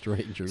random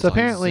strangers. So on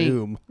apparently,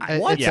 Zoom.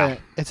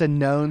 it's a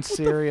known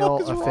serial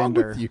What the fuck is wrong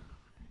offender with you?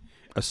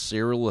 A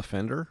serial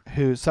offender?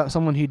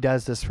 someone who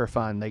does this for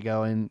fun. They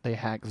go and they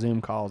hack Zoom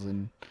calls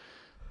and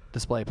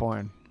display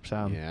porn.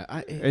 So Yeah,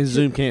 And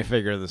Zoom can't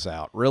figure this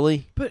out.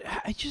 Really? But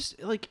I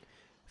just like,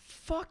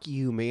 fuck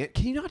you, man.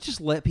 Can you not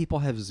just let people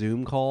have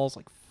Zoom calls?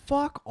 Like,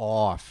 fuck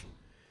off.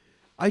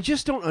 I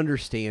just don't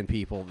understand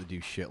people that do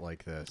shit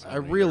like this. I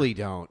really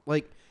don't.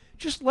 Like,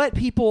 just let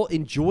people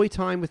enjoy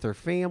time with their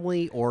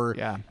family, or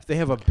if they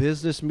have a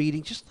business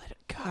meeting, just let it.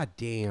 God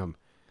damn.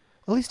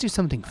 At least do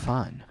something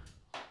fun.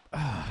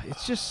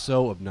 It's just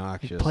so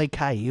obnoxious. Play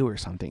Caillou or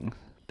something.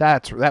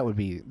 That's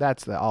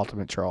the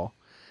ultimate troll.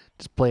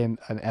 Just playing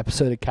an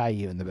episode of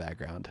Caillou in the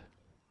background.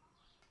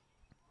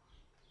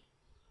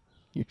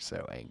 You're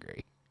so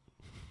angry.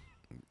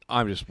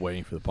 I'm just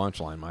waiting for the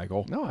punchline,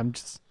 Michael. No, I'm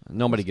just...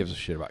 Nobody gives a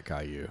shit about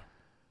Caillou.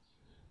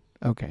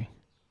 Okay.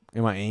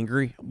 Am I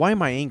angry? Why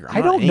am I angry?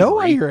 I don't know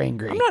why you're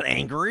angry. I'm not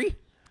angry.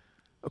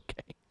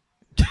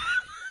 Okay.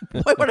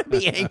 Why would I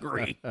be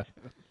angry?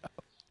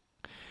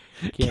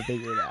 Can't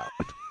figure it out.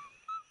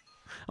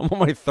 I'm on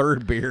my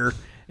third beer,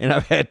 and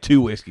I've had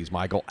 2 whiskeys,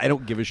 Michael. I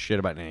don't give a shit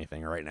about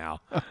anything right now.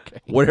 Okay.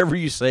 Whatever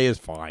you say is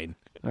fine.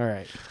 All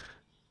right.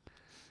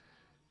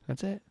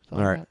 That's it.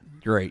 That's All right.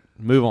 Great.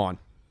 Move on.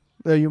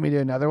 Oh, you want me to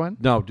do another one?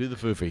 No, do the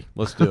foofy.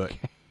 Let's do it.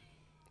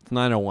 It's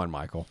 9:01,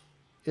 Michael.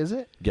 Is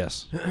it?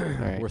 Yes. All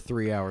right. We're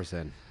 3 hours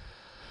in.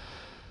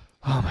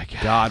 Oh, my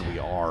God. God, we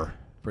are.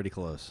 Pretty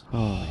close.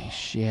 Holy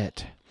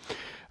shit.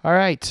 All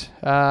right.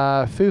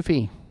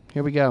 Foofy.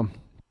 Here we go.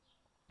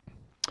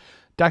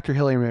 Dr.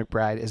 Hillary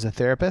McBride is a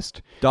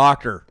therapist.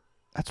 Doctor.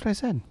 That's what I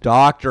said.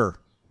 Doctor.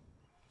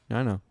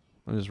 I know.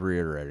 I'm just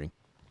reiterating.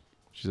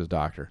 She's a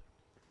doctor.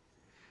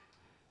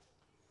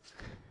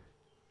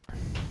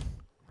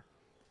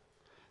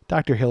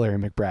 Dr. Hillary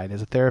McBride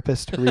is a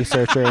therapist,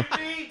 researcher,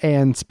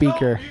 and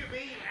speaker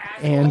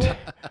and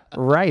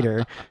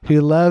writer who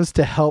loves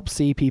to help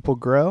see people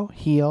grow,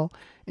 heal,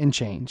 and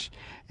change,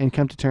 and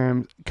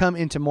come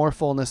into more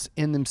fullness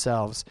in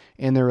themselves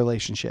and their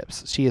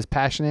relationships. She is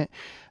passionate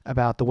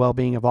about the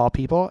well-being of all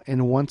people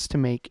and wants to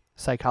make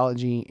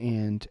psychology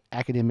and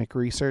academic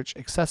research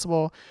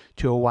accessible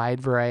to a wide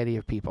variety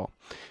of people.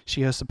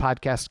 She hosts a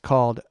podcast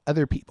called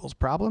Other People's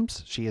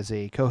Problems. She is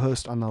a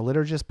co-host on the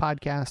Liturgist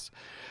podcast,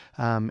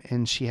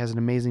 and she has an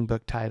amazing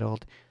book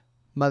titled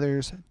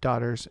Mothers,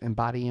 Daughters, and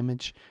Body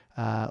Image,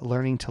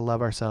 Learning to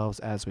Love Ourselves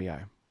as We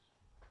Are.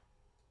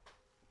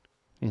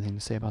 Anything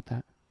to say about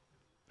that?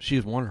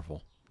 She's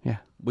wonderful. Yeah.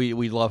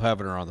 We love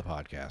having her on the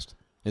podcast.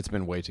 It's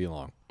been way too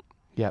long.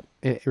 Yep,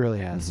 it really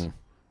has. Mm-hmm.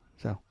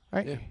 So, all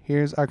right,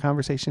 here's our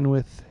conversation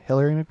with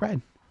Hillary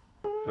McBride.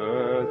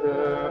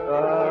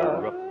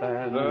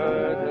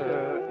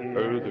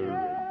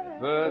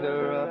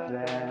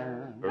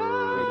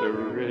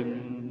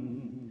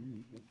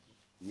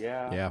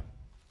 Yeah.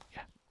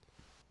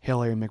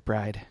 Hillary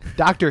McBride.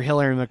 Dr.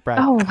 Hillary McBride.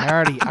 Oh. I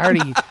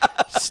already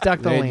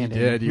stuck the Man, you landing.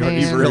 did. You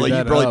Man. really-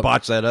 You really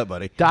botched that up,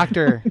 buddy.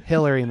 Dr.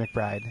 Hillary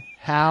McBride.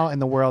 How in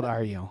the world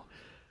are you?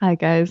 Hi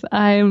guys.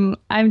 I'm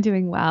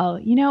doing well.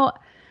 You know,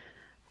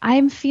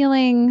 I'm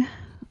feeling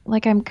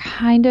like I'm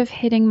kind of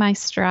hitting my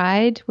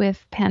stride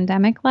with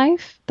pandemic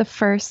life. The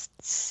first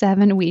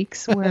 7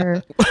 weeks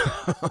were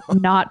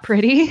not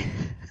pretty,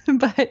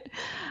 but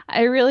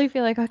I really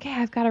feel like, okay,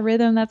 I've got a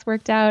rhythm that's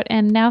worked out,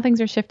 and now things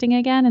are shifting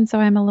again. And so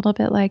I'm a little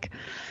bit like,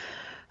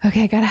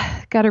 okay,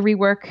 gotta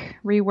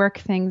rework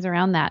things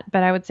around that.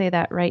 But I would say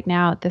that right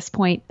now, at this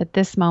point, at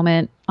this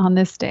moment, on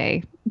this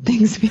day,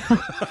 things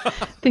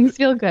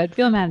feel good,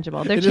 feel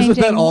manageable. They're And changing.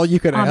 isn't that all you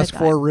can on a ask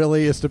for, dime.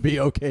 really, is to be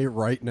okay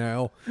right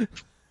now?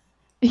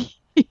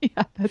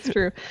 Yeah, that's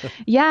true.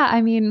 Yeah,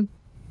 I mean,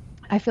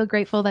 I feel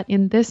grateful that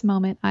in this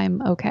moment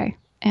I'm okay,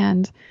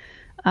 and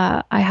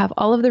I have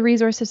all of the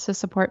resources to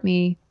support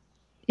me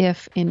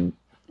if in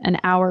an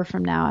hour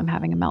from now I'm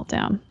having a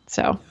meltdown.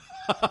 So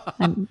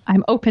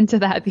I'm open to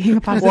that being a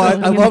Well,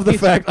 possibility. I in love the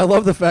future. fact. I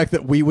love the fact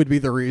that we would be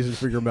the reason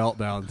for your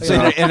meltdown. See,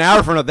 an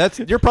hour from now,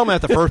 you're probably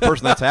not the first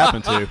person that's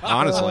happened to.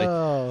 Honestly,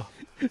 Oh,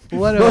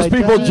 what have Most I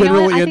people done? You know what?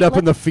 generally I end think up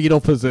in the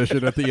fetal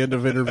position at the end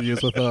of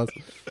interviews with us.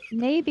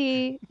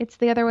 Maybe it's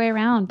the other way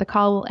around. The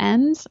call will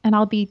end, and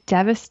I'll be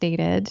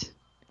devastated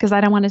because I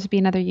don't want it to be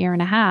another year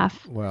and a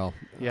half, Well,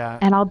 Yeah.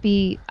 and I'll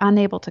be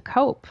unable to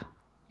cope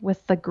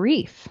with the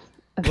grief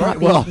of not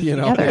being well,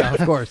 together. yeah,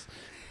 of course.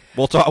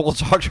 we'll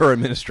talk to our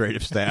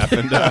administrative staff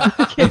and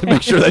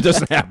make sure that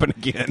doesn't happen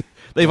again.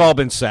 They've all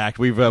been sacked.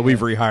 We've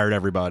rehired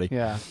everybody.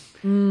 Yeah.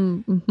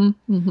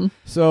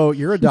 So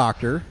you're a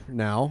doctor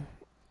now.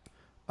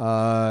 So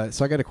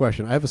I got a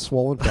question. I have a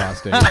swollen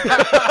prostate.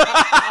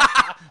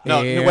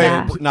 No, And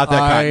wait, not that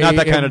kind I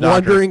am of doctor.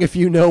 wondering if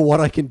you know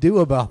what I can do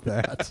about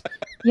that.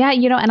 Yeah,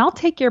 and I'll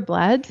take your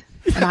blood,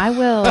 and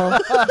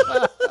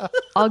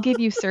I'll give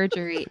you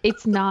surgery.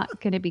 It's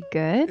not going to be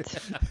good.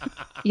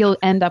 You'll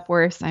end up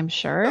worse, I'm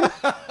sure.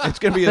 It's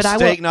going to be a But I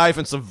steak will- knife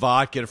and some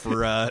vodka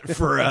for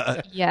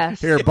Yes.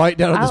 Here, bite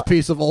down on this I'll-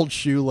 piece of old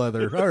shoe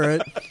leather. All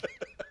right.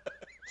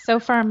 So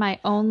far, my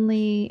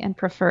only and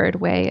preferred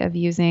way of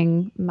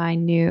using my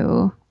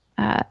new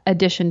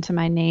addition to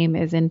my name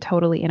is in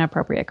totally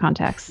inappropriate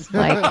contexts.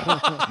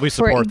 Like we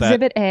for support that.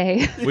 Exhibit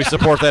A. We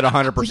support that Did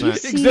you 100%.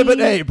 see Exhibit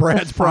A, the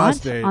Brad's font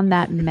prostate. on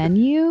that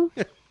menu?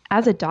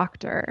 As a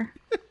doctor,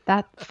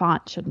 that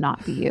font should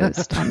not be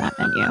used on that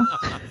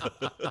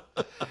menu.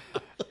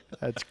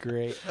 That's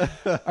great.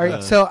 All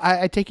right. So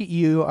I take it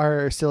you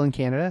are still in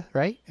Canada,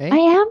 right? Eh? I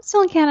am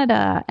still in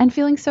Canada and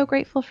feeling so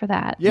grateful for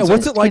that. Yeah, Just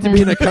what's it like to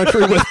be in given- a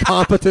country with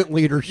competent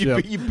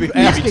leadership? You beat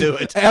me asking, to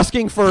it.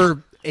 asking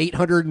for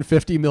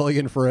 850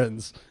 million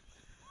friends.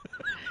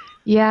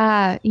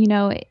 Yeah,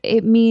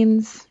 it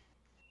means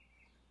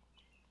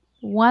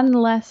one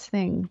less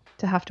thing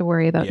to have to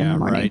worry about in Yeah, the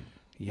morning. right.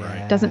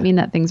 Yeah. Doesn't mean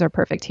that things are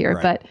perfect here,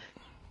 Right. but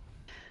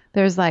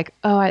there's like,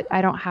 I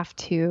don't have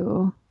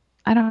to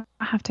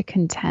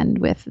contend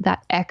with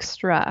that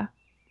extra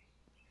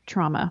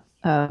trauma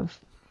of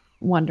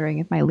wondering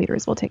if my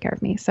leaders will take care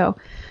of me. So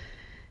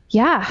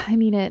yeah, I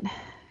mean,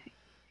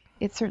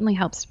 it certainly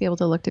helps to be able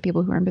to look to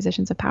people who are in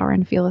positions of power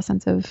and feel a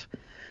sense of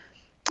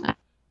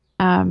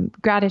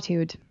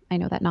gratitude. I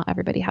know that not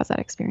everybody has that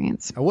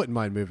experience. I wouldn't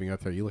mind moving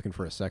up there. You looking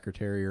for a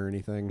secretary or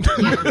anything?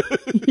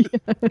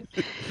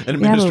 An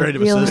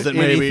administrative real- assistant,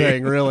 maybe.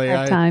 Anything, really.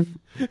 Hard time.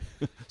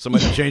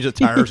 Somebody to change the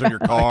tires on your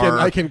car.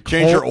 I can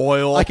change your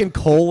oil. I can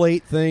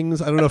collate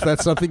things. I don't know if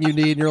that's something you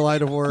need in your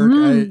line of work.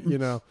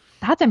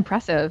 That's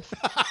impressive.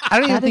 I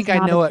don't even That think is I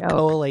not know a what joke.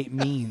 collate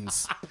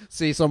means.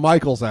 See, so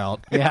Michael's out.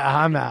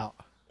 Yeah, I'm out.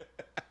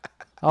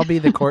 I'll be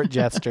the court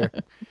jester.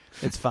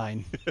 It's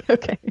fine.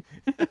 Okay.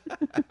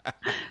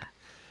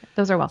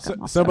 Those are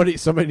welcome. also.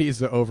 Somebody needs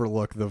to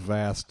overlook the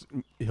vast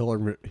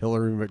Hillary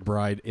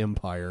McBride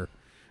empire.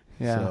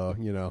 Yeah.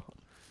 So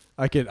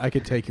I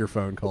could take your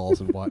phone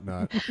calls and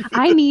whatnot.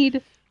 I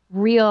need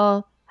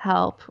real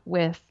help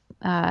with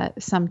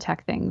some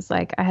tech things.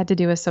 Like I had to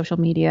do a social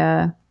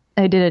media.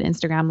 I did an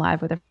Instagram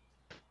live with a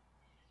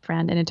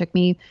friend, and it took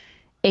me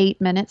 8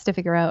 minutes to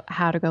figure out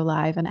how to go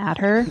live and add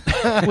her,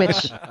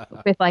 which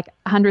with like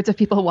hundreds of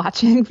people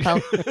watching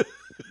felt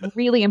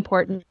really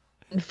important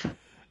for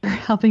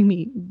helping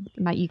me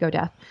my ego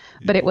death.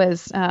 But it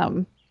was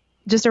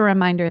just a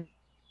reminder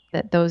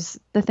that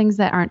the things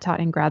that aren't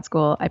taught in grad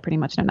school, I pretty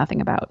much know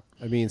nothing about.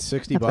 I mean,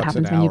 $60 That's what an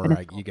happens when you've been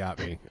hour. in You got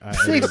me.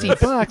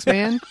 $60,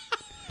 man.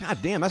 God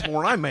damn, that's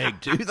more than I make,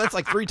 dude. That's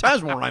like 3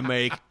 times more than I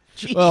make.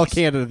 Jeez. Well,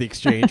 Canada, the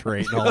exchange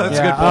rate and all That's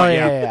that. a Yeah. good point. Oh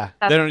yeah. yeah.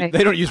 That's right.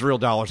 They don't use real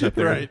dollars up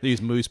there. Right. They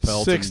use moose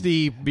pelts.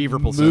 60 and beaver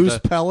moose placenta.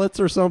 pellets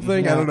or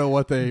something. I don't know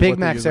what they. Big what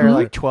they Macs use are over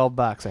like there.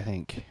 $12, I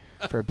think,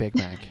 for a Big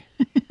Mac.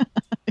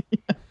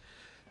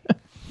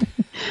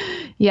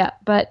 Yeah,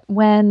 but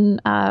when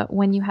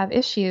you have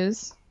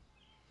issues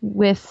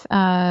with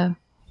your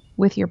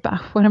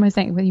what am I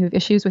saying? When you have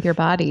issues with your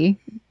body,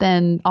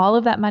 then all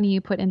of that money you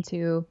put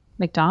into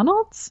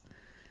McDonald's,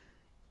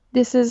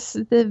 this is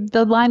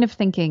the line of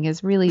thinking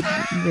is really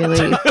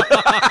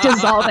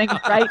dissolving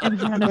right in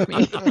front of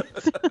me.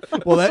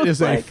 Well, that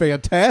is a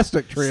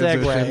fantastic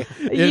transition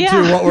Segue. into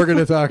Yeah. what we're going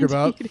to talk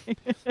about.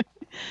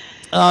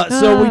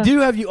 So we do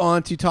have you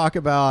on to talk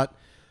about.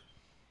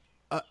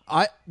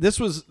 This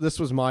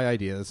was my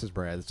idea. This is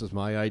Brad. This was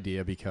my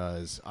idea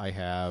because I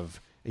have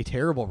a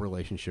terrible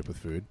relationship with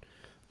food.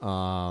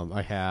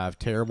 I have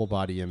terrible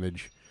body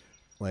image.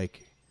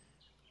 Like,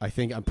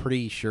 I'm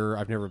pretty sure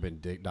I've never been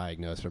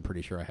diagnosed. But I'm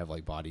pretty sure I have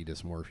like body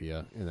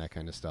dysmorphia and that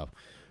kind of stuff.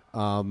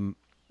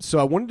 So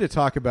I wanted to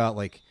talk about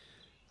like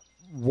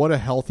what a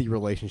healthy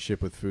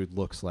relationship with food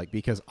looks like,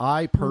 because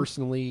I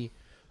personally,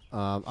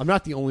 I'm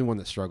not the only one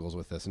that struggles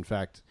with this. In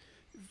fact,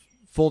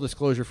 full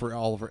disclosure for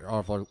all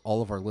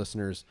of our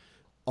listeners,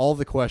 all of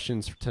the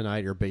questions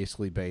tonight are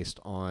basically based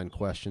on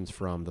questions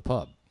from the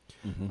pub.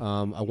 Mm-hmm.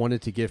 I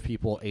wanted to give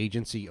people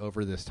agency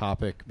over this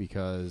topic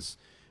because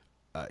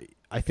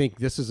I think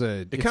this is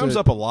It comes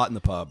up a lot in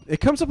the pub.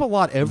 It comes up a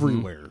lot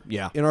everywhere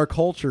Yeah. in our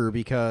culture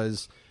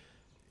because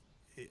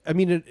I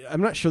mean,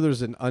 I'm not sure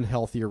there's an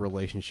unhealthier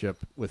relationship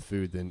with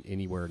food than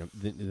anywhere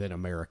than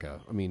America.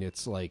 I mean,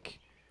 it's like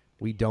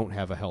we don't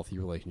have a healthy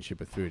relationship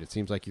with food. It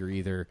seems like you're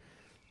either,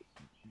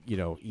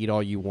 eat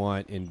all you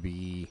want and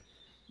be,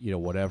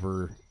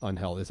 whatever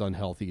as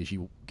unhealthy as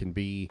you can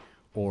be,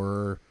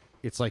 or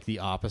it's like the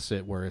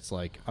opposite where it's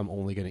like I'm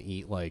only going to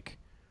eat like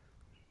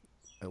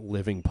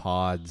living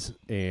pods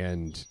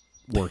and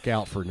work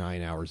out for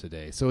 9 hours a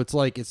day. So it's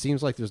like it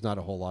seems like there's not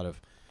a whole lot of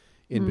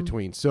in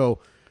between. So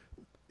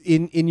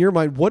in your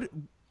mind, what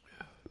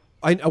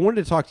I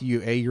wanted to talk to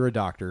you. You're a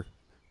doctor,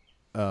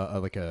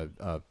 like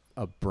a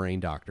brain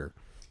doctor.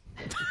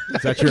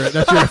 That's your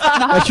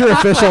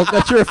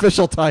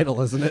official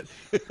title, isn't it?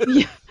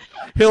 Yeah.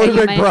 Hillary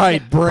Hey,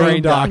 McBride,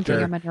 brain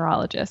doctor. I'm a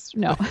neurologist.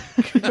 No,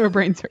 or a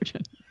brain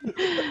surgeon.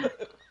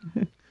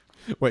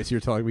 Wait, so you're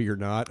telling me you're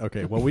not?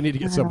 Okay, well, we need to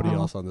get somebody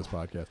else on this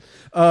podcast.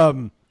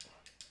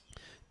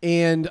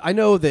 And I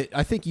know that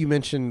I think you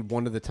mentioned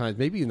one of the times,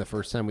 maybe even the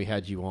first time we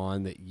had you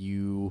on, that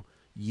you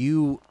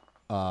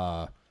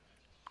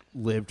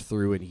lived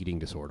through an eating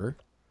disorder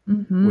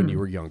when you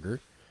were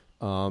younger.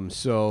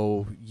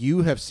 So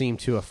you have seemed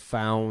to have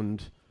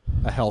found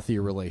a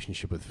healthier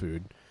relationship with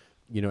food,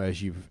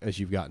 as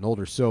you've gotten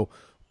older. So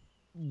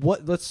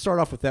let's start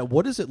off with that.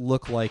 What does it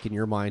look like in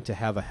your mind to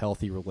have a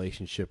healthy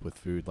relationship with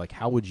food? Like,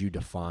 how would you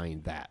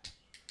define that?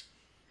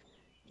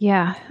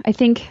 Yeah, I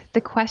think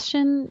the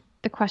question's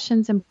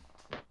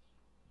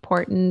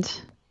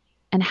important,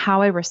 and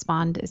how I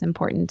respond is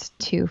important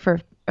too,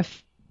 for a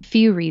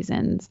few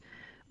reasons.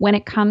 When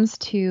it comes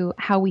to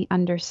how we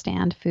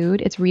understand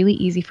food, it's really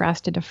easy for us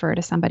to defer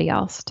to somebody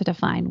else to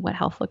define what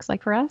health looks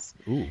like for us.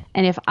 Ooh.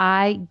 And if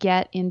I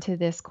get into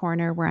this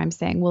corner where I'm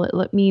saying, well,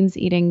 it means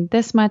eating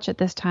this much at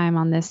this time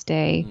on this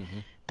day,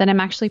 then I'm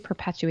actually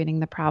perpetuating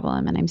the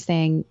problem. And I'm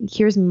saying,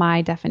 here's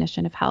my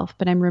definition of health,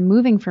 but I'm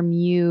removing from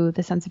you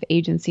the sense of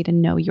agency to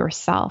know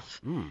yourself.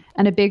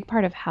 And a big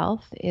part of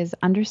health is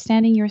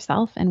understanding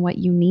yourself and what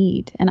you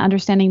need, and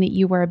understanding that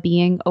you are a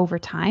being over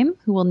time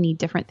who will need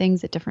different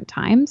things at different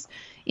times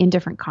in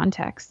different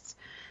contexts.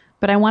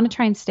 But I want to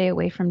try and stay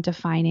away from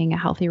defining a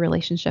healthy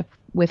relationship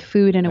with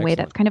food in a way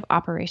that's kind of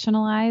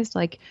operationalized,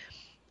 like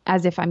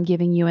as if I'm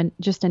giving you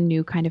just a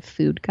new kind of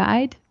food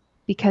guide,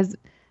 because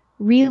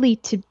really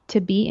to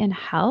be in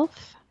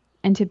health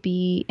and to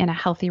be in a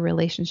healthy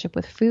relationship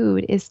with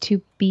food is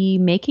to be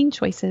making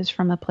choices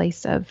from a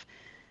place of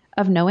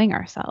knowing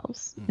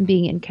ourselves and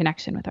being in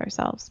connection with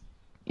ourselves.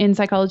 In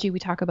psychology, we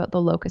talk about the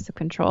locus of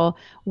control.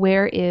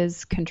 Where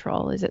is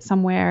control? Is it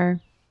somewhere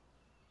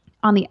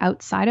on the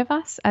outside of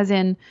us, as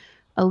in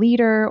a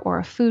leader or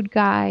a food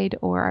guide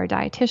or our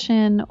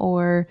dietitian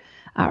or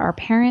our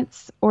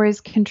parents, or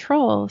is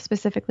control,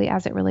 specifically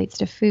as it relates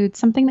to food,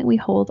 something that we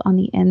hold on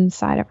the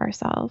inside of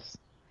ourselves?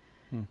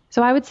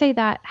 So I would say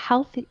that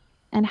healthy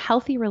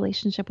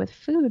relationship with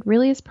food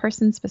really is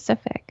person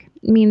specific.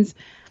 It means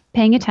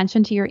paying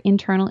attention to your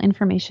internal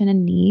information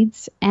and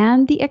needs,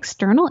 and the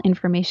external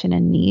information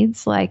and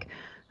needs, like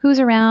who's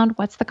around,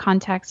 what's the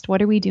context,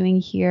 what are we doing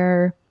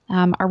here?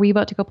 Are we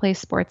about to go play a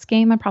sports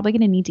game? I'm probably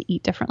going to need to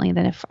eat differently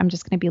than if I'm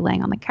just going to be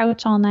laying on the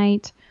couch all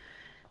night.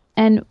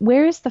 And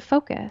where is the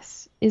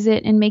focus? Is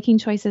it in making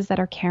choices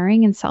that are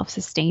caring and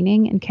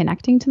self-sustaining and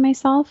connecting to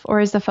myself? Or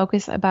is the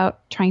focus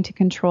about trying to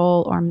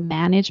control or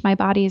manage my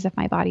body as if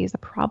my body is a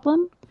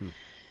problem?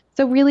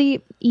 So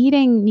really,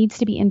 eating needs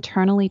to be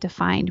internally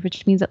defined,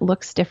 which means it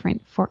looks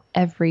different for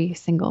every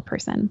single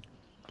person.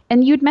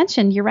 And you'd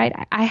mentioned, you're right,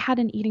 I had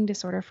an eating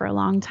disorder for a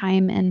long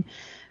time and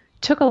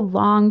took a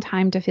long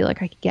time to feel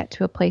like I could get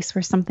to a place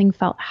where something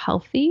felt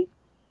healthy.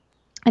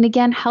 And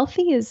again,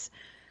 healthy is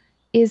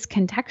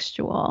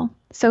contextual.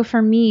 So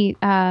for me,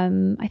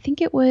 I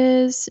think it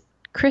was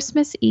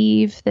Christmas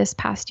Eve this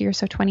past year,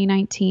 so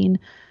 2019,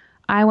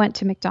 I went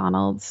to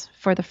McDonald's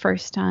for the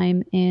first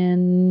time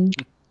in,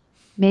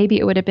 maybe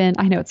it would have been,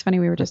 I know it's funny,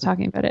 we were just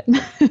talking about it,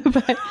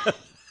 but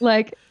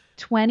like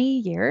 20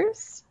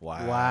 years.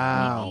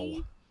 Wow.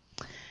 Maybe.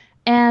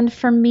 And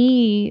for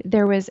me,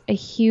 there was a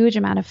huge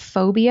amount of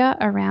phobia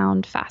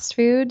around fast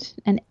food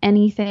and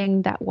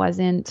anything that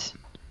wasn't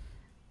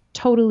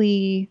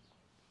totally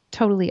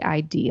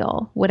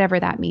ideal, whatever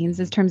that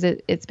means, in terms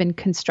of it's been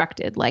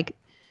constructed, like,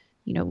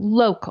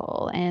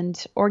 local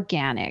and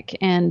organic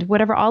and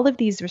whatever, all of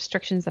these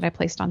restrictions that I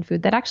placed on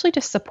food that actually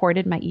just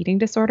supported my eating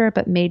disorder,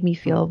 but made me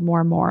feel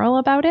more moral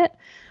about it.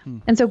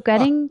 And so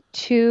getting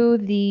to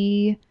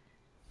the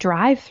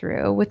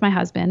drive-through with my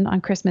husband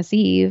on Christmas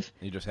Eve.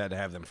 You just had to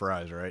have them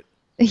fries, right?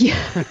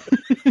 Yeah.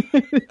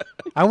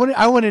 I want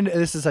to.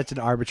 This is such an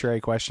arbitrary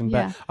question, but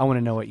Yeah. I want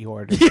to know what you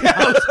ordered.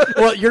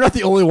 Well, you're not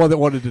the only one that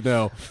wanted to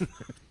know.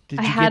 Did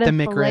I you had get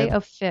the a fillet McRib?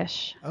 of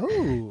fish.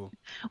 Oh,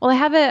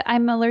 Well,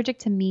 I'm allergic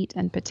to meat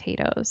and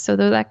potatoes, so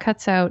that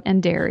cuts out,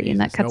 and dairy, and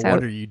that Jesus, cuts no out.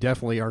 wonder you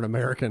definitely aren't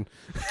American.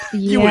 Yeah,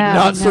 You would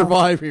not no.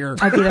 survive here.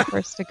 I'd be the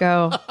first to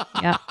go.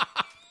 Yeah.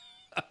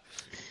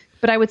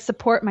 But I would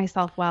support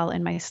myself well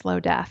in my slow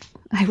death.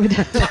 I would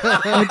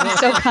be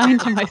so kind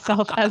to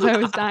myself as I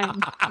was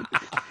dying.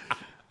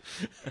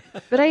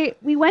 But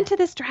we went to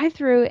this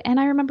drive-through, and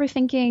I remember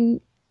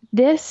thinking,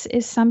 this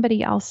is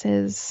somebody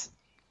else's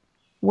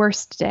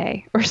worst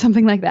day or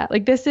something like that.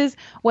 Like this is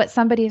what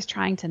somebody is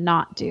trying to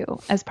not do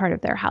as part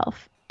of their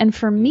health. And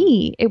for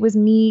me, it was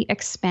me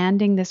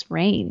expanding this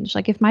range.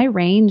 Like if my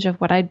range of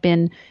what I'd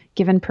been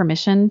given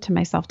permission to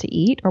myself to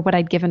eat or what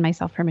I'd given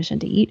myself permission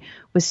to eat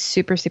was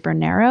super, super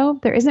narrow,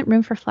 there isn't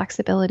room for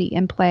flexibility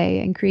and play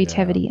and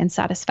creativity and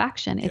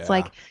satisfaction. It's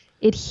like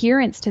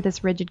adherence to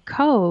this rigid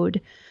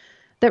code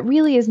that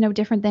really is no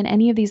different than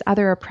any of these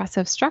other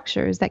oppressive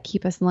structures that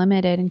keep us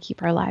limited and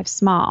keep our lives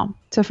small.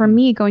 So for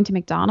me, going to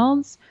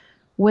McDonald's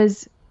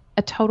was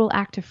a total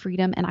act of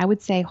freedom, and I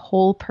would say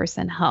whole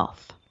person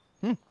health.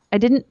 I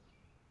didn't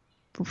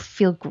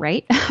feel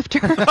great after.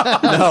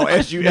 No,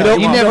 as you No,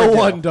 you no do.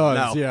 one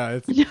does. No. Yeah.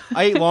 It's,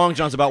 I eat Long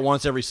Johns about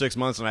once every 6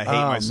 months, and I hate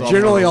myself.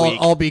 generally, for a I'll, week.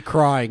 I'll be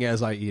crying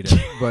as I eat it,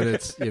 but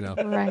it's,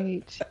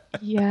 Right.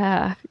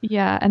 Yeah.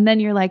 Yeah. And then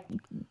you're like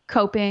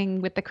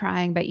coping with the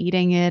crying by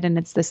eating it. And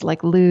it's this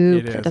like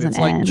loop it that is. doesn't It's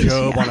like end.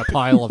 Job Yeah. on a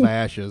pile of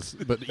ashes,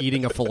 but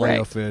eating a fillet Right.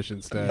 of fish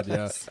instead.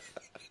 Yeah.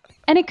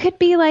 And it could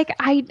be like,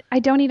 I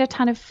don't eat a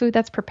ton of food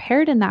that's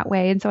prepared in that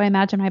way. And so I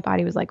imagine my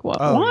body was like, what?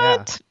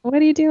 What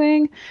are you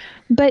doing?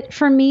 But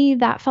for me,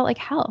 that felt like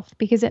health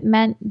because it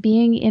meant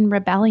being in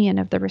rebellion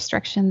of the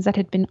restrictions that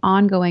had been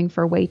ongoing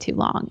for way too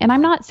long. And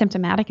I'm not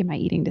symptomatic in my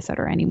eating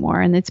disorder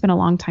anymore. And it's been a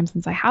long time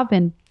since I have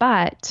been,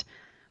 but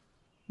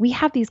we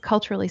have these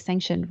culturally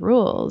sanctioned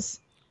rules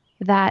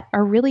that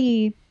are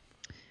really,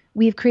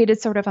 we've created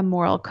sort of a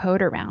moral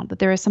code around that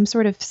there is some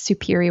sort of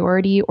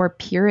superiority or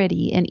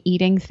purity in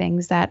eating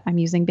things that, I'm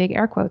using big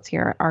air quotes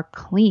here, are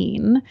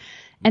clean.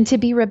 And to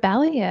be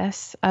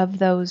rebellious of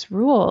those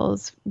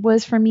rules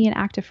was for me an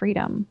act of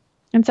freedom.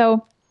 And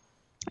so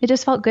it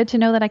just felt good to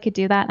know that I could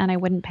do that and I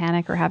wouldn't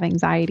panic or have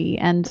anxiety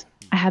and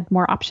I had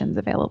more options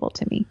available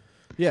to me.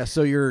 Yeah.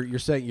 So you're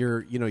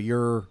saying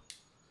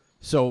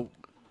so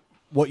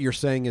what you're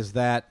saying is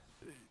that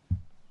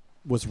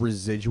was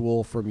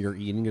residual from your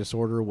eating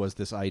disorder was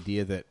this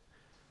idea that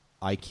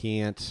I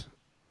can't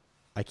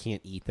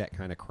eat that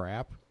kind of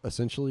crap,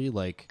 essentially.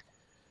 Like,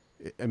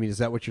 I mean, is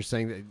that what you're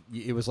saying?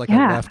 That it was like a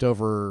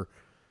leftover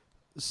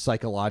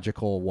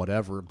psychological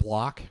whatever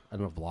block? I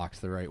don't know if block's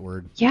the right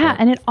word. Yeah.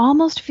 but- And it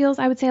almost feels,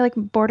 I would say, like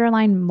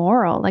borderline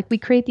moral. Like we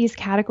create these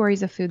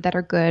categories of food that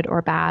are good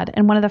or bad.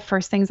 And one of the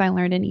first things I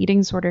learned in eating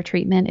disorder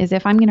treatment is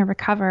if I'm going to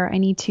recover, I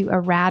need to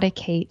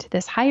eradicate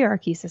this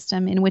hierarchy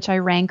system in which I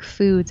rank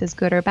foods as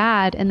good or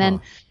bad and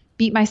then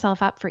beat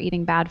myself up for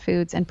eating bad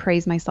foods and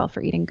praise myself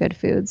for eating good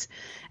foods.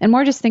 And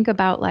more just think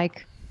about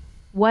like,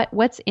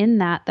 what's in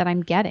that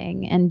I'm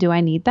getting, and do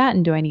I need that,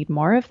 and do I need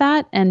more of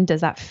that, and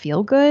does that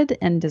feel good,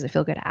 and does it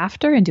feel good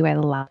after, and do I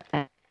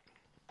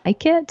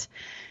like it,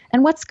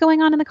 and what's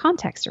going on in the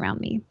context around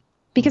me?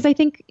 Because I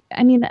think,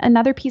 I mean,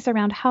 another piece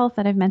around health,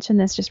 and I've mentioned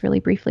this just really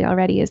briefly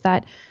already, is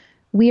that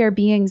we are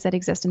beings that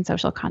exist in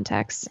social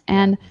contexts,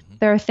 and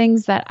there are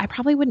things that I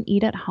probably wouldn't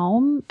eat at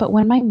home, but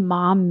when my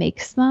mom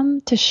makes them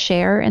to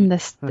share in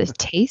this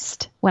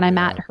taste when I'm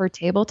at her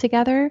table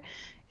together,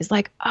 is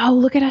like, oh,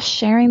 look at us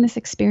sharing this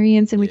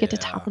experience. And we get to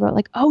talk about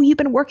like, oh, you've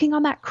been working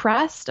on that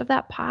crust of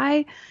that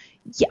pie.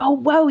 Yeah, oh,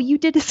 whoa, you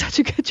did such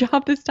a good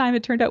job this time.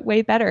 It turned out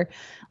way better.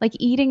 Like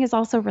eating is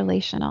also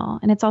relational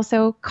and it's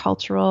also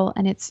cultural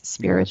and it's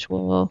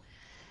spiritual.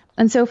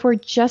 And so if we're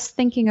just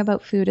thinking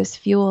about food as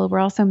fuel, we're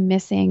also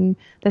missing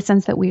the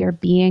sense that we are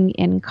being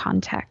in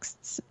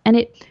contexts.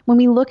 And when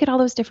we look at all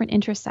those different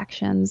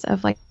intersections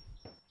of like,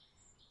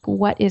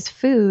 what is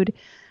food?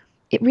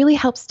 It really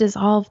helps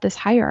dissolve this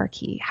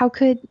hierarchy. How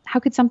could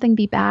something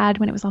be bad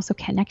when it was also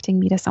connecting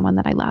me to someone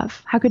that I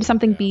love? How could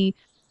something be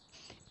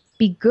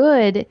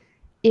good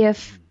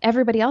if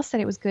everybody else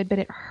said it was good, but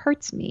it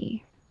hurts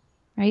me,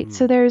 right?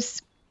 So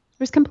there's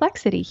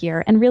complexity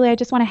here. And really, I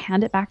just want to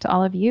hand it back to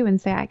all of you and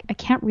say, I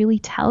can't really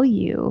tell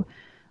you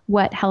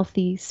what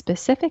healthy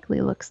specifically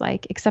looks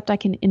like, except I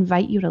can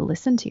invite you to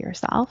listen to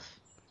yourself.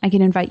 I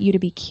can invite you to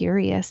be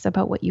curious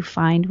about what you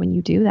find when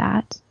you do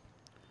that.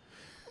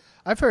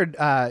 I've heard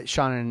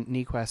Sean and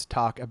Nequest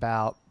talk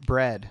about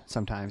bread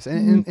sometimes,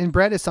 and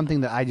bread is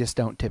something that I just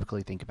don't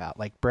typically think about.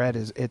 Like bread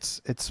is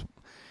it's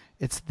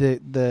the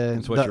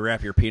It's what you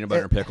wrap your peanut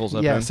butter and pickles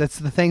up yes, in. it's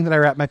the thing that I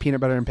wrap my peanut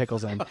butter and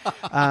pickles in.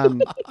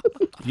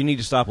 You need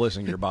to stop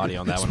listening to your body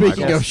on that one,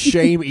 Speaking Michael. of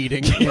shame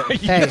eating,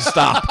 Hey,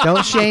 stop!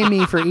 Don't shame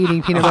me for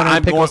eating peanut butter I'm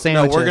and pickle going-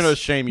 no, sandwiches. we're gonna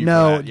shame you for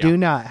No, that, yeah. do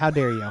not. How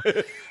dare you?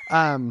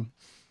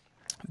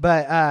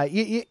 But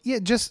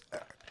just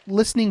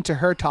listening to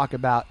her talk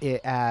about it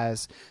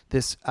as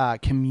this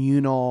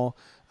communal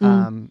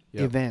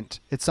event.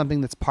 It's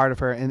something that's part of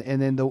her.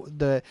 And then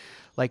the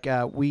like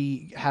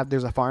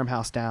there's a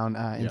farmhouse down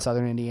in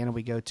southern Indiana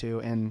we go to,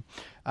 and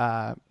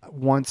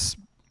once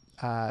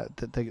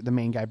the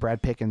main guy,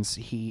 Brad Pickens,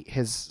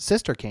 his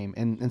sister came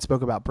and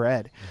spoke about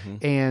bread,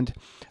 and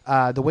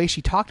the way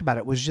she talked about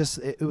it was just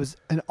it was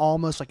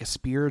almost like a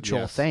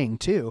spiritual thing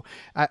too.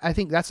 I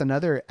think that's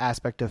another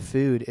aspect of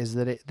food is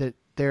that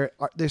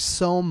there's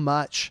so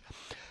much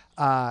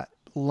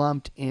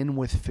lumped in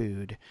with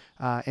food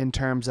in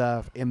terms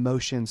of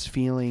emotions,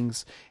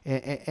 feelings,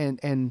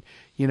 and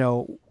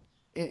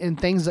and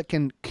things that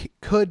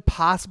could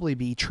possibly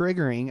be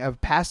triggering of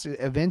past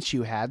events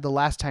you had the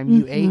last time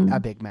you ate a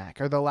Big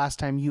Mac or the last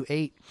time you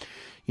ate,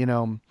 I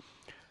don't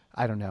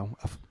know.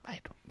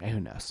 Who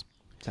knows?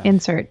 So,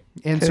 Insert.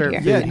 food here.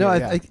 Yeah, here, no,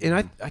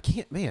 I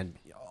can't, man.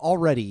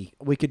 Already,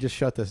 we could just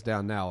shut this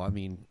down now. I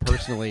mean,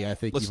 personally, I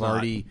think you've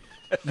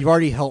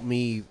already helped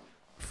me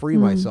free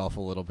myself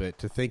a little bit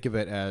to think of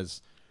it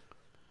as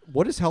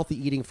what is healthy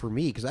eating for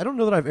me? Because I don't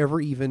know that I've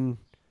ever even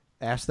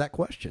asked that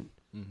question.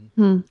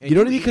 Mm-hmm. You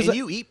know what I mean? Because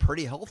you eat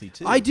pretty healthy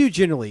too. I do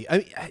generally. I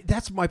mean,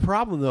 that's my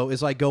problem though.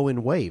 Is I go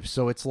in waves.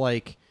 So it's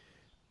like,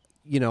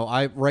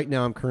 right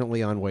now I'm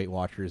currently on Weight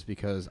Watchers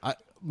because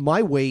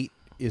my weight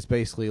is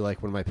basically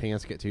like when my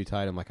pants get too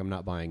tight. I'm like, I'm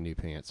not buying new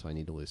pants, so I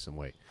need to lose some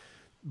weight.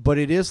 But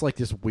it is like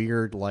this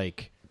weird,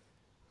 like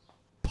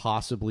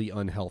possibly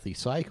unhealthy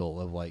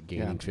cycle of like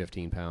gaining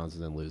 15 pounds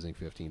and then losing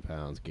 15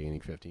 pounds,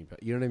 gaining 15 pounds.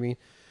 You know what I mean?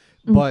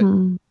 But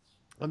I'm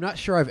not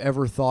sure I've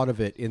ever thought of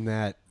it in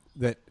that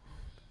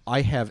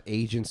I have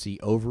agency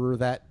over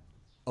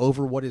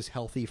what is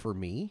healthy for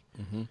me.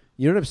 Mm-hmm.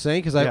 You know what I'm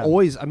saying? Because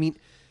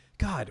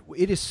God,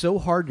 it is so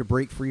hard to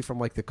break free from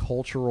like the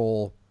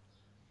cultural,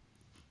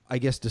 I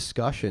guess,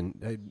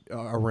 discussion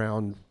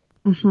around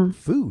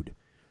food.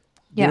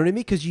 You know what I mean?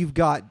 Because you've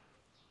got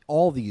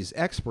all these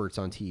experts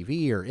on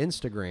TV or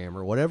Instagram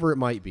or whatever it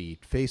might be,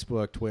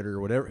 Facebook, Twitter,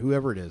 whatever,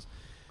 whoever it is.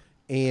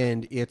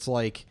 And it's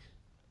like,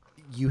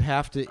 you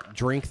have to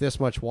drink this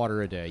much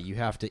water a day. You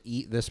have to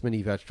eat this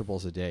many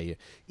vegetables a day.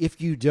 If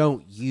you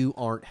don't, you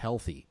aren't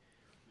healthy.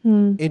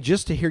 And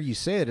just to hear you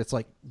say it, it's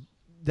like,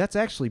 that's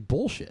actually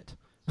bullshit.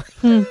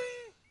 You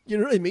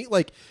know what I mean?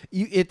 Like,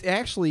 it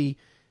actually...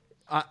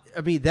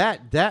 I mean,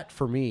 that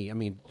for me, I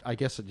mean, I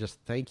guess just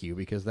thank you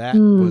because that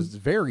was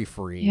very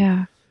free.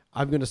 Yeah.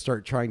 I'm going to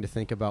start trying to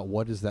think about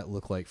what does that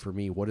look like for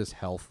me? What does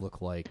health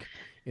look like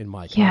in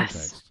my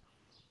context?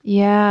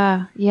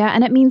 Yeah. Yeah.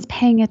 And it means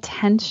paying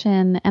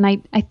attention. And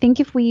I think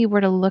if we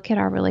were to look at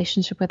our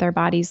relationship with our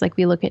bodies like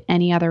we look at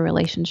any other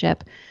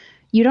relationship,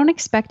 you don't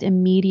expect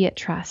immediate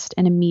trust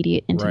and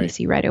immediate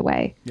intimacy right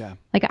away. Yeah.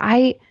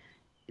 Like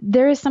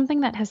there is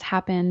something that has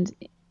happened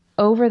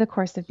over the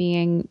course of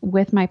being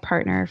with my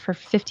partner for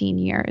 15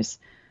 years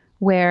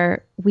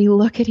where we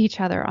look at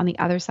each other on the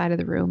other side of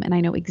the room and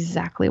I know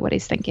exactly what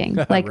he's thinking.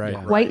 Like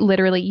quite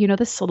literally,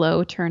 the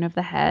slow turn of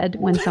the head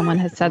when someone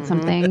has said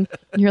something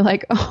and you're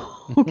like,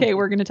 oh, okay,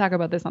 we're going to talk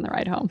about this on the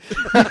ride home.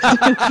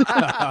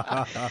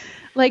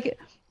 Like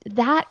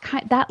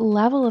that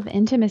level of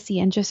intimacy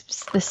and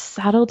just the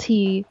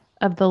subtlety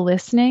of the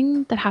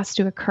listening that has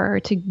to occur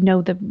to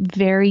know the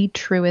very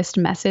truest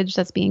message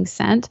that's being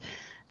sent.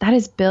 That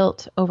is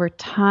built over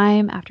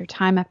time after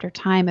time after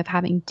time of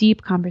having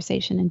deep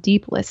conversation and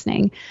deep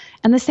listening.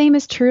 And the same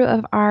is true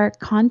of our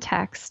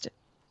context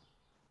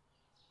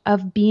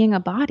of being a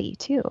body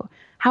too.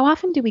 How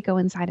often do we go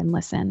inside and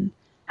listen?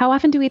 How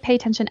often do we pay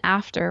attention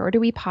after, or do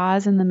we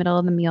pause in the middle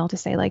of the meal to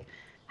say like,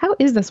 how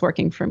is this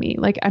working for me?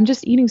 Like, I'm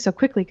just eating so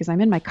quickly because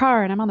I'm in my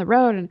car and I'm on the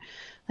road and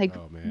like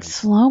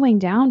slowing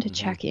down to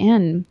check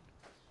in.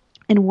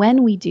 And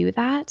when we do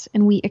that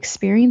and we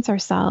experience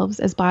ourselves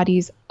as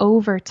bodies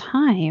over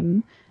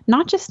time,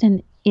 not just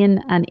in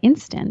an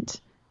instant,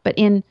 but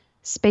in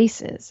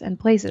spaces and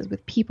places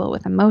with people,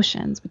 with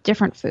emotions, with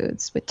different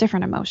foods, with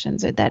different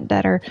emotions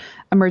that are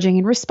emerging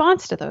in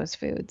response to those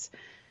foods,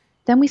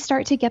 then we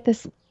start to get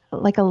this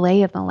like a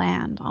lay of the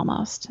land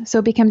almost. So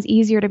it becomes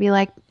easier to be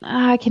like,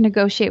 I can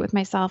negotiate with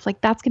myself. Like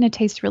that's going to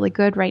taste really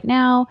good right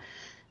now.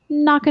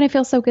 Not going to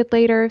feel so good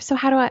later. So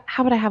how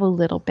would I have a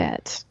little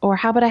bit? Or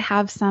how would I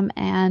have some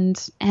and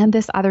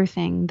this other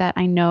thing that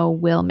I know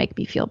will make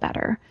me feel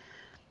better?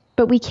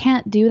 But we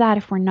can't do that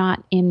if we're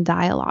not in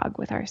dialogue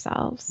with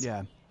ourselves.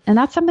 Yeah. And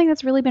that's something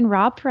that's really been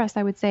robbed for us,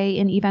 I would say,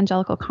 in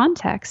evangelical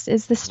context,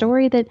 is the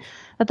story that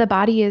the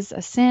body is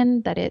a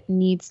sin, that it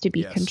needs to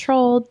be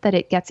controlled, that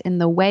it gets in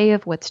the way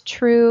of what's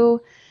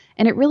true.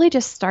 And it really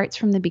just starts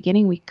from the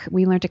beginning.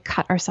 We learn to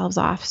cut ourselves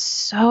off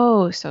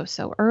so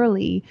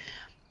early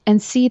and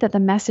see that the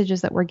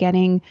messages that we're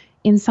getting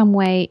in some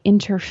way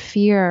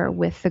interfere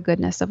with the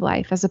goodness of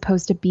life as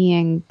opposed to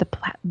being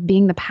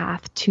the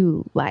path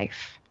to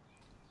life.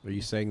 Are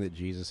you saying that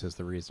Jesus is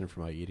the reason for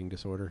my eating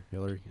disorder,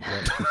 Hillary?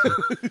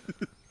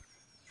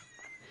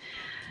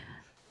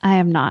 I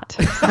am not.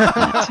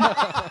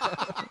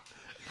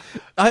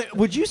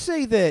 Would you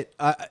say that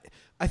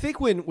I think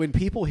when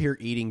people hear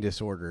eating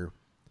disorder,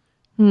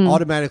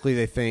 automatically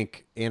they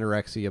think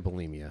anorexia,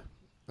 bulimia.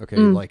 Okay,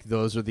 like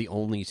those are the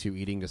only two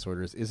eating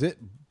disorders. Is it?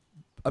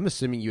 I'm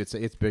assuming you would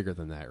say it's bigger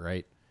than that,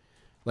 right?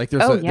 Like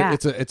there's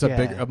it's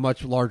a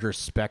much larger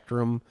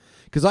spectrum.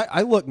 Because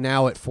I look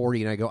now at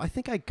 40 and I go, I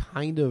think I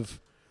kind of,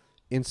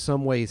 in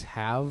some ways,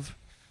 have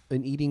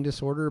an eating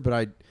disorder,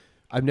 but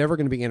I'm never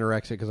going to be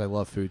anorexic because I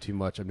love food too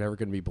much. I'm never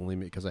going to be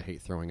bulimic because I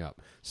hate throwing up.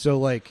 So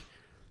like,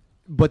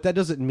 but that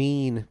doesn't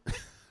mean.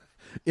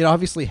 It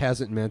obviously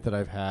hasn't meant that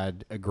I've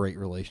had a great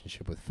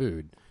relationship with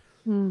food.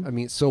 I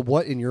mean, so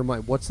what in your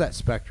mind, what's that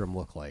spectrum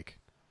look like?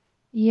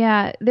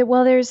 Yeah.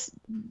 Well, there's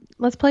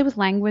let's play with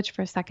language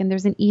for a second.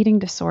 There's an eating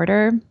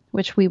disorder,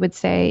 which we would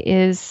say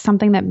is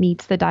something that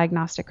meets the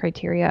diagnostic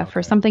criteria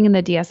for something in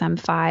the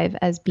DSM-5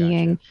 as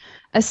being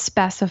a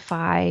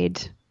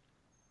specified,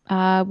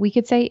 we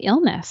could say,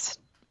 illness.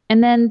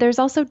 And then there's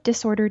also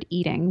disordered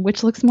eating,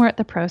 which looks more at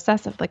the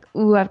process of like,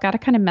 ooh, I've got a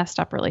kind of messed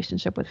up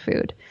relationship with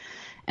food.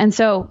 And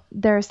so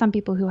there are some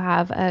people who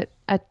have a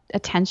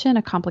tension,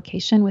 a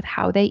complication with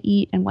how they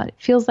eat and what it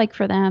feels like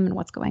for them and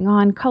what's going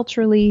on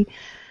culturally.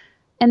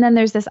 And then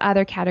there's this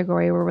other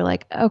category where we're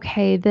like,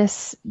 okay,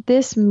 this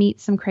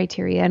meets some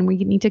criteria and we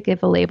need to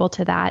give a label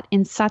to that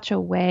in such a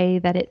way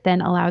that it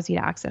then allows you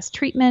to access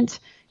treatment,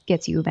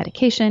 gets you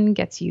medication,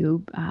 gets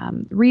you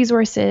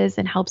resources,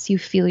 and helps you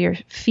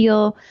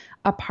feel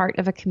a part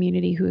of a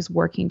community who is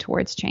working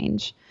towards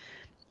change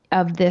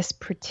of this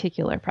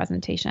particular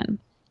presentation.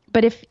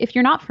 But if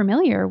you're not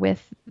familiar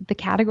with the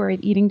category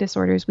of eating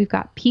disorders, we've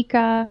got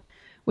pica,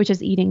 which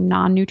is eating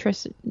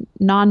non-nutritive,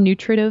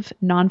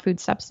 non-food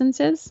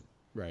substances.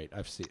 Right.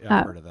 I've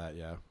heard of that.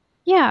 Yeah.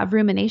 Yeah.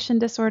 Rumination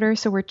disorder.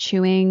 So we're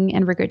chewing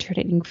and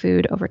regurgitating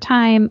food over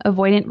time.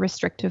 Avoidant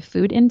restrictive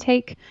food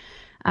intake.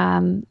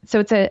 So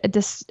it's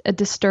a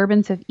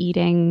disturbance of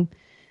eating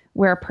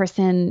where a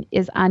person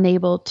is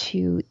unable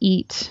to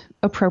eat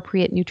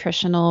appropriate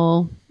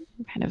nutritional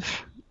kind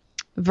of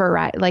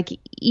variety, like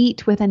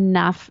eat with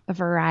enough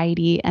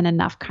variety and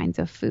enough kinds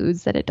of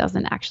foods that it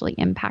doesn't actually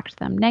impact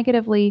them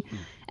negatively,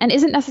 and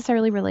isn't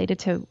necessarily related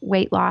to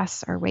weight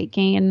loss or weight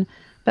gain,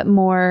 but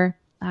more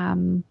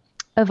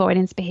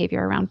avoidance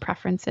behavior around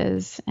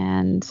preferences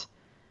and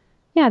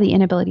the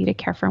inability to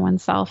care for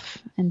oneself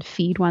and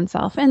feed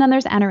oneself. And then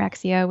there's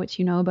anorexia, which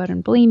you know about,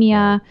 and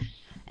bulimia.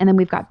 And then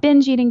we've got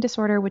binge eating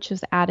disorder, which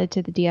was added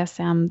to the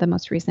DSM, the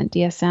most recent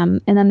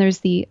DSM. And then there's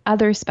the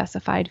other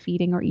specified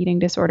feeding or eating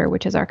disorder,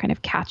 which is our kind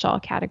of catch-all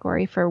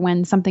category for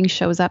when something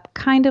shows up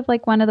kind of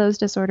like one of those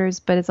disorders,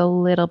 but it's a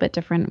little bit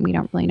different. We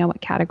don't really know what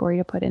category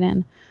to put it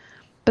in.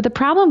 But the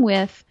problem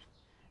with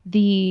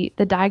the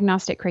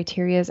diagnostic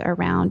criteria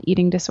around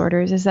eating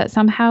disorders is that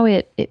somehow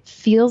it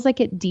feels like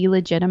it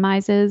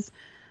delegitimizes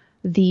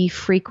the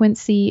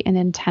frequency and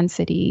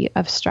intensity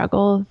of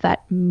struggle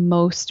that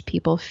most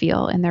people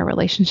feel in their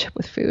relationship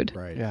with food.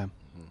 Right. Yeah.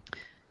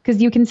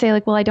 Because you can say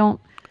like, well, I don't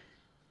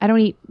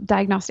eat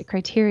diagnostic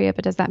criteria,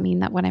 but does that mean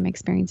that what I'm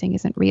experiencing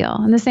isn't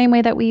real? In the same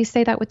way that we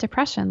say that with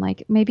depression,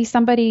 like maybe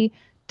somebody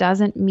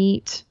doesn't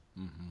meet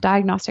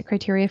diagnostic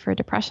criteria for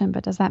depression,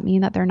 but does that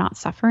mean that they're not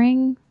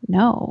suffering?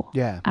 No.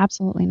 Yeah.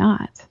 Absolutely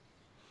not.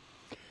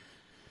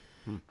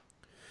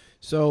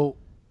 So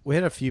we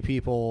had a few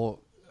people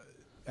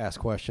ask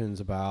questions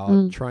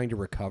about trying to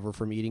recover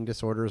from eating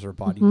disorders or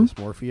body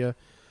dysmorphia.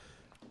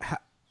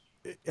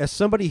 As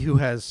somebody who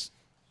has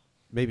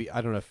maybe,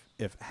 I don't know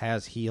if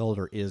has healed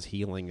or is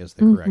healing is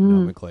the correct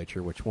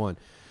nomenclature, which one,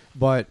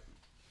 but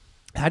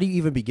how do you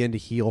even begin to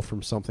heal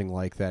from something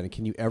like that? And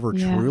can you ever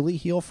truly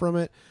heal from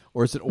it?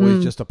 Or is it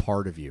always just a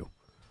part of you?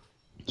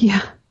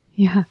 Yeah.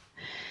 Yeah.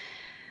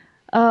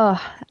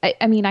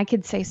 I mean, I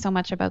could say so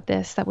much about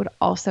this that would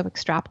also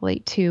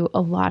extrapolate to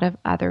a lot of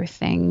other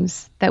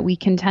things that we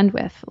contend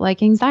with,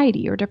 like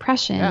anxiety or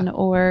depression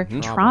or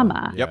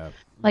trauma. Yep.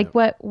 Like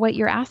what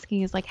you're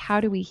asking is like,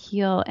 how do we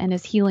heal, and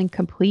is healing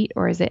complete,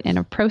 or is it in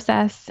a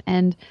process?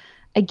 And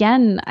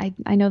again,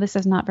 I know this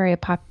is not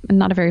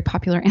a very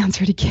popular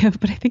answer to give,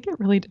 but I think it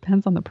really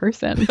depends on the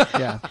person.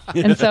 Yeah.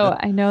 And so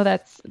I know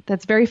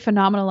that's very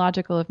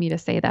phenomenological of me to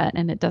say that,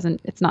 and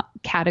it's not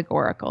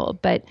categorical,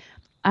 but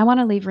I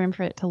want to leave room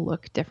for it to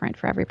look different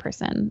for every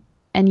person.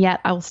 And yet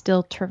I'll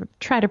still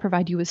try to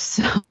provide you with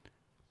some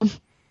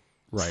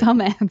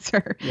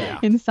answer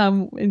in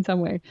some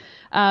way.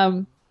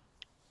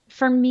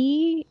 For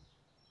me,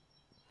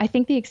 I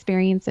think the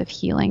experience of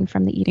healing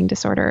from the eating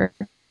disorder,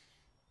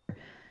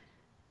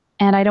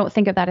 and I don't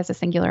think of that as a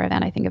singular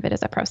event, I think of it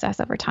as a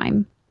process over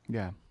time.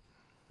 Yeah.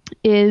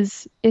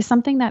 Is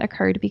something that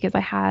occurred because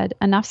I had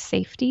enough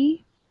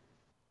safety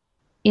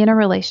in a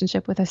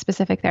relationship with a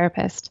specific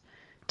therapist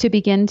to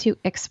begin to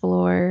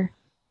explore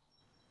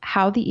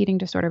how the eating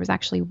disorder was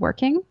actually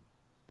working.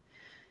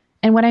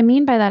 And what I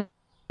mean by that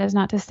is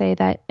not to say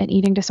that an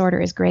eating disorder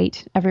is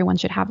great, everyone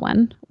should have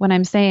one. What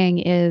I'm saying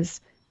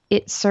is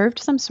it served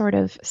some sort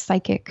of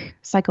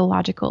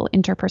psychological,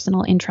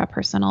 interpersonal,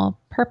 intrapersonal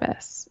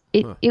purpose.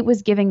 It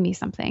was giving me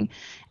something.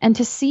 And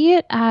to see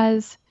it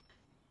as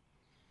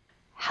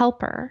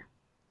helper,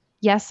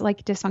 yes,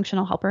 like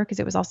dysfunctional helper, because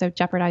it was also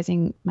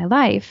jeopardizing my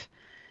life,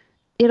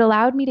 it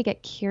allowed me to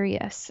get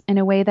curious in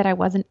a way that I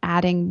wasn't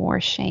adding more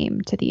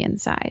shame to the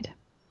inside.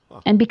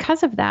 And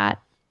because of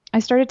that, I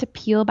started to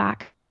peel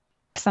back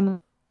some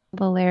of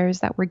the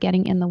layers that were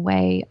getting in the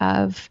way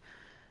of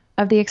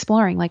the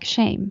exploring, like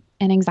shame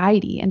and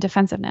anxiety and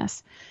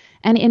defensiveness.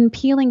 And in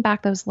peeling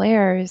back those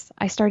layers,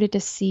 I started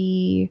to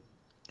see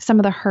some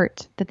of the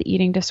hurt that the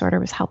eating disorder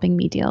was helping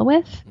me deal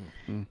with.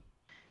 Mm-hmm.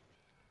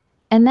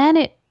 And then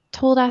it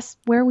told us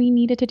where we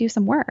needed to do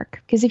some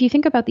work. Because if you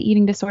think about the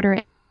eating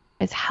disorder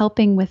as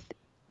helping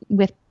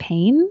with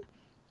pain,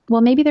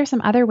 well, maybe there's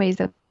some other ways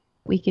that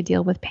we could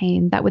deal with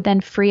pain that would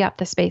then free up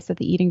the space that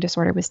the eating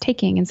disorder was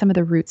taking and some of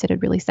the roots it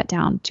had really set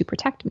down to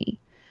protect me.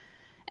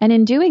 And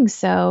in doing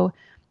so,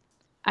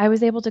 I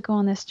was able to go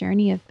on this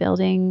journey of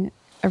building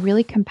a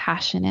really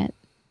compassionate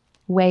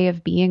way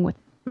of being with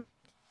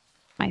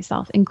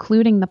myself,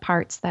 including the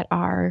parts that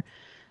are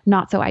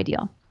not so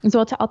ideal. And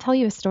so I'll tell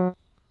you a story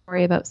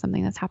about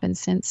something that's happened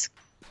since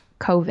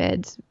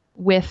COVID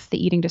with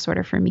the eating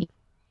disorder for me.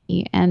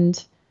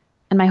 And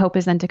my hope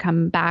is then to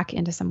come back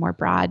into some more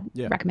broad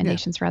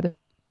recommendations for other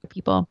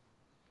people.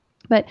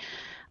 But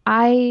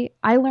I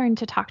learned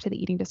to talk to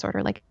the eating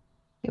disorder like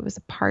it was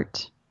a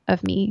part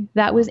of me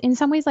that was in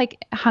some ways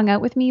like hung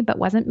out with me, but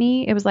wasn't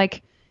me. It was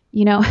like,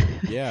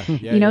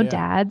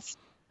 dads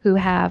who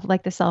have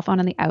like the cell phone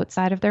on the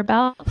outside of their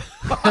belt.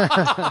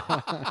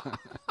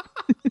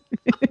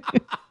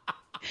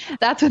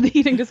 That's what the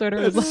eating disorder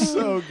was like.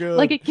 So good.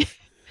 Like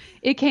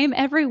it came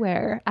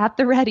everywhere at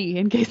the ready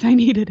in case I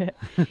needed it.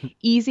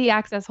 Easy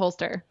access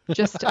holster,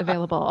 just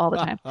available all the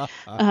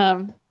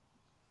time.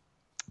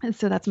 And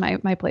so that's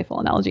my playful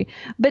analogy.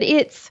 But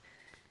it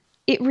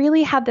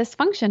really had this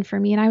function for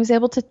me, and I was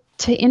able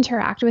to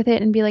interact with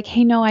it and be like,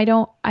 hey, no, I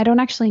don't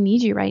actually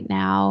need you right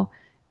now.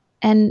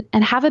 And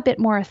have a bit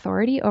more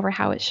authority over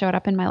how it showed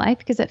up in my life,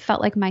 because it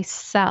felt like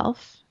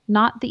myself,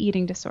 not the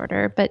eating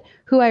disorder, but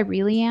who I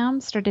really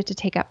am, started to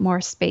take up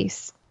more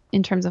space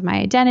in terms of my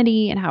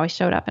identity and how I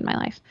showed up in my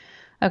life.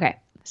 Okay,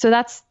 so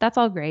that's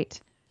all great.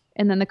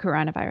 And then the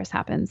coronavirus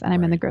happens and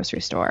I'm in the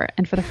grocery store.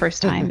 And for the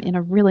first time in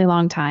a really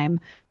long time,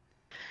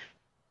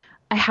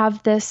 I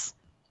have this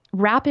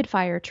rapid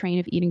fire train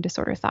of eating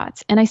disorder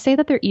thoughts. And I say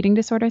that they're eating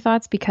disorder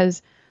thoughts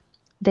because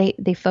they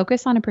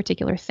focus on a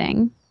particular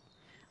thing.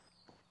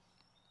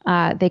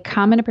 They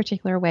come in a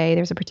particular way.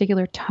 There's a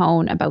particular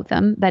tone about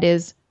them that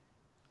is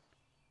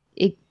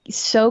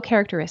so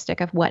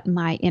characteristic of what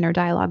my inner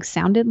dialogue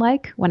sounded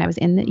like when I was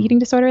in the eating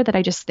disorder that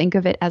I just think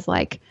of it as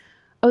like,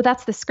 oh,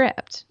 that's the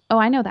script. Oh,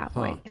 I know that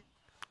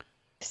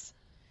voice.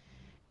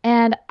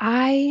 And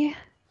I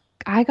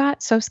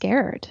got so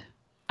scared.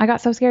 I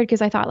got so scared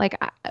because I thought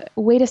like,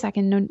 wait a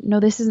second,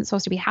 no, this isn't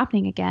supposed to be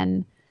happening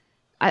again.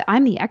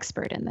 I'm the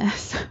expert in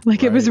this.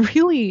 Like it was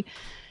really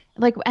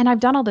like, and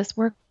I've done all this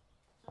work.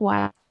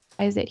 Why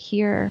is it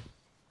here?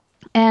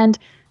 And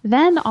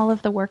then all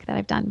of the work that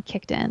I've done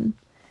kicked in.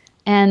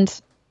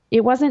 And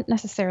it wasn't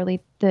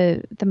necessarily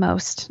the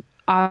most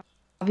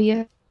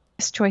obvious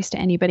choice to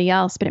anybody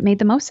else, but it made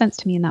the most sense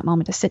to me in that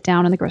moment to sit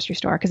down in the grocery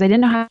store because I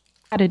didn't know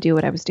how to do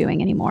what I was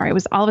doing anymore. It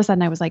was all of a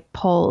sudden I was like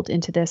pulled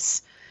into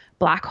this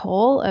black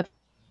hole of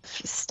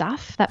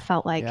stuff that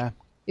felt like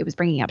it was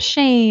bringing up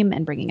shame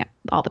and bringing up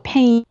all the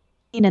pain.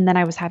 And then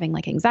I was having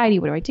like anxiety.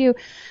 What do I do?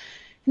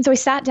 And so I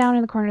sat down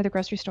in the corner of the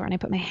grocery store and I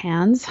put my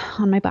hands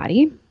on my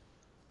body.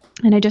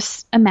 And I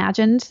just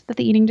imagined that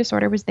the eating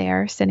disorder was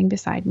there sitting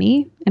beside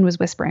me and was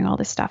whispering all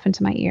this stuff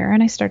into my ear.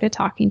 And I started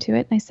talking to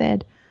it and I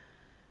said,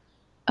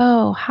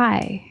 oh,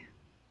 hi.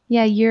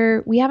 Yeah,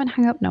 we haven't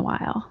hung up in a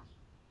while.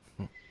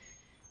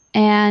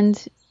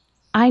 And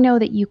I know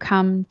that you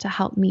come to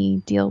help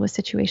me deal with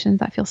situations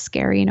that feel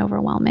scary and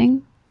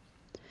overwhelming.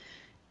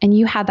 And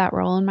you had that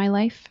role in my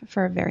life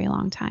for a very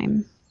long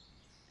time.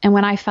 And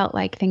when I felt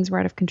like things were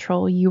out of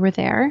control, you were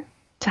there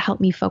to help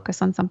me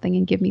focus on something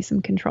and give me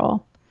some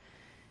control.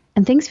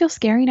 And things feel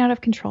scary and out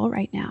of control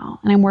right now.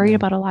 And I'm worried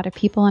about a lot of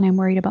people and I'm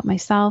worried about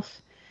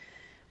myself.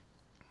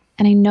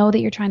 And I know that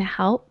you're trying to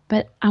help,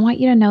 but I want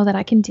you to know that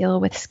I can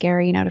deal with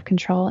scary and out of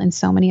control in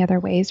so many other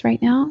ways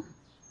right now.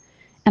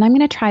 And I'm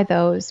going to try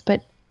those,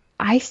 but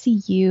I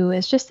see you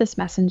as just this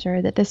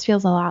messenger that this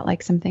feels a lot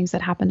like some things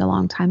that happened a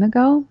long time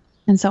ago.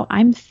 And so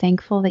I'm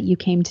thankful that you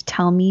came to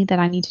tell me that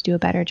I need to do a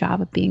better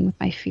job of being with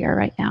my fear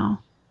right now.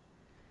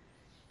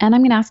 And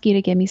I'm going to ask you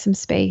to give me some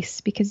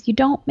space because you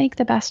don't make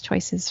the best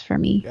choices for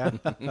me,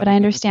 but I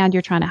understand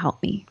you're trying to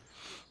help me.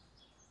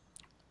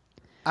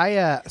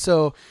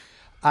 So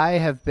I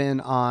have been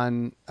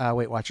on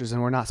Weight Watchers,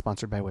 and we're not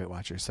sponsored by Weight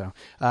Watchers. So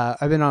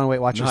I've been on Weight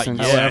Watchers since.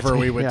 However,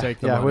 we would take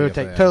the money. Yeah, we would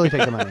totally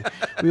take the money.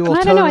 We will.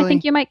 I don't know. I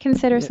think you might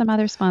consider some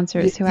other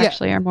sponsors who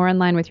actually are more in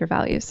line with your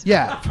values.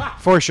 Yeah,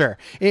 for sure.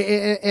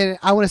 And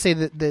I want to say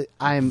that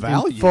I'm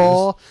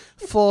in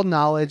full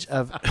knowledge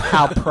of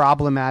how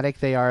problematic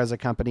they are as a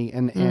company,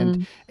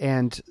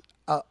 and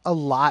a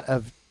lot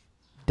of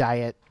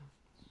diet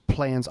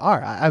plans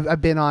are. I've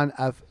been on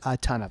a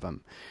ton of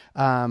them,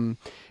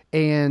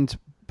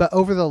 But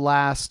over the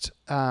last,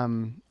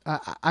 I'm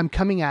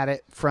coming at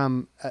it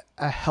from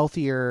a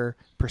healthier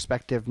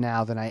perspective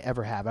now than I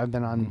ever have. I've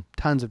been on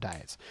tons of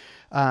diets.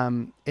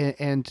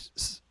 And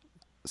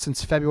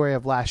since February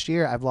of last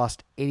year, I've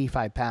lost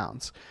 85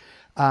 pounds.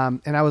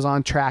 And I was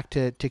on track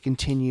to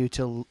continue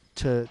to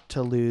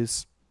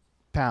lose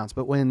pounds.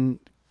 But when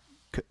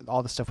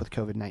all the stuff with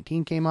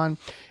COVID-19 came on,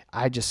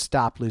 I just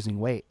stopped losing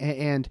weight.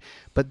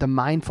 But the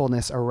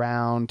mindfulness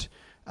around,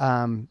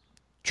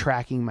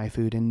 tracking my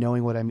food and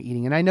knowing what I'm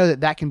eating. And I know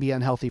that can be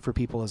unhealthy for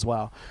people as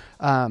well.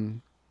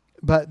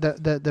 But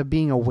the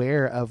being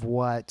aware of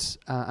what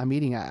I'm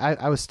eating,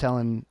 I was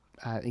telling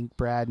I think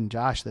Brad and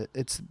Josh, that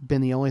it's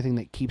been the only thing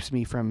that keeps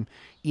me from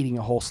eating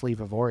a whole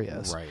sleeve of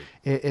Oreos. Right.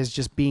 It is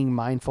just being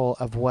mindful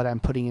of what I'm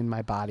putting in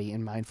my body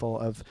and mindful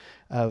of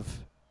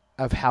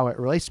how it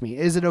relates to me.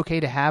 Is it okay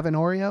to have an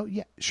Oreo?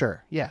 Yeah,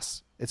 sure.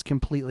 Yes, it's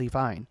completely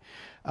fine.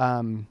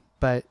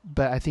 But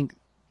I think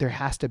there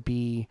has to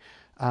be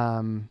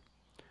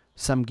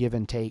some give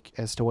and take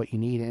as to what you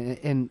need.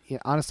 And you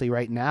know, honestly,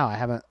 right now, I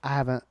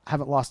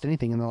haven't lost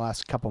anything in the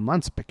last couple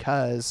months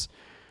because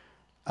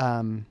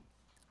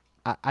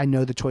I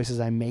know the choices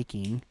I'm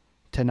making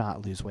to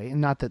not lose weight,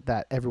 and not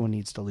that everyone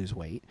needs to lose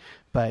weight,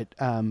 but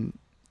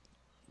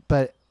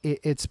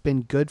it's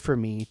been good for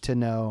me to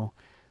know,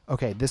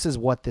 okay, this is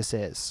what this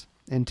is.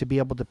 And to be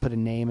able to put a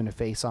name and a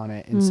face on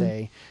it and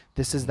say,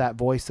 this is that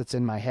voice that's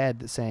in my head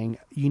that's saying,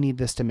 you need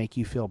this to make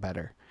you feel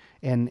better.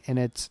 And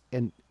it's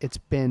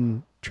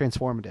been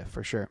transformative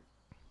for sure.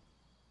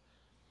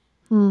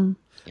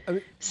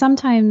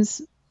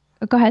 Sometimes,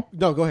 go ahead.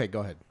 No, go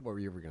ahead. What were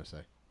you going to say?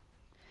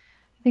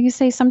 I think you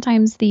say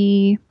sometimes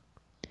the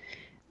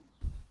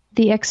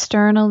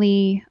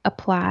externally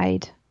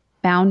applied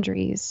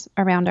boundaries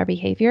around our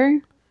behavior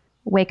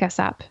wake us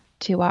up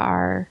to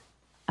our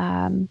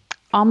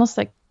almost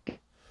like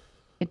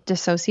a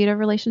dissociative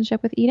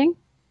relationship with eating.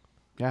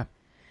 Yeah.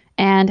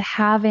 And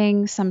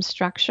having some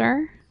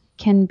structure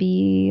can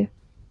be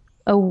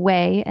a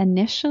way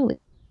initially,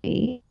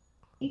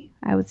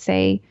 I would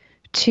say,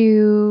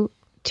 to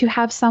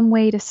have some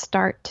way to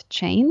start to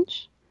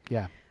change.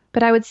 Yeah.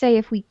 But I would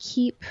say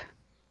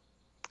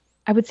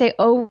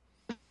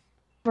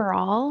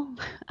overall,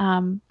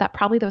 that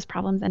probably those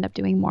problems end up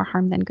doing more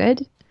harm than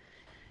good.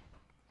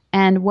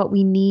 And what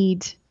we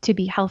need to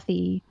be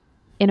healthy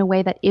in a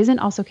way that isn't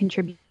also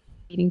contributing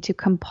to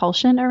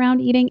compulsion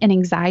around eating and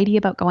anxiety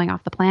about going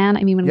off the plan.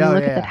 I mean, when we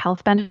look at the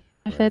health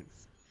benefits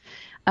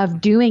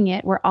of doing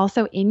it, we're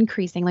also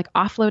increasing, like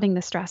offloading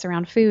the stress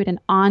around food and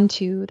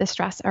onto the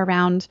stress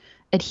around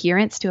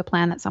adherence to a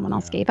plan that someone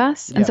else gave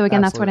us. And so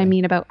again, that's what I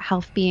mean about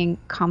health being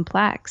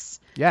complex.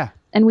 Yeah.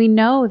 And we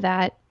know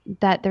that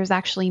there's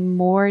actually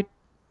more,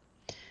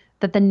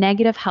 that the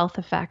negative health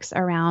effects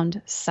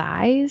around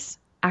size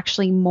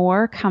actually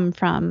more come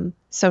from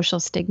social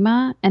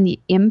stigma and the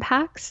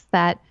impacts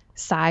that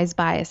size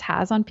bias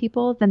has on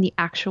people than the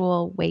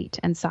actual weight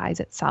and size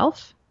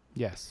itself.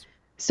 Yes.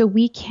 So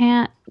we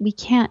can't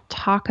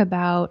talk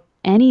about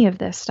any of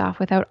this stuff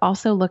without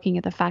also looking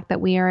at the fact that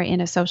we are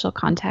in a social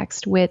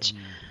context which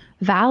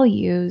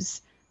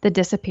values the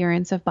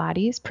disappearance of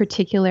bodies,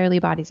 particularly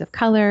bodies of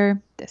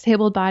color,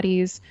 disabled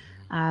bodies,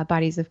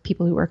 bodies of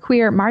people who are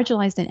queer,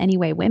 marginalized in any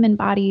way, women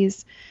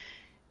bodies,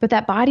 but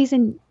that bodies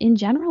in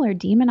general are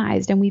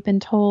demonized. And we've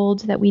been told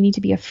that we need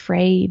to be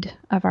afraid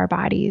of our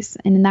bodies.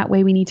 And in that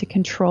way, we need to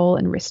control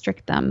and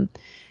restrict them.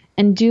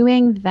 And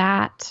doing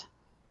that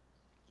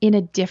in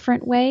a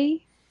different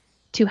way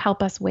to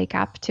help us wake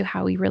up to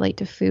how we relate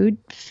to food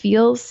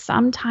feels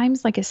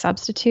sometimes like a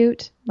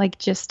substitute, like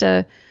just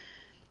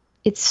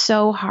it's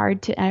so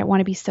hard to, I don't want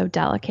to be so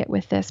delicate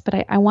with this,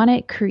 but I want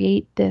to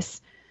create this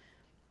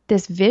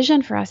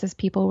vision for us as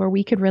people where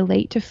we could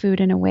relate to food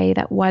in a way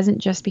that wasn't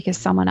just because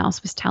someone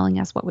else was telling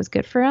us what was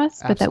good for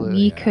us, but that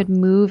we could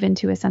move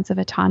into a sense of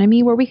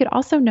autonomy where we could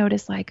also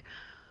notice, like,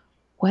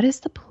 what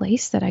is the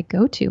place that I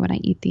go to when I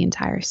eat the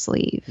entire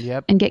sleeve?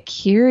 Yep. And get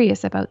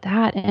curious about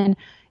that. And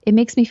it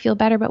makes me feel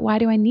better, but why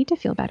do I need to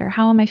feel better?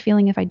 How am I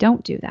feeling if I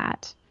don't do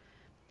that?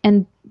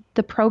 And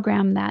the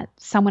program that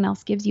someone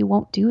else gives you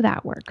won't do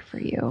that work for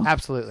you.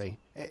 Absolutely.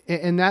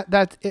 And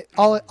that's it.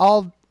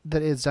 All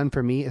that it's done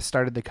for me is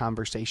started the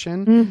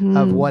conversation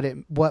of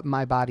what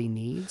my body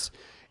needs.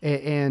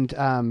 And,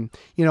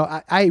 you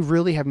know, I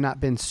really have not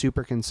been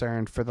super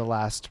concerned for the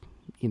last,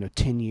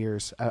 10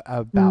 years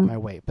about my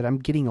weight, but I'm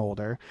getting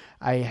older.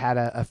 I had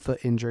a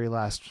foot injury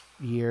last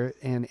year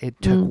and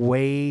it took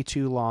way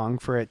too long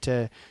for it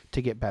to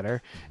get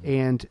better.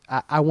 And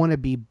I want to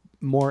be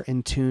more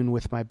in tune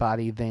with my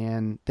body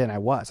than I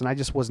was. And I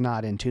just was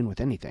not in tune with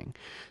anything.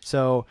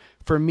 So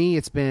for me,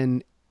 it's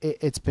been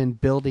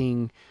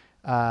building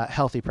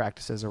healthy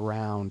practices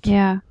around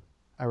that.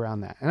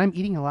 And I'm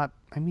eating a lot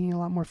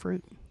more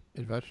fruit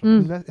and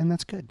vegetables, and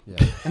that's good.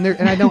 Yeah. And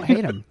I don't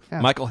hate them.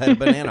 Yeah. Michael had a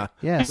banana.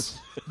 Yes.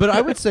 But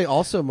I would say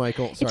also,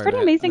 Michael, sorry, it's pretty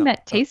amazing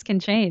that taste can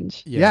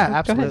change. Yeah,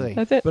 absolutely.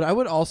 That's it. But I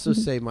would also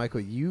say, Michael,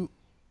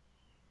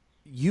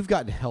 you've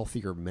gotten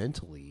healthier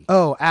mentally.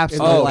 Oh,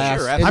 absolutely.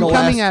 Sure, I'm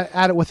coming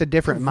at it with a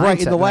different mindset. Right,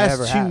 in the than I last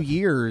ever 2 have.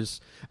 years.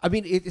 I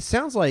mean, it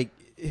sounds like,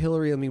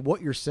 Hillary, I mean,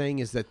 what you're saying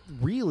is that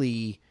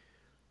really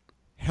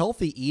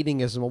healthy eating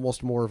is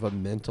almost more of a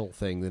mental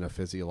thing than a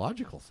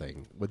physiological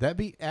thing. Would that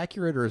be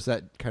accurate, or is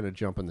that kind of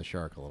jumping the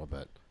shark a little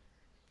bit?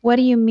 What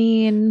do you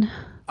mean?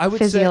 I would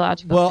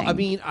physiological. say, well, thing? I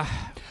mean,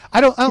 I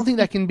don't think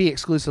that can be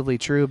exclusively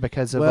true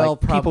because of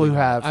people who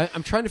have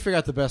I'm trying to figure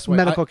out the best way.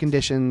 medical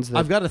conditions.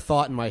 I've got a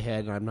thought in my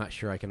head, and I'm not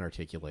sure I can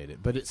articulate it.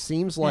 But it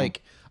seems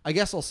like, I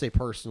guess I'll say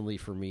personally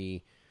for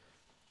me,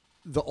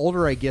 the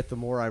older I get, the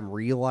more I'm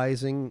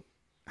realizing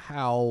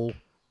how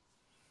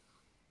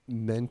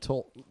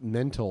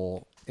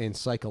mental and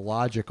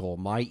psychological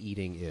my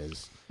eating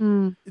is.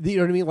 Mm. You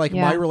know what I mean? Like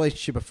Yeah. my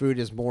relationship with food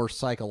is more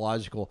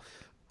psychological.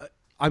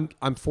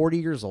 I'm 40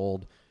 years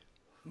old.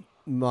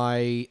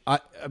 I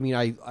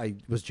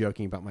was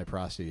joking about my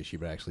prostate issue,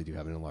 but I actually do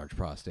have an enlarged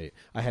prostate.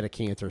 I had a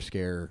cancer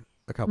scare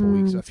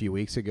a few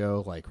weeks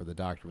ago, like where the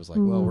doctor was like,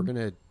 "Well, we're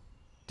gonna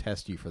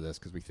test you for this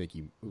because we think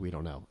we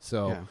don't know."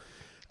 So, Yeah.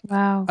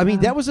 Wow. I mean,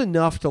 wow. that was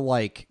enough to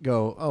like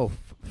go, "Oh,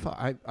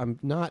 I'm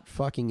not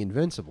fucking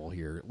invincible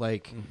here."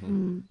 Like,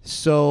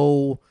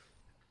 so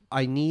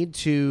I need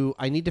to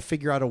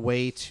figure out a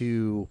way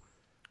to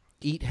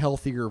eat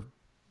healthier.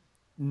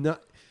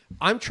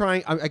 I'm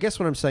trying. I guess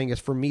what I'm saying is,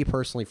 for me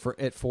personally,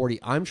 at 40,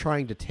 I'm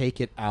trying to take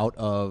it out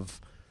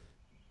of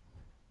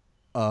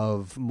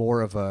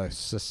more of a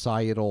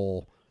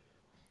societal.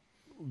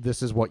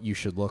 This is what you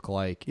should look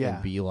like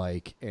and be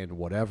like and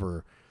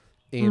whatever,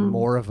 and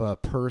more of a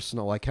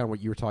personal, like kind of what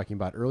you were talking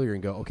about earlier,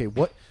 and go, okay,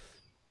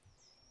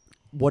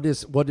 what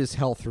is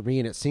health for me?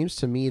 And it seems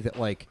to me that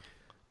like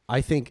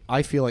I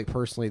feel like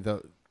personally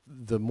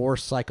the more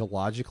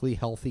psychologically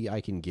healthy I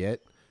can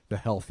get, the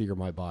healthier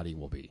my body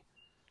will be.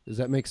 Does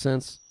that make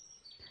sense?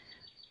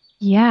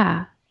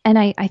 Yeah. And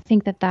I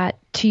think that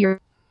to your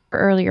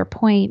earlier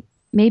point,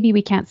 maybe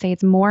we can't say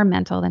it's more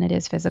mental than it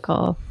is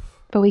physical,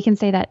 but we can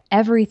say that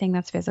everything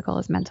that's physical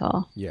is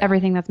mental. Yeah.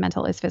 Everything that's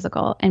mental is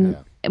physical. And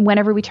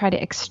whenever we try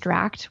to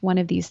extract one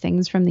of these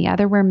things from the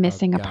other, we're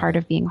missing a part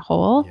of being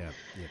whole. Yeah.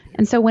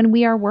 And so when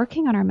we are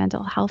working on our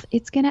mental health,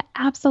 it's going to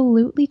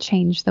absolutely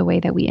change the way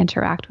that we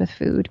interact with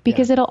food,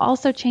 because it'll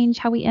also change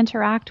how we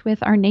interact with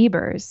our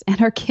neighbors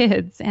and our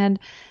kids and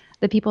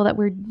the people that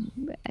we're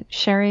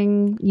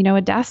sharing,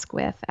 a desk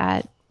with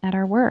at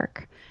our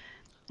work.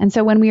 And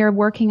so when we are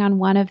working on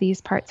one of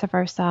these parts of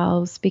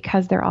ourselves,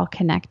 because they're all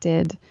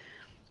connected,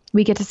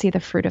 we get to see the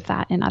fruit of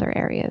that in other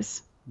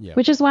areas,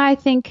 which is why I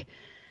think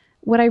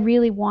what I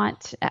really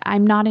want,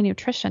 I'm not a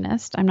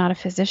nutritionist, I'm not a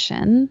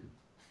physician.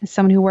 As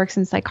someone who works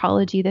in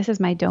psychology, this is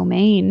my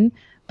domain,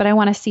 but I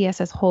want to see us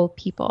as whole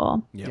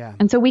people. Yeah.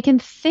 And so we can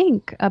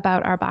think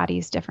about our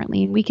bodies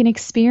differently. We can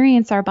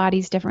experience our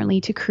bodies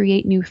differently to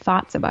create new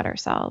thoughts about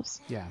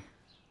ourselves. Yeah.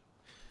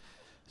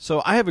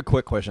 So I have a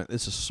quick question.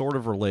 This is sort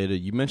of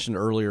related. You mentioned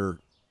earlier,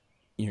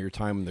 your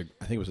time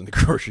I think it was in the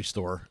grocery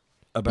store,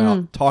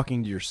 about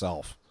talking to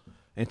yourself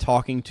and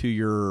talking to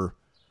your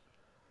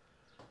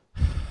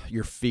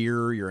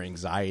fear, your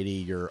anxiety,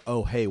 your,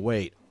 oh, hey,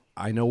 wait,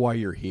 I know why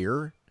you're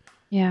here.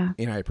 Yeah.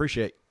 And I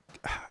appreciate.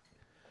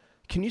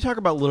 Can you talk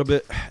about a little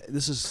bit?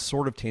 This is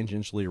sort of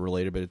tangentially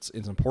related, but it's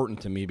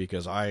important to me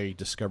because I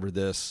discovered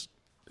this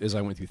as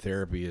I went through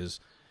therapy.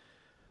 Is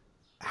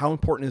how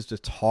important it is to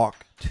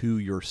talk to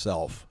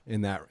yourself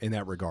in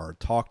that regard.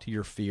 Talk to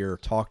your fear.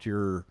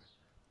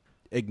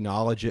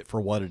 Acknowledge it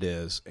for what it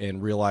is,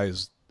 and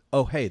realize,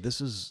 oh, hey,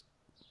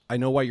 I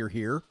know why you're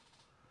here,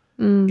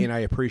 and I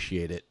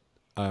appreciate it.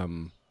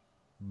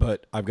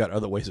 But I've got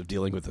other ways of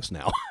dealing with this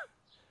now.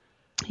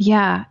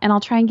 Yeah. And I'll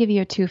try and give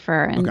you a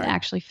twofer and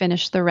actually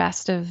finish the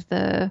rest of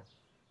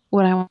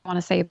what I want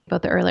to say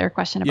about the earlier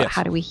question about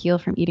how do we heal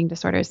from eating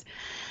disorders.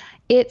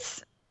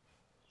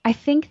 I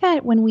think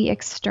that when we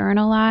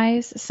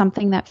externalize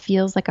something that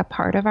feels like a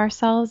part of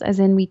ourselves, as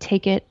in we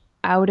take it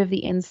out of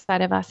the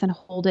inside of us and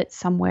hold it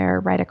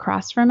somewhere right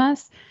across from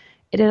us,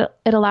 it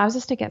allows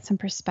us to get some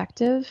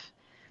perspective,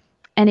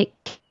 and it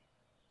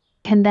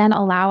can then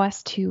allow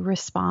us to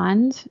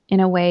respond in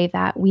a way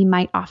that we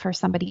might offer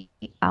somebody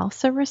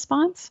else a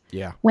response.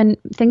 Yeah. When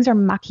things are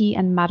mucky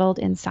and muddled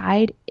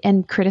inside,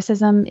 and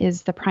criticism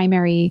is the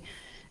primary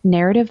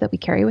narrative that we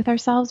carry with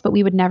ourselves, but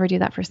we would never do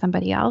that for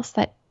somebody else,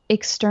 that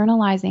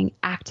externalizing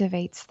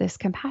activates this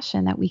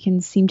compassion that we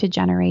can seem to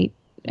generate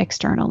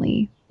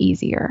externally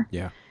easier.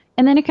 Yeah.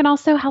 And then it can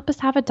also help us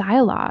have a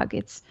dialogue.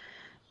 It's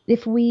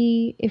if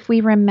we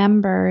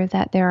remember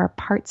that there are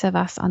parts of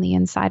us on the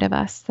inside of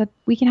us, that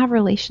we can have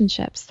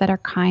relationships that are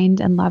kind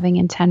and loving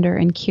and tender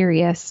and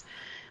curious,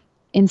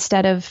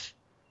 instead of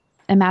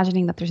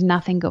imagining that there's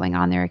nothing going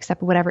on there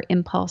except whatever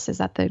impulse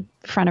is at the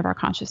front of our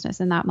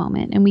consciousness in that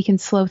moment. And we can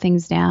slow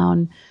things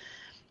down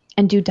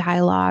and do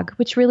dialogue,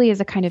 which really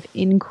is a kind of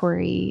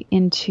inquiry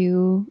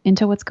into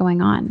what's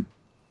going on.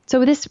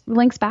 So this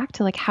links back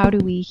to, like, how do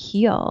we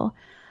heal?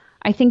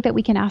 I think that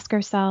we can ask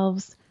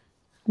ourselves,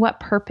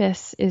 what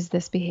purpose is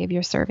this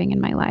behavior serving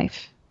in my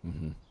life?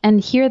 And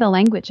hear the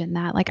language in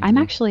that. Like, I'm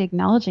actually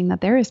acknowledging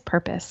that there is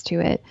purpose to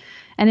it.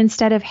 And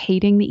instead of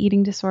hating the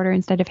eating disorder,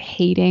 instead of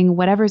hating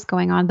whatever's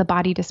going on, the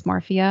body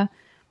dysmorphia,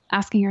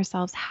 asking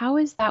ourselves, how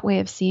is that way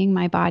of seeing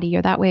my body,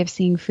 or that way of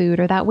seeing food,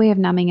 or that way of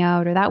numbing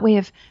out, or that way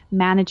of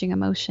managing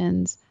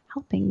emotions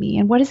helping me?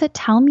 And what does it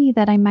tell me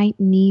that I might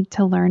need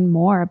to learn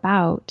more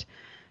about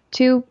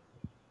to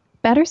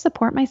better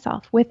support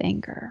myself with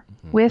anger,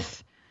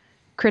 with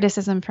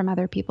criticism from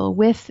other people,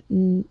 with,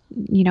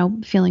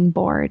 feeling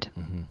bored?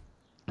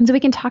 And so we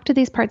can talk to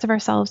these parts of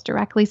ourselves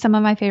directly. Some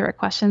of my favorite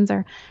questions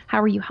are,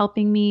 how are you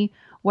helping me?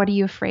 What are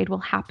you afraid will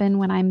happen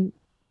when I'm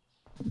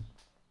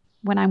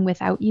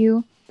without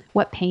you?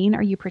 What pain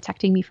are you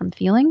protecting me from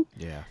feeling?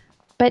 Yeah.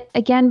 But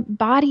again,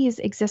 bodies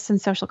exist in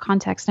social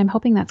context. I'm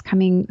hoping that's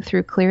coming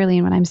through clearly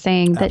in what I'm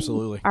saying, that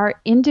Absolutely. our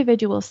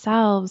individual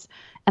selves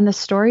and the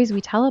stories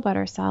we tell about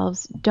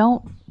ourselves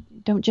don't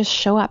just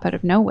show up out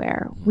of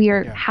nowhere. We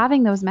are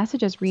having those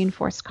messages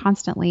reinforced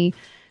constantly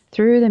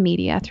through the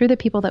media, through the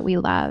people that we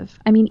love.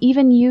 I mean,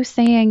 even you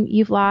saying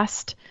you've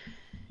lost,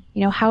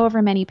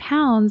 however many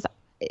pounds,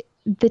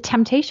 the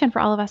temptation for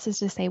all of us is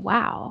to say,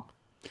 wow,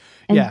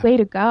 and way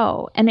to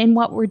go. And in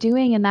what we're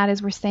doing in that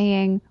is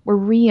we're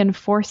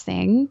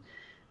reinforcing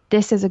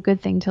this is a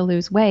good thing to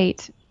lose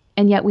weight.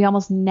 And yet we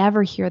almost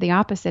never hear the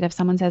opposite. If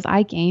someone says,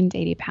 I gained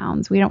 80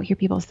 pounds, we don't hear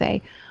people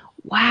say,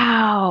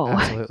 wow,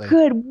 Absolutely.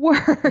 good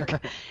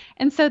work.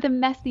 And so the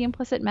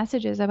implicit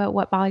messages about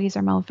what bodies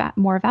are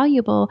more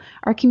valuable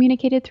are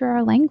communicated through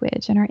our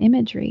language and our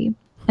imagery.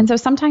 And so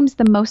sometimes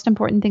the most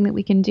important thing that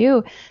we can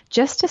do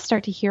just to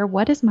start to hear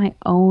what does my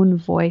own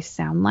voice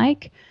sound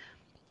like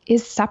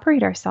is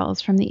separate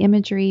ourselves from the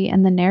imagery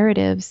and the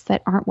narratives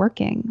that aren't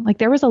working. Like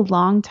there was a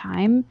long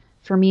time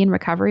for me in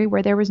recovery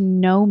where there was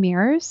no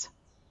mirrors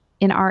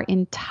in our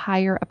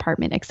entire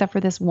apartment except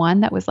for this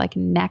one that was like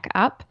neck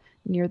up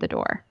near the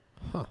door.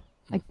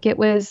 Like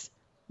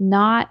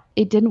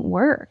it didn't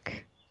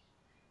work.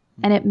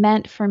 And it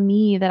meant for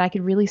me that I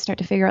could really start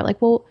to figure out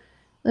like, well,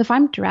 if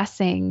I'm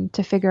dressing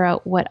to figure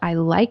out what I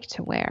like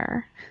to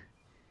wear,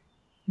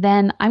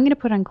 then I'm going to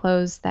put on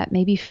clothes that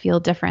maybe feel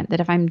different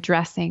than if I'm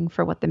dressing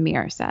for what the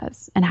mirror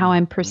says and how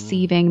I'm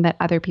perceiving that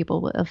other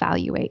people will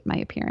evaluate my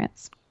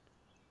appearance.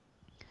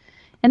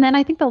 And then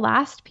I think the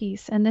last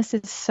piece, and this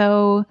is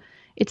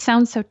it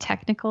sounds so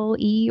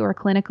technical-y or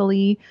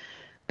clinical-y,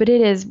 but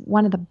it is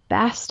one of the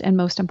best and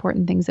most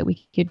important things that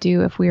we could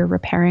do if we are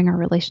repairing our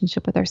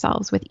relationship with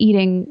ourselves, with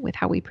eating, with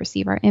how we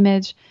perceive our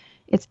image.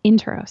 It's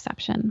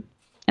interoception.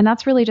 And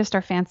that's really just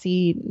our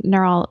fancy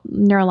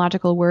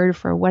neurological word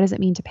for what does it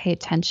mean to pay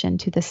attention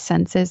to the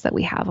senses that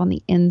we have on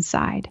the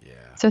inside. Yeah.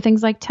 So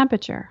things like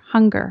temperature,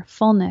 hunger,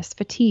 fullness,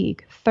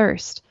 fatigue,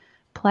 thirst,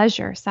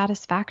 pleasure,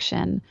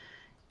 satisfaction,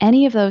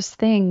 any of those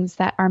things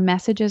that are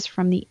messages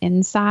from the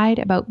inside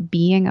about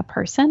being a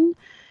person,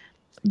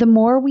 the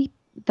more we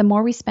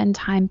spend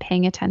time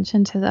paying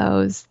attention to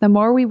those, the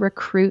more we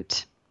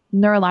recruit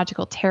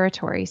neurological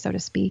territory, so to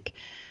speak,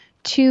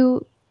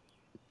 to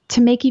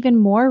make even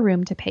more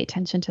room to pay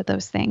attention to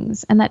those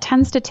things. And that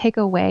tends to take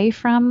away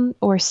from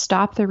or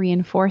stop the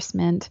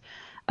reinforcement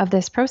of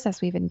this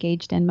process we've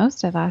engaged in,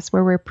 most of us,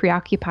 where we're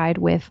preoccupied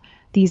with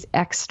these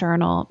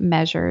external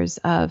measures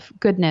of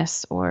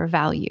goodness or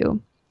value,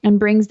 and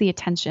brings the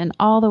attention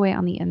all the way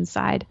on the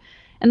inside.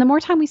 And the more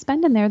time we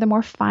spend in there, the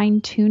more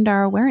fine-tuned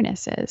our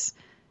awareness is,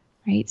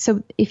 right?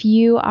 So if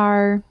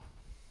you're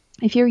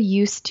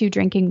used to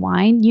drinking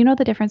wine, you know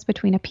the difference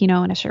between a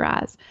Pinot and a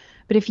Shiraz.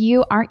 But if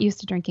you aren't used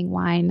to drinking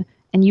wine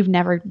and you've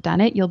never done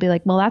it, you'll be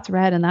like, well, that's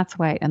red and that's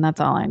white and that's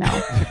all I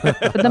know.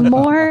 But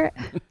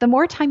the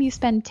more time you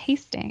spend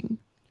tasting,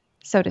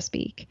 so to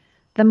speak,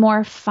 the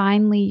more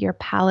finely your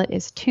palate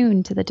is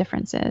tuned to the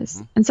differences.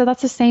 Mm-hmm. And so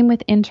that's the same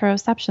with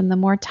interoception. The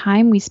more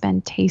time we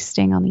spend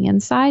tasting on the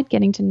inside,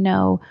 getting to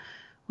know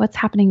what's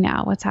happening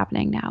now, what's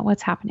happening now,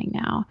 what's happening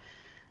now,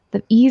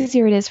 the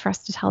easier it is for us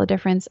to tell the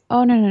difference.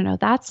 Oh, no,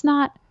 that's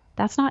not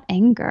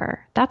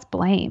anger. That's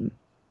blame.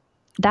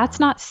 That's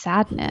not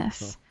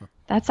sadness.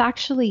 That's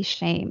actually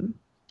shame.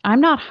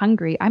 I'm not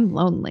hungry. I'm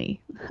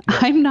lonely.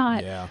 I'm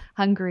not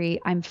hungry.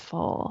 I'm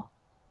full.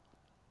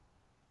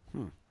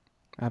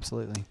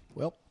 Absolutely.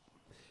 Well,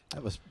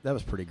 that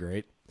was pretty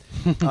great.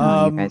 You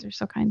guys are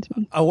so kind to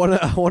me. I want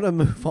to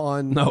move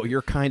on. No,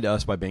 you're kind to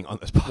us by being on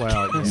this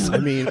podcast. Well, yeah. I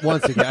mean,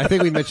 once again, I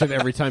think we mentioned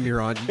every time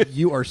you're on,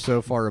 you are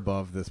so far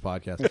above this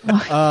podcast.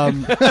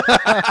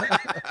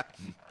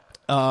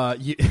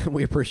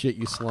 We appreciate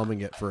you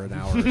slumming it for an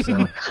hour or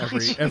so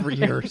every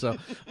year or so.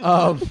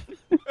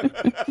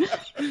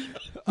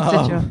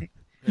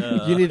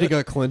 You need to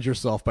go cleanse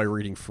yourself by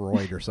reading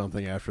Freud or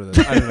something after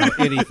this. I don't know,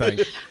 anything.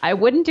 I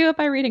wouldn't do it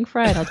by reading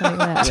Freud, I'll tell you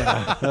that.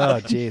 Yeah. Oh,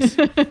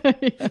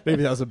 jeez.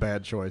 Maybe that was a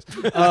bad choice.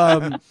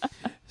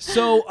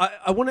 So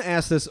I want to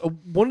ask this.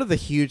 One of the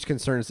huge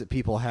concerns that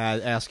people had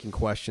asking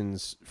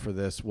questions for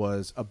this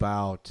was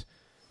about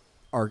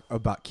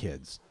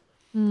kids.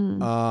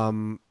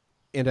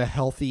 And a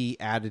healthy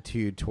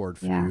attitude toward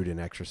food and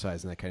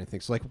exercise and that kind of thing.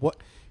 So, like, what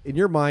in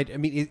your mind? I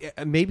mean,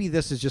 maybe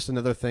this is just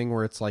another thing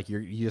where it's like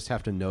you just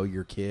have to know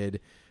your kid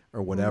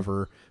or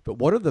whatever. But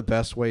what are the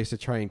best ways to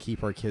try and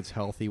keep our kids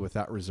healthy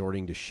without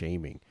resorting to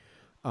shaming?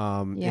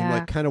 And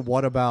like, kind of,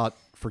 what about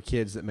for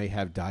kids that may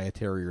have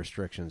dietary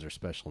restrictions or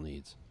special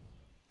needs?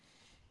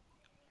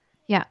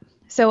 Yeah.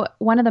 So,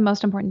 one of the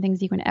most important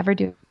things you can ever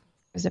do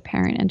as a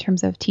parent in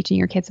terms of teaching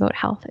your kids about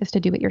health is to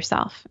do it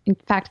yourself. In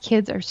fact,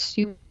 kids are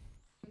super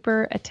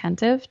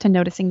attentive to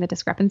noticing the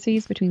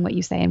discrepancies between what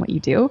you say and what you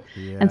do.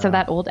 Yeah. And so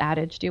that old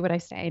adage, do what I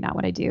say, not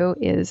what I do,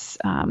 is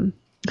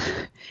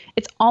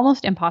it's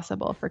almost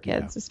impossible for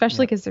kids,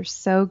 especially because they're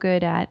so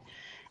good at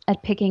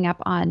picking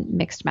up on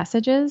mixed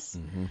messages.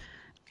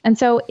 And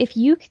so if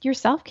you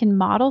yourself can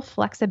model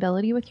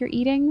flexibility with your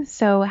eating,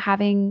 so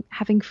having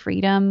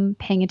freedom,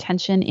 paying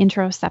attention,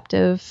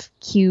 interoceptive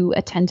cue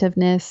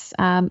attentiveness,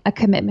 a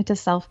commitment to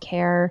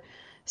self-care,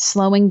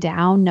 slowing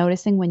down,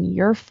 noticing when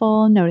you're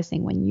full,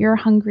 noticing when you're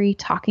hungry,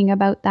 talking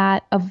about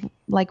that, of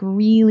like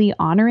really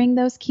honoring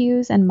those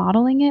cues and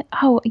modeling it.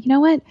 Oh, you know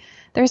what?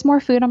 There's more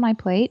food on my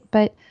plate,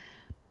 but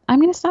I'm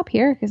going to stop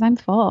here because I'm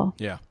full.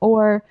 Yeah.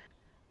 Or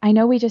I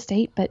know we just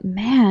ate, but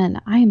man,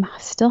 I'm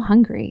still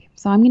hungry.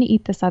 So I'm going to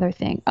eat this other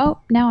thing. Oh,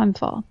 now I'm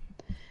full.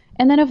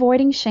 And then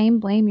avoiding shame,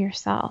 blame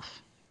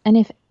yourself. And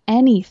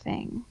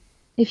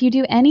if you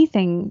do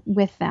anything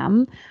with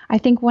them, I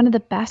think one of the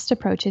best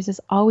approaches is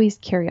always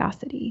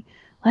curiosity.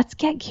 Let's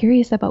get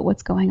curious about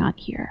what's going on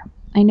here.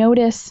 I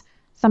notice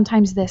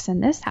sometimes this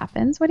and this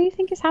happens. What do you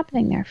think is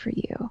happening there for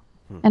you?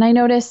 And I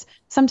notice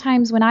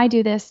sometimes when I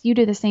do this, you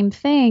do the same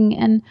thing.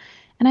 And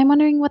I'm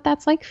wondering what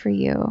that's like for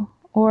you.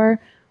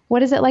 Or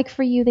what is it like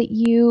for you that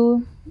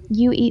you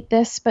eat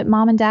this, but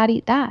mom and dad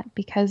eat that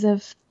because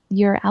of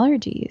your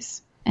allergies?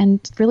 And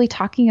really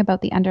talking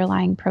about the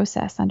underlying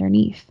process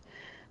underneath.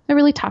 They're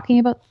really talking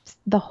about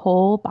the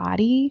whole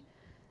body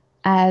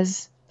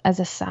as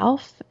a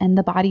self, and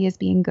the body as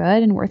being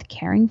good and worth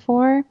caring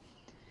for.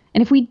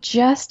 And if we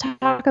just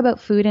talk about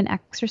food and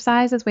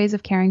exercise as ways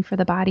of caring for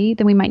the body,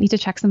 then we might need to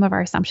check some of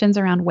our assumptions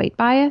around weight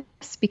bias,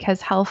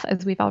 because health,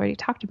 as we've already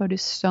talked about,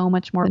 is so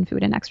much more than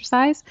food and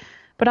exercise,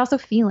 but also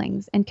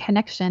feelings and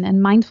connection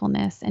and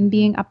mindfulness and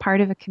being a part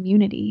of a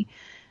community.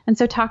 And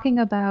so talking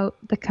about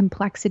the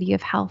complexity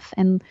of health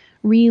and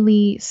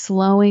really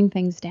slowing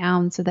things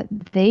down so that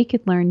they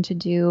could learn to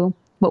do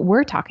what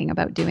we're talking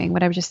about doing,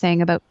 what I was just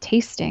saying about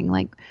tasting,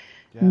 like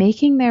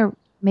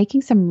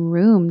making some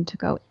room to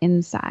go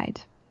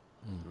inside.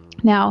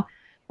 Now,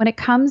 when it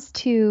comes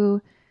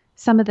to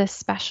some of the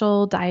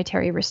special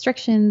dietary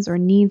restrictions or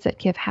needs that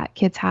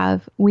kids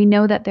have, we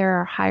know that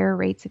there are higher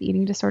rates of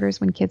eating disorders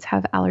when kids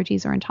have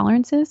allergies or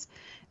intolerances,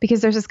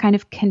 because there's this kind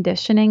of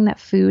conditioning that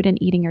food and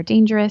eating are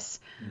dangerous,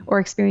 or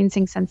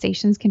experiencing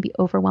sensations can be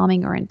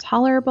overwhelming or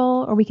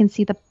intolerable, or we can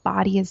see the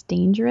body as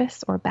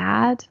dangerous or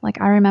bad. Like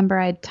I remember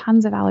I had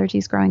tons of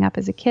allergies growing up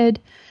as a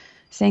kid,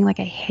 saying like,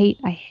 I hate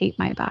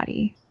my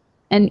body.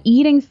 And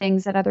eating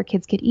things that other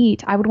kids could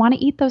eat, I would want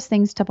to eat those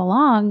things to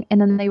belong,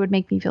 and then they would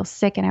make me feel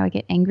sick and I would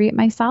get angry at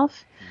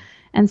myself.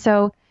 And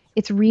so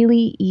it's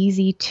really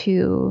easy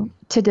to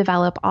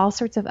develop all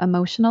sorts of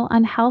emotional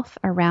unhealth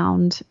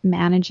around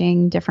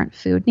managing different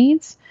food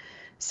needs.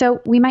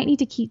 So we might need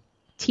to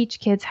teach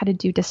kids how to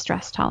do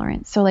distress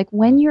tolerance. So like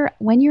when you're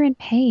in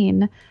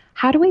pain,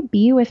 how do we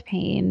be with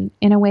pain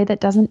in a way that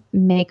doesn't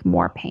make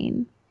more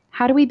pain?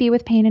 How do we be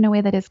with pain in a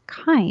way that is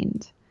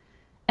kind?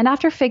 And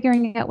after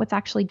figuring out what's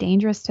actually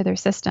dangerous to their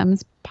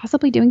systems,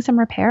 possibly doing some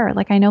repair.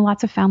 Like I know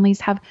lots of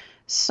families have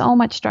so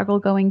much struggle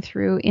going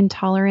through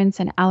intolerance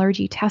and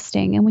allergy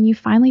testing. And when you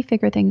finally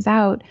figure things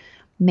out,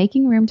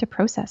 making room to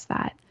process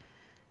that.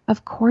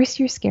 Of course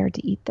you're scared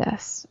to eat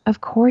this. Of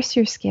course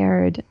you're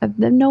scared.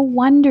 No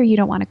wonder you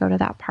don't want to go to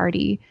that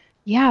party.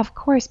 Yeah, of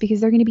course,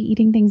 because they're going to be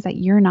eating things that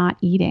you're not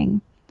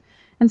eating.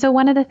 And so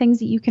one of the things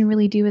that you can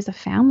really do as a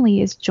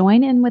family is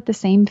join in with the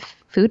same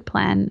food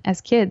plan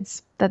as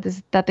kids that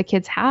the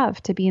kids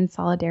have, to be in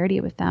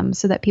solidarity with them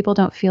so that people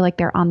don't feel like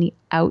they're on the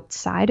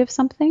outside of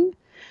something.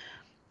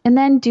 And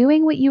then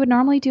doing what you would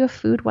normally do if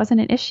food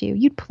wasn't an issue.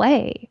 You'd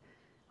play,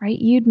 right?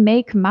 You'd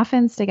make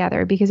muffins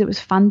together because it was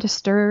fun to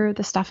stir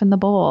the stuff in the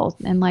bowl.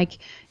 And like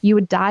you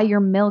would dye your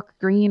milk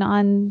green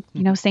on,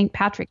 St.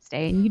 Patrick's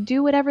Day, and you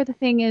do whatever the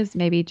thing is.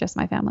 Maybe just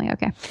my family.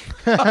 Okay.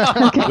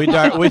 Okay. We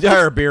dye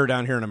our beer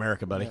down here in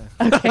America, buddy.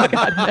 Okay,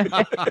 got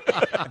it.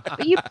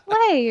 But you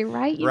play,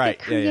 right? You Right,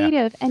 get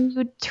creative, and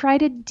you try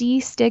to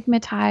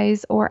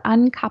destigmatize or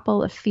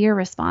uncouple a fear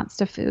response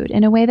to food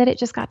in a way that it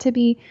just got to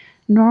be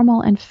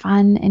normal and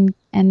fun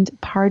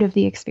and part of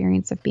the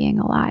experience of being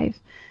alive.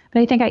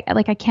 But I think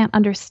I can't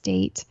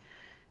understate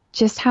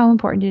just how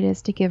important it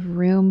is to give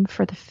room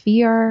for the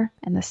fear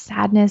and the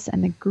sadness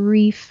and the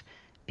grief,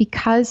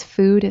 because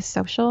food is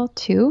social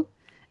too,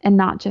 and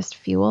not just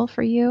fuel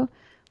for you.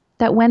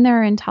 That when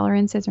there are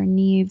intolerances or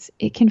needs,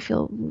 it can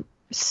feel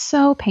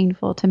so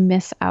painful to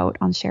miss out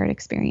on shared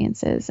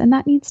experiences, and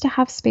that needs to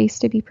have space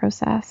to be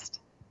processed.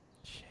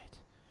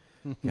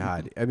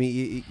 God, I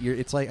mean,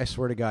 it's like, I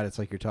swear to God, it's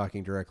like you're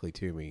talking directly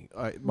to me.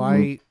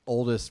 My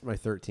oldest, my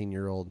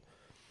 13-year-old,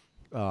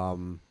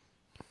 my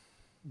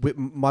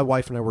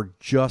wife and I were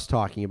just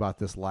talking about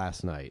this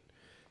last night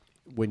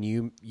when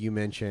you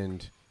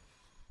mentioned,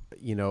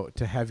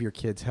 to have your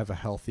kids have a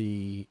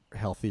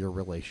healthier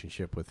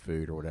relationship with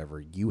food or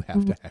whatever, you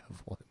have to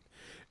have one.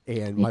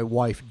 And my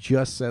wife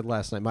just said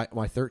last night, my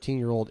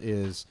 13-year-old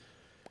is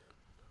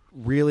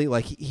really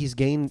like, he's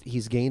gained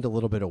a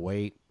little bit of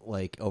weight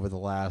like over the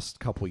last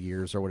couple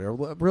years or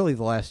whatever, really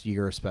the last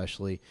year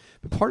especially.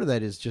 But part of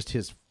that is just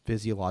his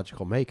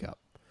physiological makeup.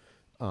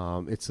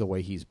 It's the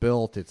way he's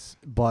built.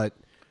 But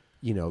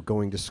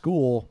going to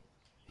school,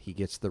 he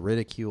gets the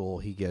ridicule,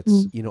 he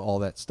gets, all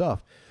that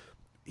stuff.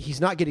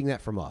 he's not getting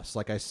that from us.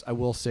 Like I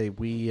will say,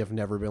 we have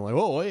never been like,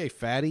 oh, hey,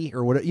 fatty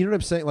or whatever. You know what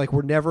I'm saying? Like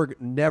we're never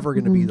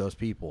going to be those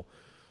people.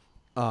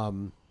 But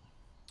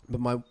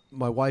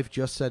my wife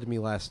just said to me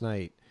last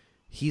night,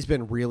 he's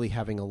been really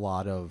having a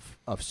lot of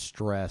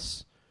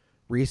stress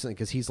recently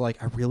because he's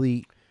like, I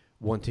really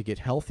want to get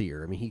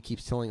healthier. I mean, he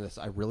keeps telling us,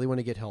 I really want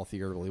to get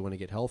healthier, really want to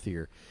get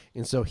healthier.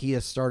 And so he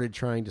has started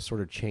trying to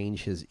sort of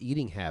change his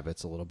eating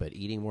habits a little bit,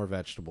 eating more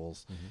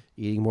vegetables,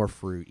 eating more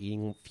fruit,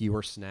 eating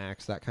fewer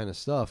snacks, that kind of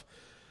stuff.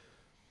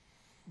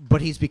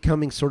 But he's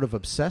becoming sort of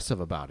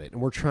obsessive about it.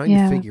 And we're trying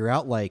to figure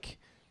out, like,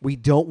 we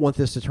don't want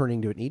this to turn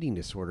into an eating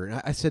disorder.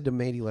 And I said to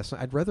Mandy last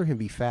night, I'd rather him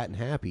be fat and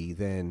happy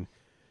than,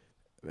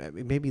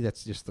 maybe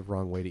that's just the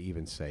wrong way to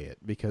even say it,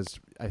 because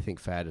I think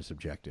fat is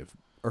subjective.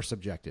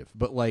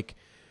 But like,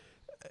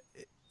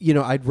 you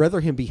know, I'd rather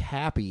him be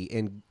happy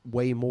and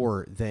way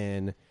more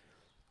than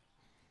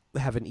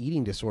have an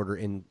eating disorder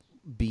and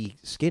be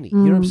skinny. You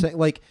know what I'm saying?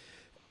 Like,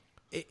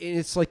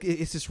 it's like,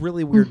 it's this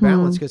really weird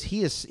balance, because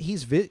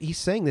he's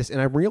saying this,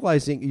 and I'm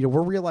realizing, you know,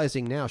 we're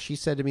realizing now. She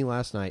said to me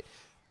last night,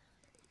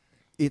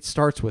 it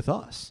starts with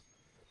us.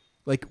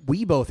 Like,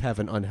 we both have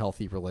an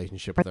unhealthy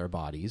relationship with our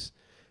bodies.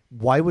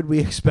 Why would we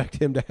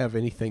expect him to have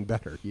anything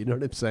better? You know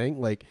what I'm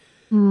saying? Like,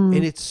 and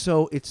it's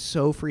so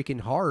freaking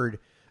hard,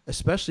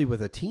 especially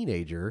with a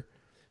teenager,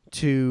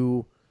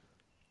 to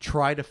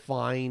try to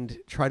find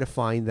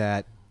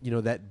that, you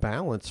know, that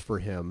balance for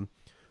him.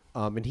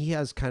 And he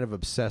has kind of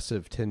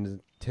obsessive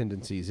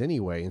tendencies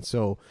anyway. And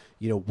so,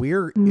 you know,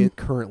 we're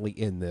currently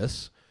in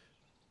this,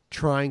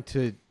 trying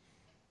to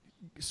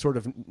sort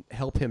of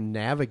help him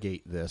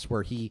navigate this,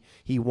 where he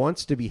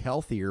wants to be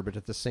healthier, but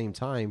at the same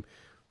time,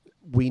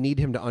 we need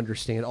him to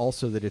understand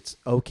also that it's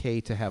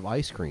okay to have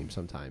ice cream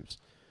sometimes.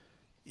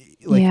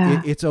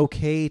 Like, it's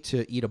okay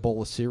to eat a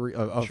bowl of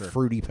cereal, of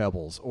Fruity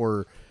Pebbles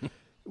or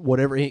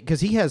whatever, because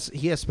he has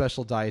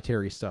special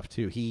dietary stuff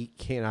too. He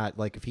cannot,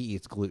 like, if he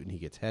eats gluten, he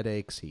gets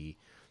headaches.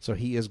 So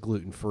he is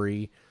gluten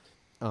free,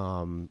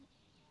 and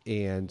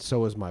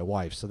so is my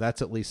wife. So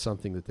that's at least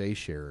something that they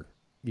share,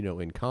 you know,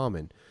 in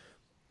common.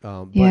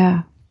 But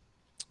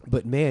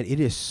man, it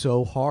is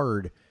so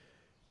hard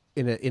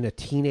in a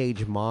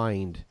teenage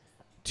mind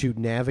to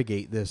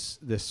navigate this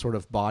sort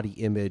of body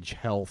image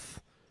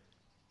health,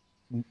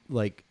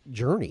 like,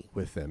 journey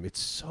with them. It's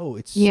so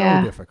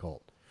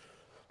difficult.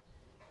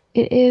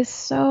 It is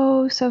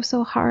so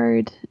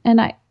hard. And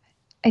I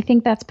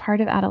think that's part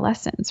of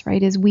adolescence,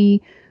 right? Is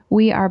we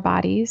are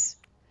bodies.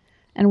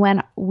 And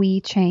when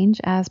we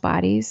change as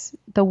bodies,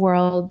 the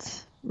world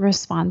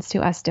responds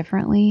to us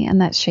differently,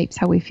 and that shapes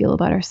how we feel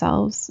about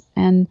ourselves.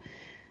 And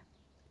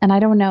I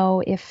don't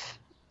know if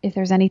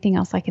there's anything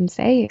else I can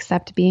say,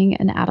 except being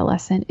an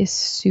adolescent is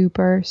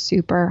super,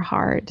 super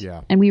hard.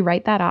 Yeah. And we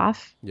write that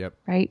off. Yep.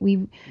 Right?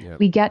 We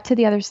get to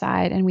the other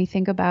side and we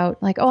think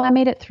about, like, oh, I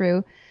made it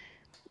through.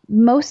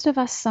 Most of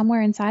us,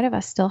 somewhere inside of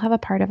us, still have a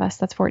part of us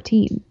that's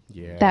 14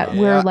 that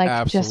we're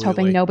like just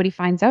hoping nobody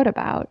finds out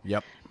about.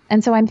 Yep.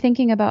 And so I'm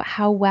thinking about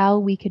how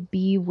well we could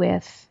be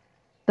with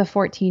the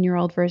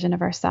 14-year-old version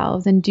of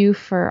ourselves and do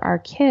for our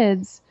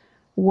kids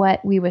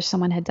what we wish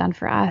someone had done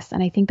for us.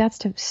 And I think that's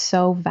to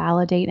so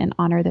validate and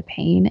honor the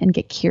pain and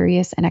get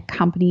curious and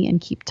accompany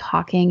and keep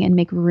talking and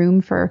make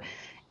room for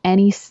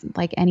any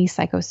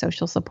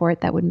psychosocial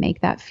support that would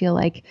make that feel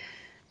like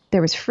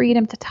there was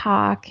freedom to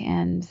talk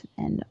and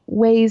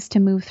ways to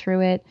move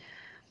through it.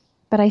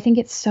 But I think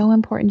it's so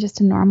important just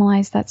to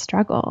normalize that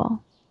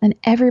struggle. And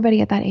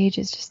everybody at that age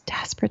is just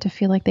desperate to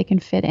feel like they can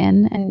fit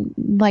in and,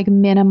 like,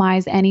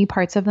 minimize any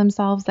parts of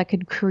themselves that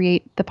could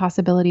create the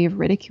possibility of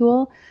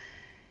ridicule.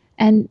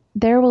 And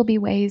there will be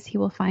ways he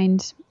will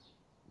find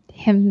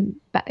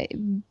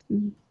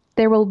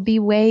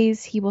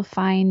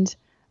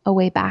a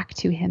way back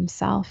to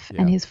himself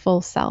and his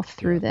full self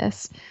through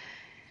this.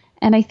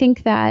 And I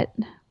think that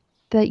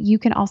you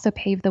can also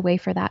pave the way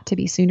for that to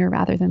be sooner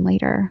rather than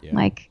later. Yeah.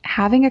 Like,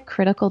 having a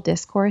critical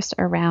discourse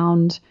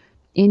around,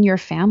 in your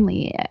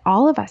family,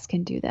 all of us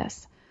can do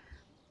this,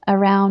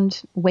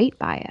 around weight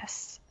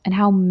bias and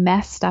how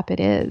messed up it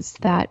is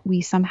that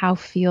we somehow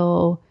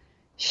feel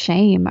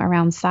shame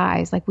around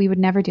size. Like, we would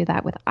never do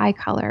that with eye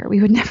color.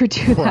 We would never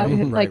do that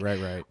with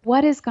right.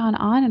 What has gone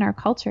on in our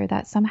culture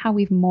that somehow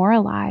we've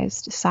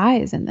moralized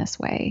size in this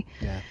way.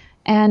 Yeah.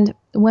 And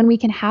when we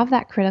can have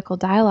that critical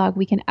dialogue,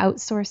 we can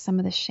outsource some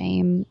of the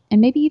shame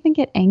and maybe even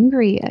get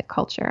angry at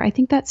culture. I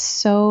think that's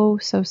so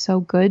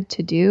good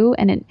to do.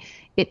 And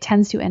it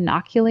tends to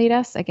inoculate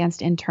us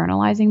against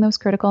internalizing those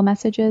critical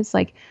messages.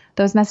 Like,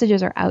 those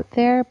messages are out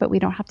there, but we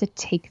don't have to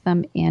take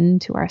them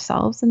into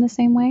ourselves in the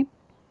same way.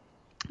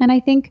 And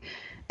I think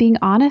being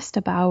honest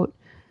about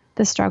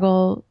the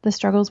struggles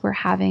we're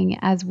having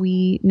as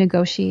we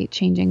negotiate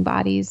changing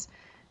bodies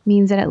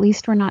means that at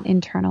least we're not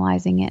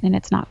internalizing it and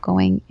it's not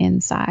going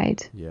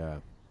inside. Yeah.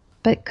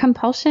 But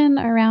compulsion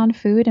around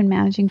food and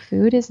managing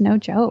food is no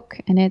joke.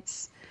 And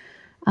it's,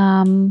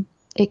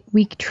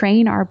 we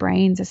train our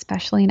brains,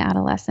 especially in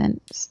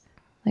adolescence,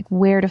 like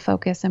where to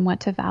focus and what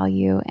to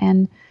value.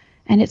 And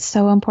And it's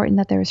so important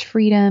that there's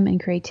freedom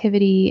and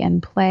creativity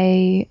and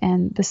play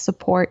and the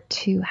support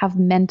to have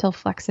mental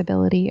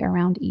flexibility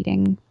around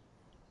eating.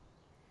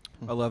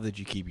 I love that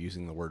you keep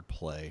using the word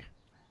play.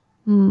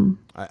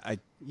 I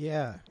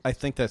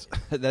think that's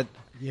that.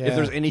 Yeah. If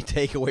there's any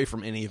takeaway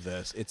from any of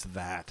this, it's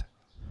that.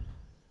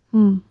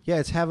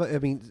 Yeah,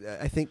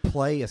 I think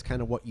play is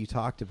kind of what you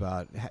talked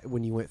about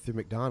when you went through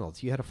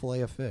McDonald's. You had a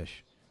fillet of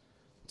fish.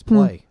 It's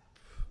play.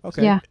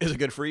 Okay. Yeah. Is it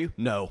good for you?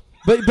 No.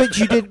 But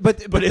you did.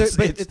 But it's-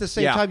 at the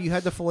same yeah. time, you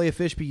had the fillet of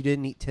fish, but you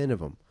didn't eat 10 of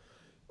them.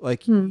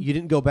 Like you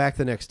didn't go back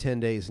the next 10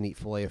 days and eat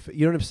fillet of fish.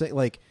 You know what I'm saying?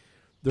 Like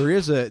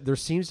there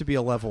seems to be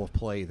a level of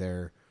play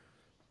there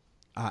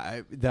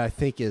that I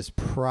think is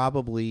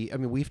probably. I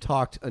mean, we've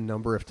talked a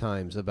number of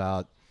times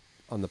about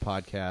on the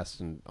podcast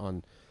and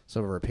on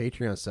some of our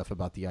Patreon stuff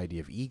about the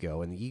idea of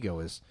ego, and the ego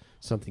is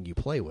something you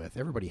play with.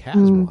 Everybody has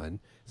one.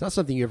 It's not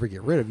something you ever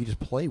get rid of. You just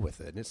play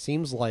with it, and it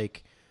seems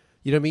like,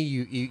 you know what I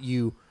mean.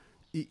 You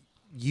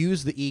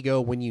use the ego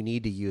when you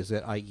need to use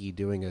it, i.e.,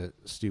 doing a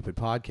stupid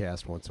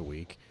podcast once a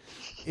week,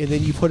 and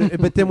then you put it.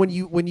 But then when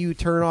you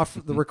turn off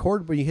the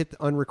record, when you hit the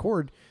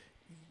unrecord,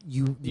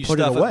 you put it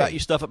stuff away. back, you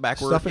stuff it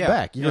backward. Stuff it Yeah.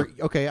 back. Yeah.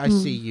 Okay, I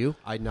see you.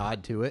 I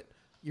nod to it.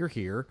 You're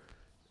here,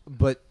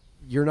 but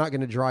you're not going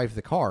to drive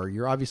the car.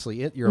 You're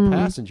obviously you're a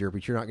passenger,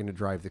 but you're not going to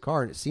drive the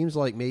car. And it seems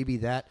like maybe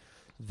that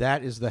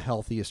is the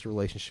healthiest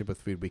relationship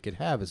with food we could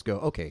have. Is go,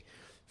 okay,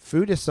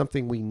 food is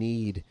something we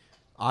need.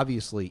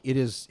 Obviously,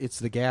 it's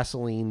the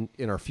gasoline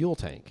in our fuel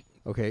tank.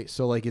 Okay,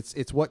 so like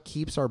it's what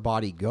keeps our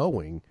body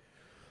going,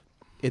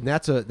 and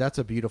that's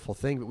a beautiful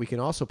thing. But we can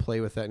also play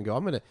with that and go,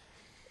 I'm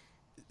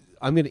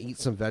gonna eat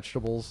some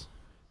vegetables,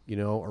 you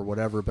know, or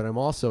whatever. But I'm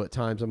also at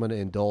times I'm gonna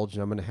indulge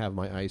and I'm gonna have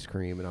my ice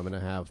cream and I'm gonna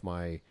have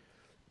my,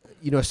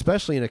 you know,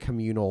 especially in a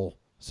communal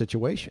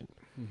situation.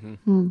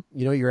 You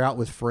know, you're out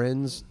with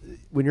friends.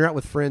 When you're out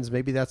with friends,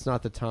 maybe that's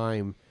not the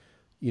time,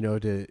 you know,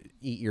 to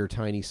eat your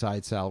tiny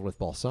side salad with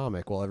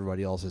balsamic while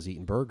everybody else is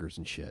eating burgers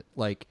and shit.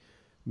 Like,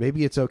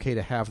 maybe it's okay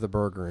to have the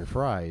burger and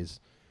fries.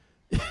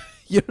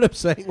 You know what I'm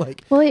saying?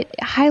 Like, Well, it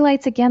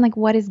highlights again like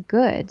what is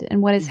good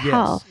and what is Yes,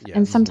 health. yes.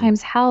 And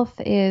sometimes health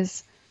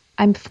is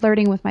I'm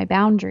flirting with my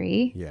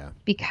boundary yeah,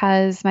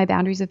 because my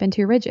boundaries have been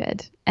too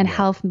rigid, and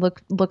health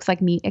looks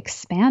like me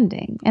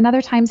expanding. And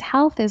other times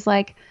health is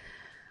like,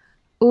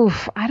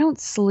 oof, I don't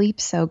sleep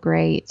so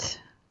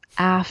great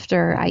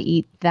after I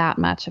eat that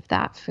much of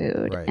that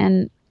food. Right.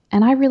 And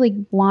I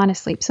really want to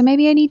sleep. So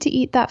maybe I need to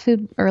eat that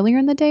food earlier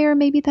in the day, or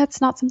maybe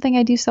that's not something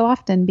I do so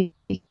often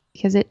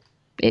because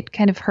it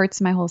kind of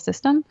hurts my whole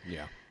system.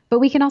 Yeah. But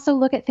we can also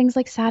look at things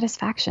like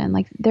satisfaction.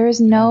 Like there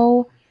is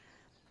no,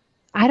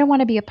 I don't want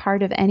to be a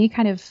part of any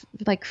kind of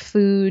like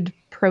food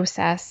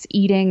process,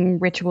 eating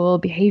ritual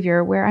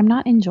behavior where I'm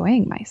not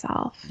enjoying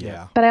myself.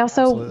 Yeah. But I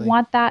also Absolutely.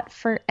 want that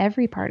for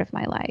every part of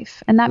my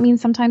life. And that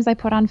means sometimes I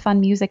put on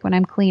fun music when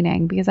I'm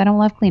cleaning because I don't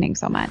love cleaning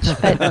so much.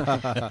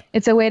 But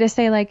it's a way to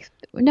say like,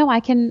 no, I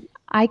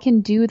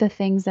can do the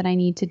things that I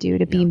need to do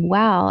to be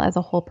well as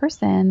a whole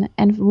person,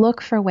 and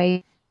look for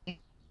ways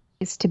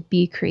to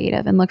be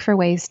creative and look for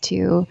ways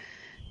to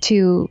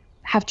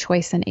have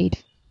choice and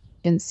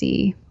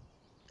agency.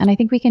 And I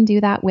think we can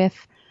do that with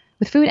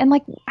food. And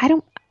like, I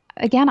don't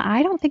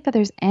think that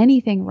there's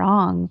anything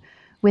wrong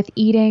with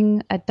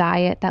eating a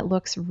diet that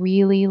looks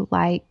really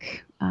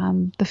like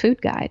the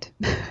food guide.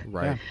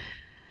 right.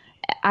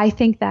 I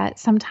think that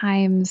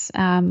sometimes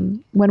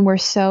when we're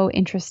so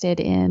interested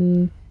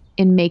in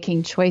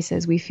making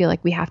choices, we feel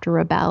like we have to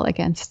rebel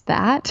against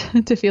that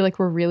to feel like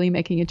we're really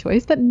making a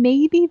choice. But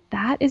maybe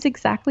that is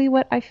exactly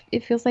what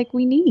it feels like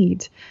we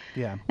need.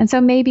 Yeah. And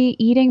so maybe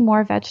eating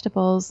more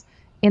vegetables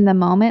in the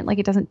moment, like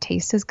it doesn't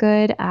taste as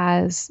good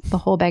as the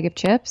whole bag of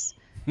chips.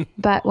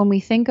 But when we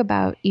think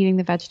about eating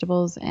the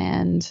vegetables,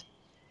 and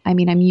I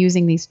mean, I'm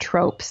using these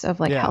tropes of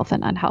like Yeah. health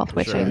and unhealth,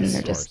 which Sure, I mean, of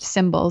they're just course.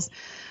 symbols.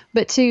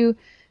 But to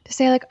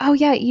say like, oh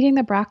yeah, eating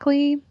the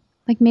broccoli,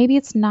 like maybe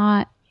it's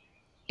not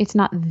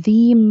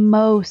the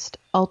most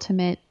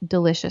ultimate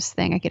delicious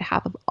thing I could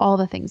have of all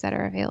the things that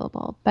are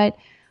available, but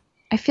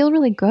I feel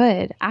really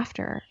good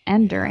after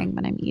and during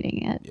when I'm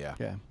eating it. Yeah.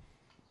 Yeah.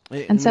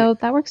 And so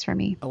that works for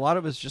me. a lot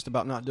of it's just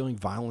about not doing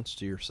violence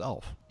to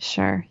yourself.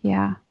 Sure.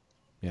 Yeah.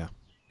 Yeah.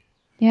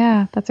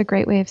 Yeah. That's a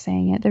great way of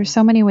saying it. There's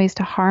so many ways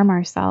to harm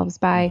ourselves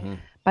by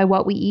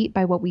what we eat,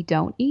 by what we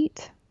don't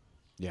eat.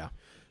 Yeah.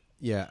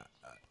 Yeah,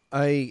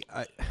 I'd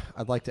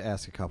like to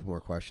ask a couple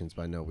more questions,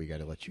 but I know we got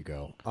to let you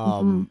go.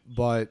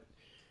 But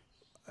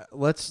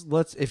let's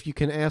if you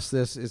can ask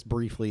this as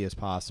briefly as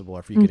possible,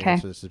 if you can Okay.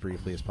 answer this as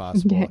briefly as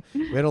possible. Okay.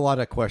 We had a lot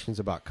of questions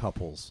about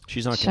couples.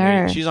 She's on Sure.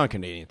 Canadian. She's on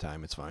Canadian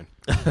time. It's fine.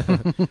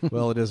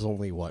 Well, it is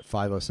only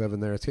 5:07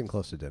 there. It's getting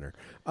close to dinner.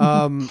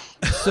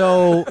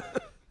 So,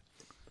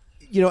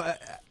 you know,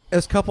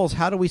 as couples,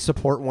 how do we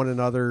support one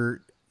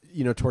another,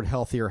 you know, toward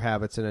healthier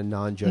habits in a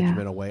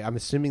non-judgmental way? I'm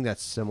assuming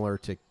that's similar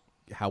to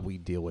how we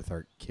deal with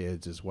our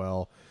kids as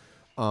well.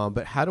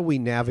 But how do we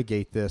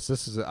navigate this?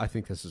 I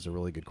think this is a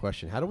really good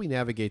question. How do we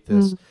navigate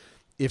this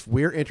if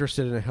we're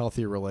interested in a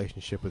healthier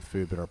relationship with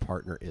food, but our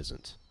partner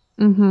isn't?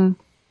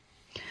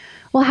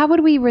 Well, how would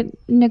we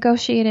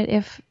negotiate it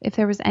if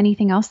there was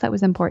anything else that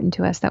was important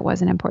to us that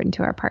wasn't important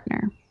to our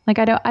partner? Like,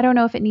 I don't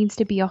know if it needs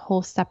to be a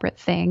whole separate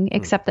thing,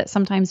 except that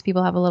sometimes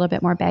people have a little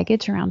bit more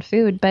baggage around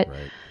food. But,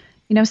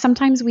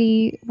 sometimes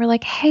we're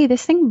like, hey,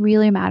 this thing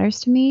really matters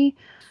to me.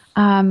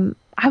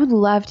 I would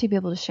love to be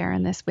able to share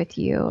in this with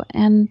you.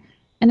 And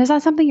is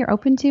that something you're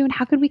open to? And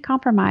how could we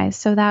compromise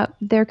so that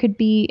there could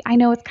be, I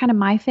know it's kind of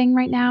my thing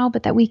right now,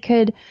 but that we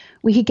could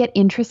get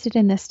interested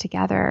in this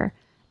together.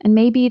 And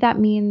maybe that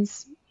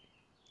means,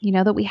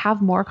 that we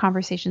have more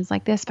conversations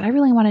like this, but I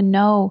really want to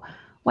know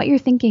what you're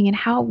thinking and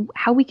how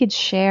we could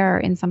share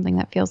in something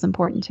that feels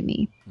important to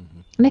me.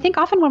 And I think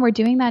often when we're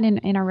doing that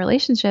in our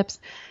relationships,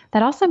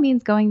 that also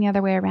means going the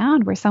other way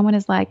around, where someone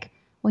is like,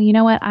 well, you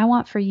know what? I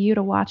want for you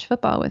to watch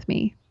football with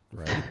me.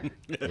 Right.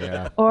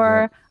 Yeah.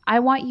 Or I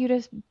want you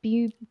to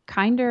be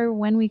kinder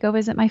when we go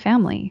visit my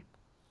family.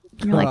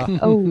 And you're like,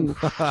 oh,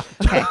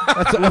 okay.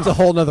 That's a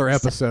whole nother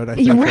episode. I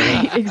think. You're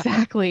right,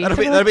 exactly. That'll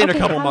be in a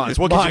couple months.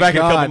 We'll get you back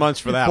in a couple months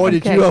for that Boy, one.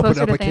 did you open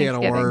up a can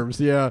of worms.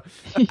 Yeah.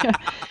 Yeah.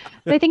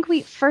 But I think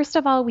first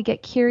of all, we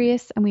get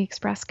curious and we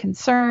express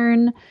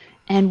concern,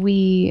 and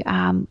we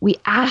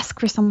ask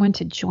for someone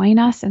to join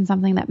us in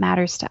something that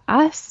matters to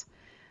us.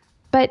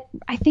 But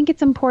I think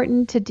it's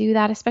important to do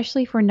that,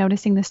 especially if we're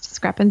noticing this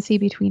discrepancy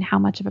between how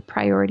much of a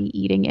priority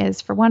eating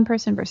is for one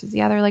person versus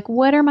the other. Like,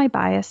 what are my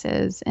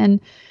biases? And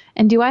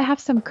do I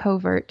have some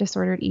covert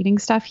disordered eating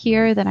stuff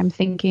here that I'm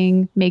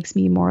thinking makes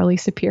me morally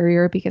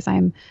superior because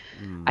I'm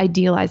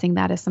idealizing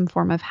that as some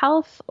form of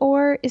health?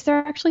 Or is there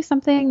actually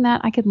something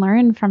that I could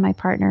learn from my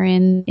partner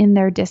in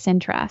their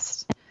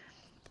disinterest?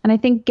 And I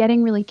think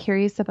getting really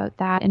curious about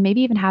that, and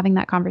maybe even having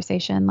that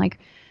conversation, like,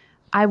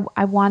 I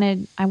want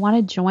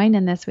to join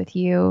in this with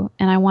you,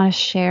 and I want to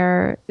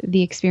share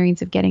the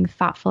experience of getting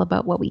thoughtful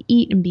about what we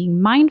eat and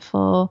being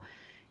mindful.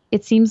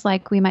 It seems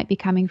like we might be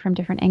coming from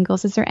different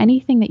angles. Is there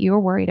anything that you're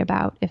worried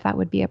about if that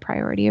would be a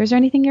priority? Or is there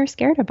anything you're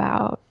scared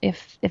about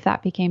if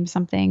that became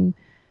something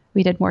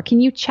we did more? Can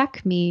you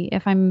check me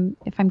if I'm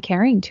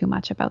caring too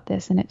much about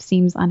this and it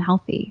seems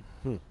unhealthy?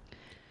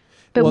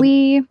 But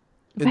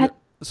well,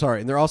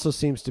 Sorry, and there also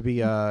seems to be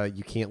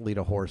you can't lead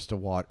a horse to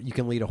water. You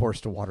can lead a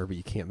horse to water, but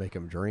you can't make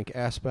him drink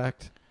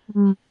aspect.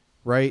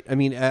 Right? I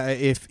mean,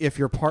 if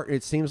your partner,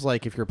 it seems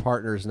like if your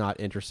partner is not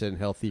interested in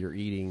healthier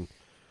eating,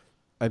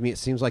 I mean, it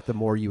seems like the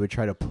more you would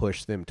try to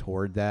push them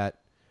toward that,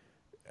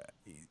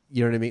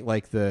 you know what I mean?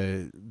 Like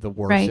the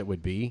worse it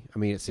would be. I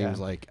mean, it seems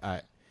like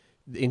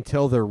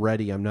until they're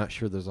ready, I'm not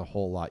sure there's a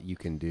whole lot you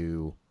can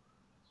do.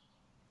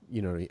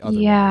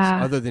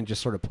 Otherwise, other than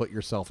just sort of put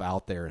yourself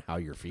out there and how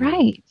you're feeling.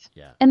 Right.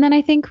 Yeah. And then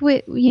I think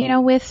with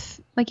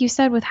like you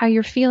said, with how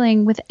you're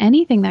feeling with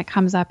anything that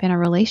comes up in a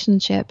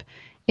relationship,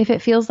 if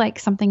it feels like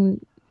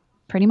something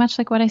pretty much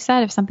like what I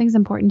said, if something's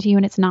important to you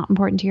and it's not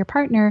important to your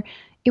partner,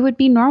 it would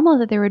be normal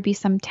that there would be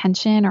some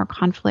tension or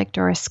conflict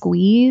or a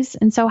squeeze.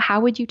 And so how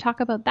would you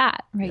talk about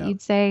that? Right. Yeah.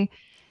 You'd say,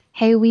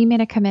 hey, we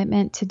made a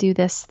commitment to do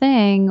this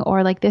thing,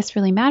 or like, this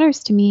really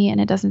matters to me and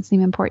it doesn't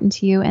seem important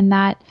to you. And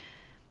that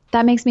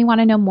makes me want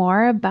to know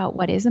more about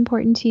what is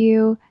important to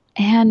you.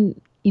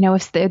 And,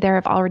 if there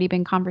have already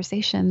been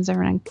conversations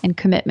around and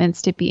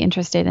commitments to be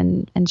interested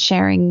in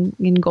sharing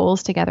in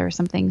goals together or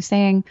something,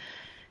 saying,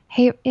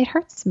 hey, it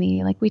hurts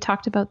me. Like, we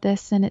talked about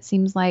this and it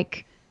seems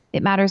like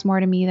it matters more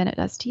to me than it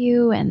does to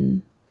you.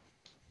 And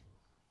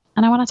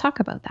I want to talk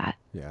about that.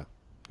 Yeah.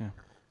 Yeah.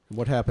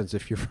 What happens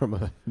if you're from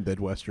a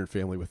Midwestern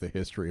family with a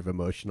history of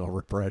emotional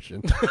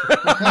repression?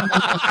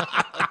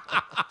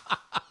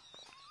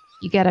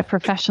 You get a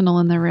professional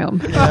in the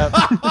room.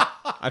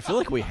 I feel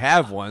like we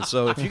have one.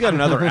 So if you got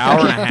another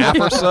hour and a half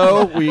or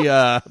so,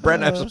 Brett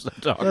and I have some stuff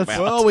to talk about.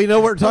 Well, we know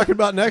what we're talking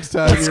about next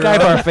time. Skype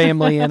our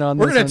family in on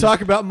We're this. We're going to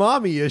talk about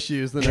mommy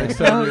issues the next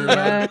time you're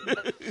around.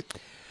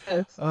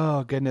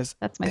 Oh, goodness.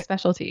 That's my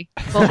specialty.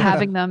 Both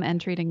having them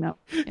and treating them.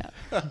 Yeah.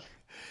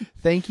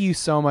 Thank you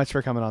so much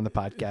for coming on the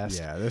podcast.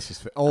 Yeah, this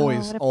is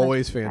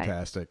always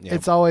fantastic. Yeah.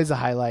 It's always a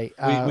highlight.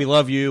 We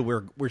love you.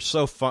 We're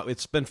so fun.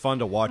 It's been fun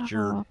to watch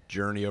your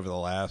journey over the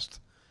last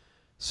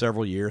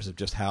several years of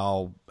just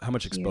how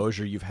much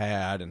exposure you've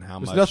had and how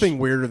much. There's nothing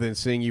weirder than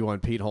seeing you on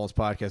Pete Holmes'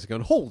 podcast and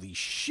going, holy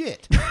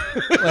shit.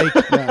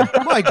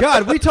 Oh my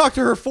God, we talked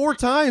to her 4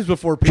 times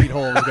before Pete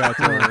Holmes got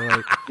to her.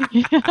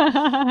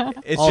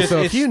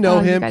 If you know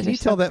him, can you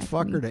tell that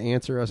fucker to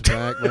answer us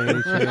back by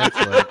any chance?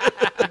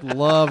 I'd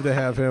love to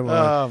have him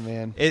on. Oh,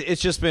 man.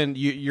 It's just been,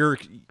 you're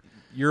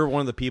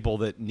one of the people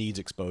that needs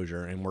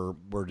exposure, and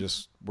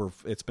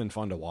it's been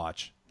fun to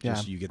watch.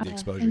 Just you get the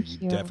exposure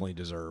you definitely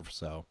deserve.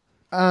 So.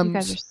 You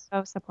guys are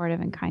so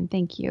supportive and kind.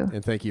 Thank you.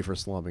 And thank you for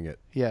slumming it.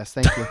 Yes,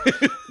 thank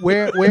you.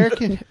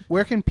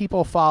 Where can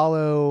people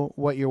follow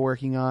what you're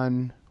working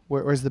on?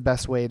 Where's the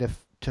best way to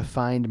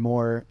find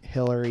more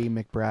Hillary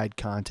McBride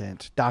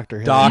content?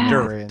 Dr.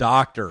 Hillary.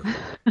 Doctor.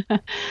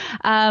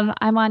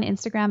 I'm on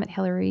Instagram at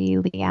Hillary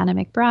Leanna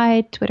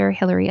McBride, Twitter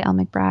Hillary L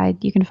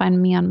McBride. You can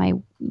find me on my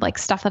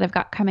stuff that I've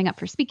got coming up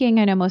for speaking.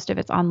 I know most of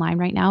it's online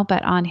right now,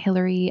 but on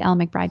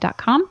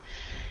HillaryLMcBride.com.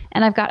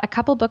 And I've got a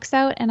couple books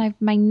out, and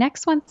my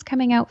next one's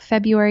coming out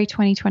February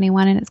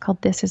 2021, and it's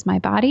called This Is My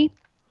Body.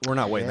 We're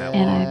not waiting that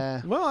And long.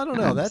 Yeah. Well, I don't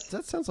know.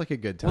 That sounds like a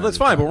good time. Well, that's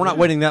fine, but we're not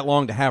waiting that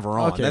long to have her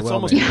on. Okay, That's well,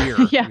 almost a maybe. year.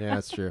 Yeah. Yeah,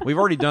 that's true. We've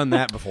already done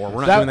that before.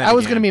 We're not doing that That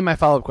was again. going to be my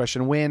follow-up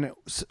question. When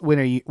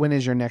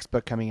is your next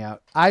book coming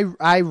out?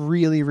 I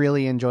really,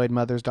 really enjoyed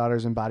Mothers,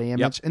 Daughters, and Body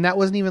Image. And that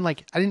wasn't even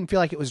like, I didn't feel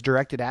like it was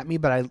directed at me,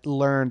 but I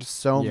learned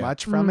so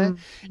much from it.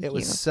 It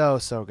was so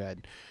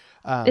good.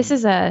 This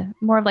is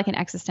more of like an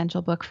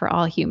existential book for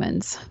all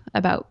humans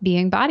about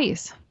being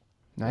bodies.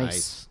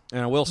 Nice.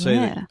 And I will say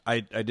Yeah.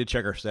 that I did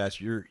check our stats.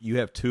 You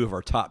have 2 of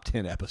our top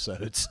 10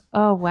 episodes.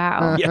 Oh,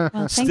 wow. Yeah,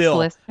 Well, thanks, still.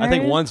 I think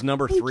listeners. one's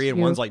number 3 and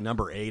you. one's like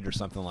number 8 or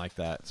something like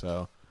that.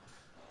 So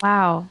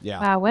Wow.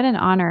 Yeah. Wow. What an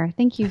honor.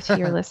 Thank you to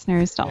your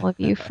listeners, to all of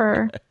you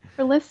for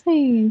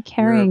listening and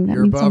caring. You're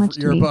that means above, so much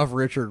to you're me. above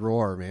Richard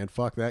Rohr, man.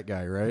 Fuck that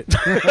guy, right?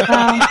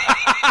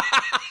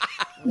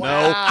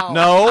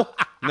 no.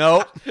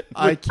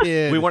 I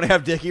kid. We want to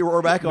have Dickie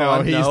Rohr back No,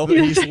 on.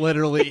 he's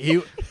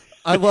literally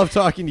I love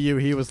talking to you.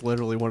 He was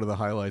literally one of the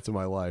highlights of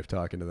my life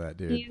talking to that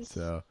dude. He's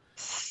So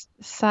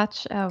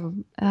such a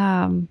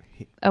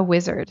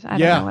wizard. I don't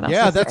know what else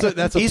yeah, to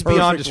that's say. a He's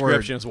beyond perfect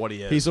description word. is what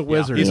he is. He's a Yeah,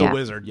 wizard. he's Yeah. a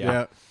wizard.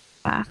 Yeah.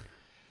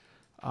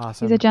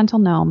 Awesome. He's a gentle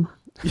gnome.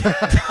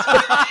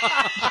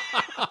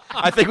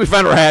 I think we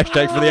found our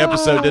hashtag for the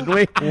episode, didn't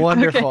we?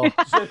 Wonderful.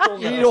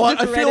 You know what?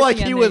 I Just feel right like at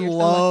the he end would there, you're so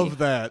love lucky.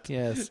 that.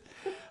 Yes.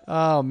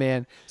 Oh,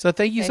 man. So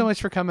thank you so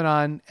much for coming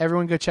on.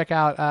 Everyone go check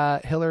out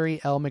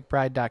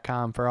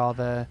HillaryLMcBride.com for all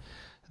the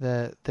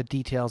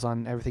details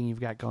on everything you've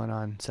got going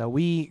on. So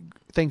we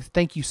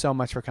thank you so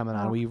much for coming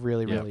on. We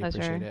really, really Pleasure.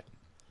 appreciate it.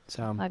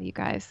 So Love you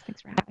guys.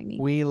 Thanks for having me.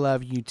 we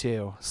love you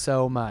too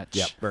so much.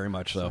 Yep, very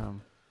much so.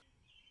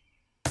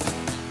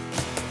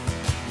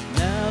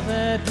 Now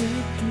that we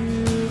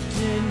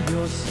puked in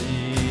your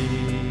sea,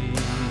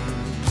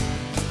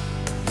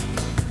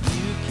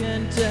 you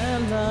can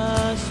tell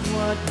us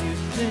what you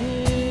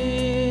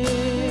think.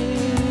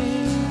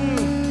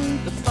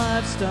 The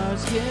 5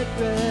 stars get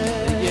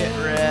red. Get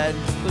red.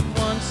 But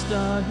 1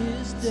 star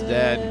is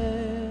dead.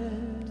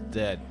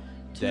 Dead.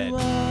 To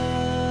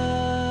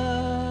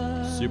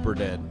us. Super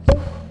dead.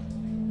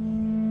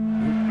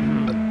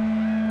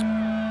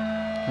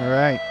 All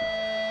right.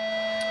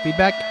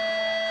 Feedback?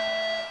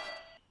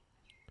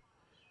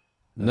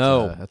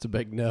 No. That's a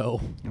big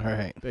no. All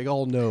right. Big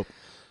old no.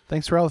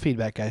 Thanks for all the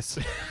feedback, guys.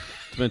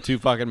 It's been 2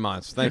 fucking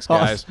months. Thanks,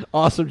 guys.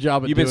 Awesome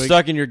job. You've been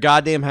stuck in your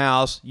goddamn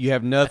house. You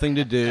have nothing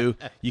to do.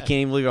 You can't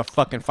even leave a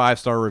fucking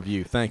 5-star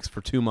review. Thanks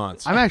for 2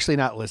 months. I'm actually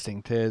not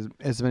listening to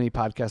as many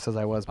podcasts as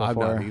I was I'm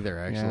before. not either,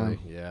 actually.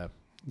 Yeah.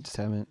 Just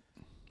haven't.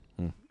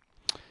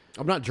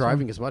 I'm not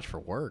driving as much for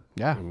work.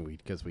 Yeah.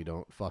 Because we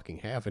don't fucking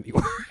have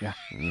anywhere. Yeah.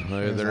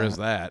 There is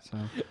that.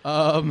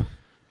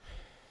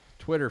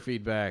 Twitter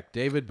feedback.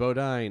 David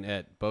Bodine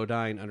at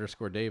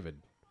Bodine_David.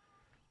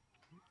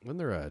 Wasn't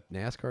there a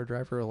NASCAR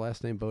driver with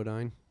last name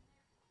Bodine?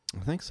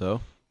 I think so.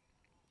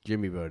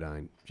 Jimmy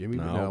Bodine. Jimmy?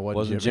 No, it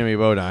wasn't Jimmy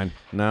Bodine.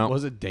 No.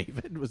 Was it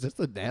David? Was this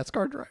the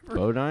NASCAR driver?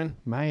 Bodine?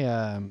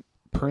 My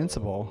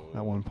principal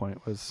at one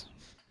point was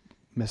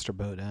Mr.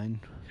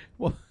 Bodine.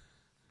 Well,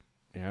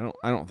 Yeah,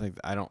 I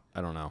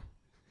don't know.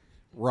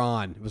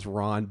 Ron. It was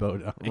Ron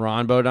Bodine.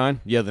 Ron Bodine?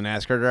 Yeah, the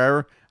NASCAR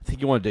driver. I think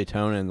he won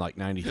Daytona in like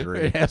 '93.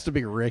 It has to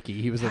be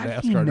Ricky. He was a How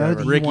do you NASCAR know driver.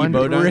 that he Ricky won-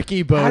 Bodine? Ricky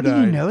How Bodine.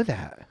 do you know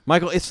that?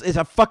 Michael, it's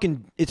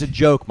a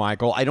joke,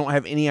 Michael. I don't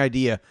have any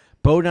idea.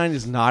 Bodine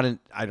is not an.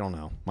 I don't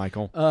know,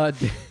 Michael.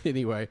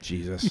 Anyway.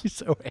 Jesus. He's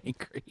so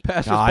angry.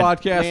 Pastors God,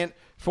 Podcast. man.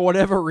 For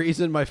whatever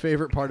reason, my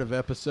favorite part of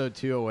episode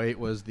 208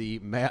 was the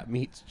Matt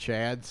meets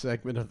Chad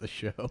segment of the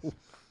show.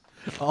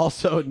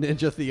 Also,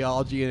 Ninja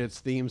Theology and its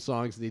theme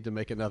songs need to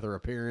make another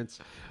appearance.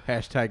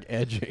 Hashtag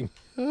edging.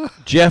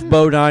 Jeff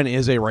Bodine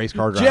is a race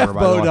car driver. Jeff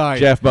by the way. Bodine.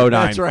 Jeff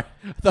Bodine. That's right.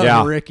 I thought Yeah.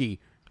 it was Ricky.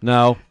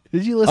 No.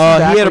 Did you listen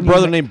back He had a when you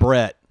brother met- named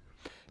Brett.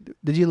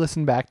 Did you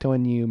listen back to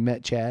when you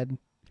met Chad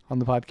on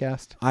the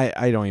podcast?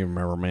 I don't even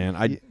remember,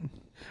 man.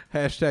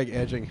 Hashtag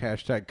edging.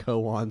 Hashtag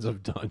koans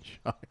of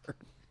Dunshire.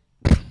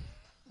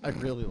 I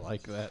really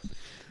like that.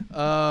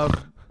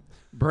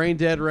 Brain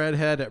Dead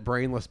Redhead at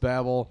Brainless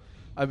Babble.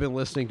 I've been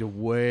listening to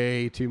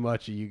way too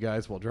much of you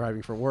guys while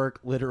driving for work,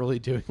 literally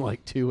doing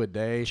like 2 a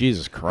day.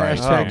 Jesus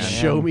Christ. Hashtag man.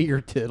 show me your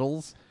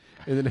tittles.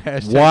 And then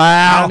hashtag,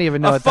 Wow. I don't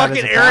even know a what that is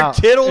fucking Eric about.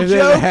 Tittle and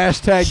joke. then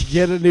hashtag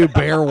get a new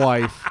bear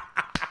wife.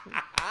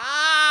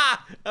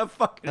 A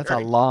fucking That's a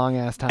long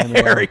ass time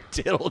ago. Eric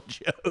Tittle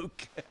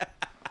joke.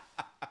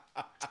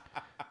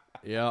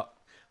 Yeah.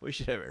 We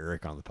should have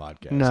Eric on the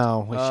podcast.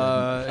 No, we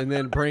shouldn't. And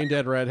then Brain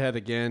Dead Redhead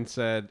again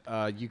said,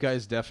 you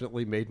guys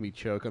definitely made me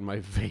choke on my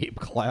vape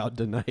cloud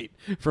tonight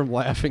from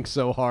laughing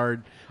so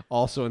hard.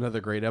 Also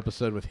another great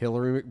episode with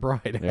Hillary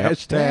McBride.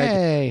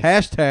 Hey.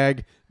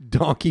 Hashtag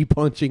donkey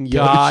punching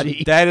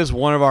Yoshi. God, that is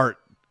one of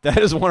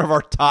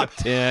our top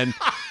 10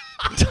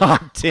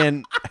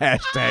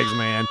 hashtags,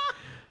 man.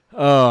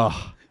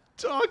 Oh,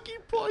 Donkey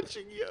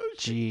punching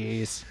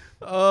Yoshi. Jeez.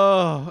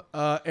 Oh,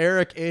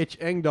 Eric H.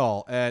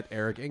 Engdahl at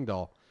Eric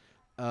Engdahl.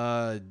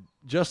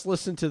 Just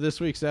listen to this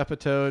week's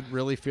episode.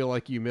 Really feel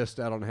like you missed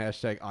out on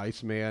hashtag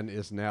Iceman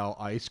is now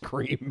Ice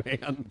Cream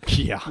Man.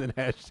 Yeah. And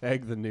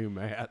hashtag the new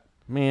Matt.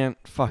 Man,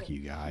 fuck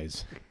you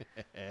guys.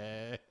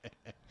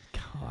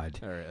 God.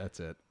 All right, that's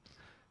it.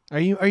 Are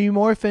you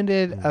more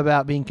offended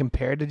about being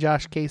compared to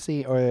Josh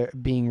Casey or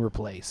being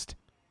replaced?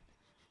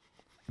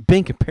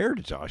 Being compared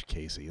to Josh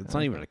Casey, it's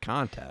not even a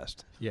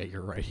contest. Yeah,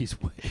 you're right.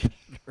 He's way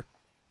better.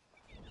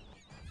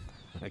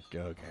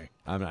 Okay.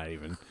 I'm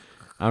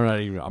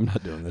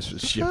not doing this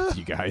shit with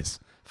you guys.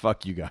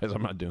 Fuck you guys.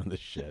 I'm not doing this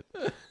shit.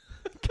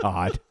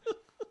 God.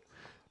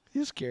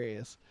 Just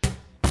curious.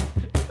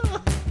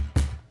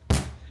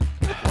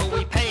 Well,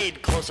 we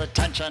paid close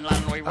attention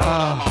and we wrote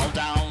them all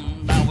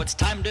down. Now it's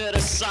time to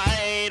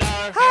decide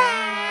our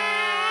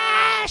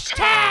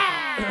hashtag.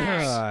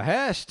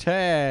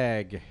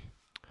 Hashtag.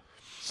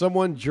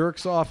 Someone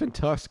jerks off in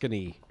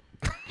Tuscany.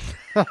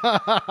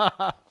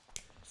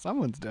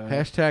 Someone's doing it.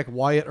 Hashtag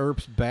Wyatt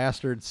Earp's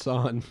bastard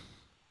son.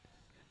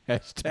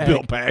 Hashtag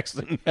Bill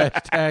Paxton.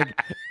 Hashtag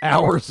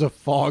hours of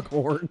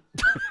foghorn.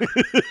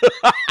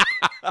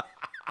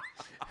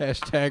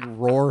 Hashtag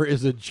Roar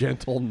is a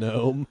gentle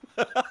gnome.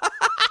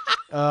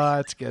 Oh,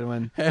 that's a good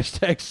one.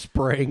 Hashtag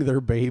spraying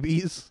their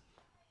babies.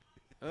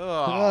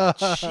 Oh,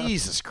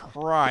 Jesus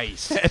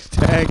Christ.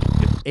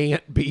 Hashtag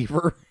Ant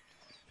Beaver.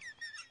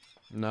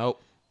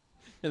 Nope.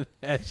 And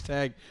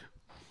hashtag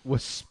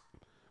was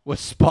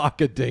Spock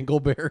a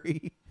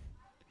dingleberry.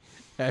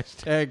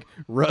 Hashtag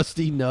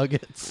Rusty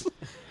Nuggets.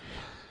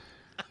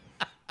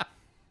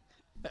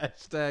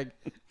 Hashtag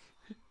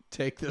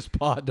take this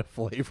pod to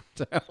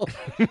Flavortown.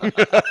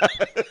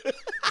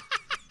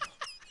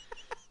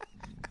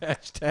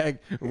 Hashtag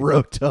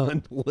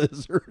rotund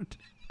lizard.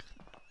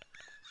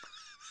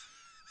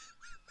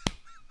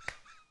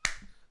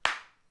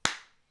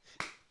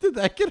 Did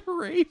that get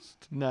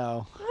erased?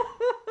 No.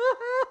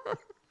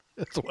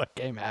 That's what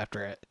came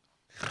after it.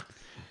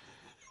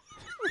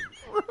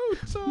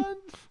 Rotund.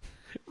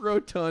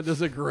 Rotund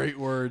is a great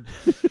word.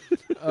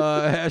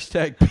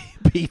 Hashtag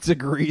pizza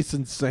grease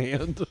and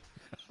sand.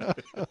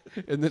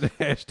 And then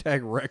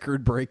hashtag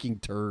record breaking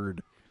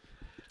turd.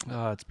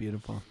 Oh, it's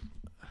beautiful.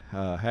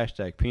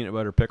 Hashtag peanut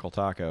butter pickle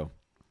taco.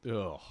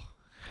 Ugh.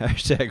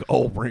 Hashtag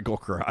old wrinkle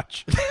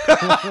crotch.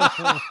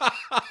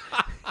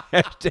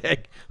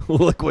 Hashtag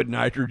liquid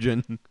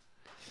nitrogen.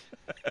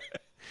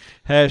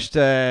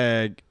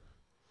 Hashtag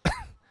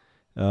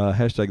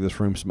hashtag this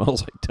room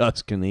smells like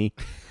Tuscany.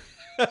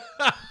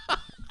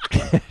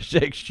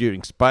 Hashtag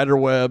shooting spider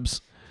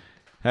webs.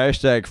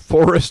 Hashtag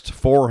forest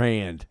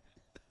forehand.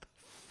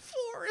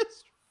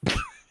 Forest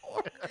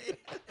forehand.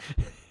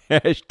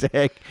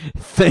 Hashtag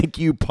thank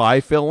you pie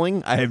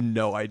filling. I have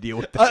no idea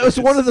what that It was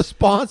is. one of the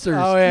sponsors.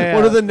 Oh, yeah.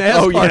 One of the NASCAR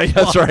Oh yeah,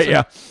 that's right. sponsors.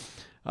 Yeah.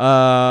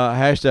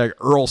 Hashtag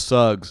Earl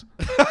Suggs.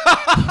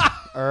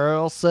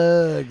 Earl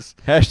Suggs.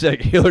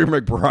 Hashtag Hillary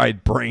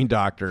McBride brain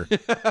doctor.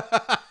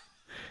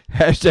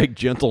 Hashtag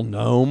gentle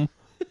gnome.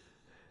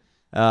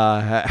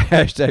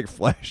 Hashtag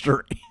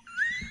Flasher.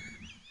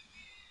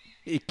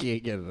 He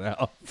can't get it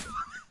out.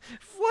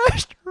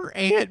 Flasher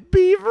Ant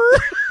Beaver.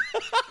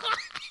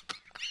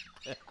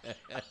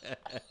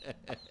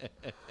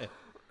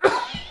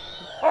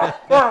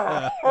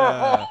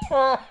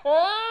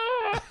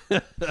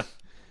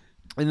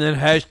 And then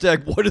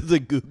hashtag what is the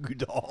Goo Goo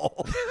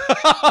Doll?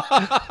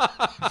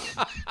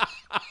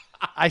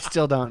 I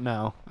still don't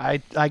know. I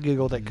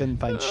Googled it, couldn't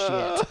find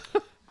shit.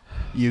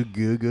 You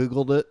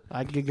Googled it?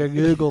 I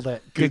Googled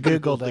it.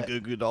 Googled the it. Goo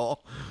Goo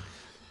Doll.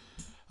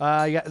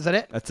 Yeah, is that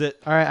it? That's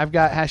it. All right, I've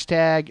got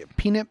hashtag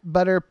peanut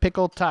butter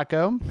pickle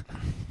taco.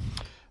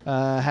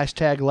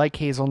 Hashtag like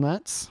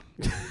hazelnuts.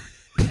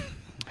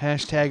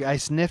 Hashtag I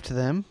sniffed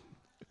them.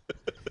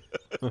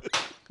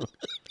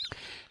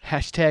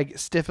 Hashtag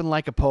stiffen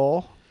like a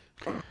pole.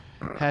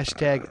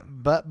 Hashtag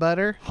butt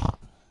butter.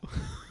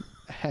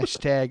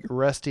 Hashtag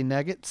rusty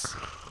nuggets.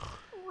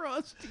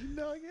 Rusty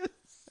Nuggets.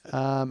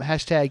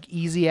 Hashtag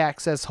easy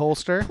access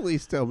holster.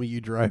 Please tell me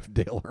you drive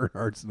Dale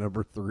Earnhardt's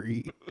number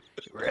 3.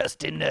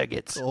 Rusty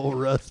nuggets. Oh,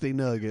 Rusty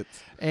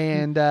Nuggets.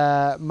 And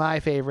my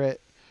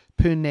favorite,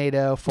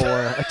 Punado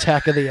for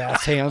Attack of the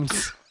Ass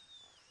Hams.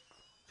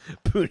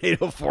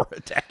 Punado for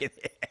Attack of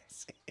the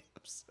Ass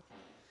Hams.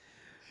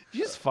 Did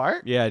you just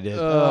fart? Yeah, I did.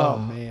 Oh,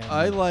 man.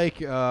 I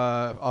like,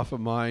 off of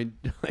mine,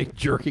 like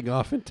jerking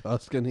off in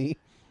Tuscany.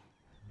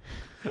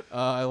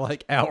 I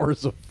like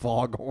hours of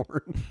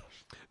foghorn.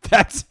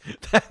 That's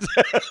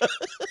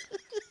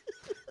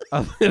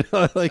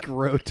I like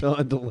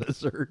rotund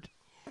lizard.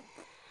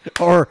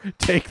 Or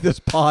take this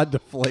pod to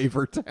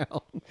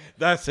Flavortown.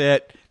 That's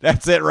it.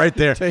 That's it right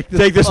there. Take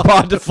Take this this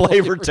pod to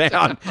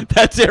Flavortown.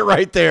 That's it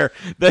right there.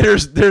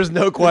 There's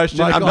no question.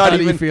 Michael, I'm not how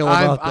do you even feel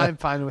about that? I'm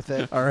fine with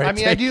it. All right, I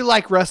mean, I do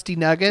like rusty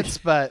nuggets,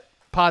 but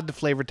pod to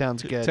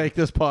Flavortown's good. Take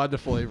this pod to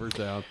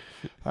Flavortown.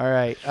 All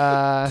right.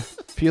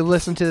 If you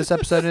listen to this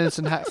episode in its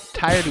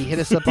entirety, hit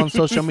us up on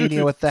social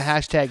media with the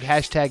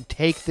hashtag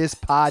take this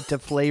pod to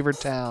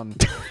Flavortown.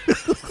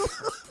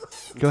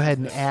 Go ahead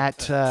and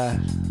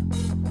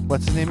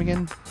what's his name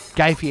again?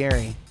 Guy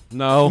Fieri.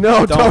 No,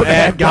 No, don't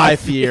add Guy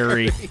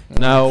Fieri.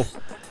 No.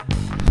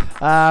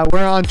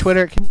 We're on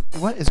Twitter.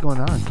 What is going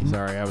on?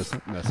 Sorry, I was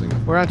messing.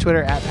 We're on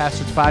Twitter at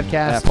Pastors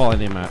Podcast.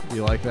 Paulie Namath.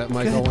 You like that,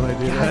 Michael, Good. when I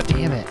do God that?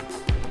 damn it.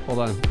 Hold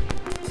on.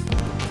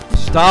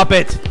 Stop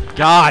it.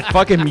 God,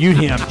 fucking mute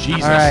him.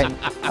 Jesus. All right.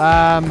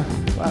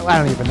 Well, I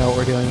don't even know what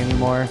we're doing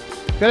anymore.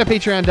 Go to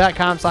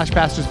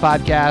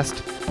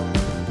patreon.com/pastorspodcast.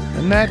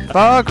 And that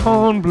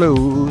foghorn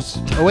blues.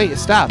 Oh, wait, it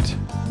stopped.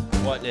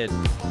 What did?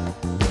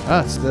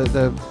 Oh, it's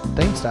the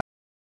thing stopped.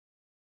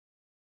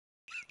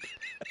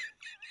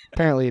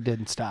 Apparently it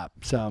didn't stop.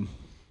 So,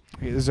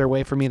 is there a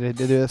way for me to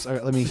do this? All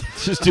right, let me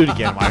Just do it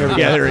again, Mike.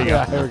 Yeah, there we go.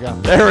 Yeah, there we go.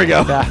 There we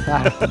go.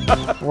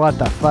 What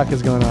the fuck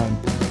is going on?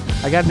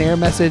 I got an error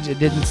message. It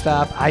didn't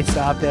stop. I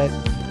stopped it.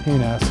 Who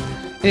knows?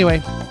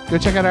 Anyway, go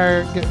check out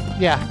our...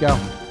 go.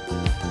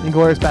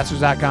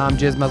 IngloriousPastors.com,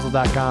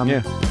 jizzmuzzle.com.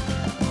 Yeah.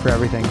 For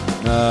everything.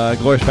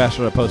 Glorious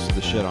Pastor, I posted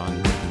the shit on.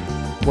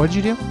 What did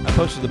you do? I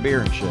posted the beer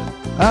and shit.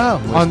 Oh,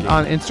 Whiskey.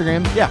 on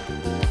Instagram? Yeah.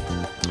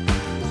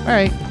 All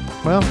right.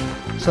 Well,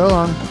 so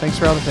long. Thanks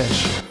for all the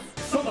fish.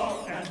 So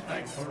long and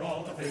thanks for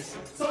all the fish.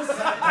 So sad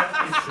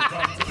that it should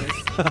come to this.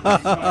 We try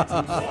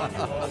to warn you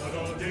all, but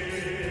oh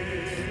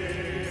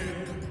dear,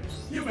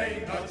 you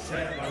may not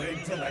share our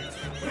intellect,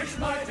 which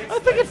might I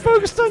think it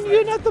focused on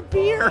you, not the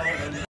beer.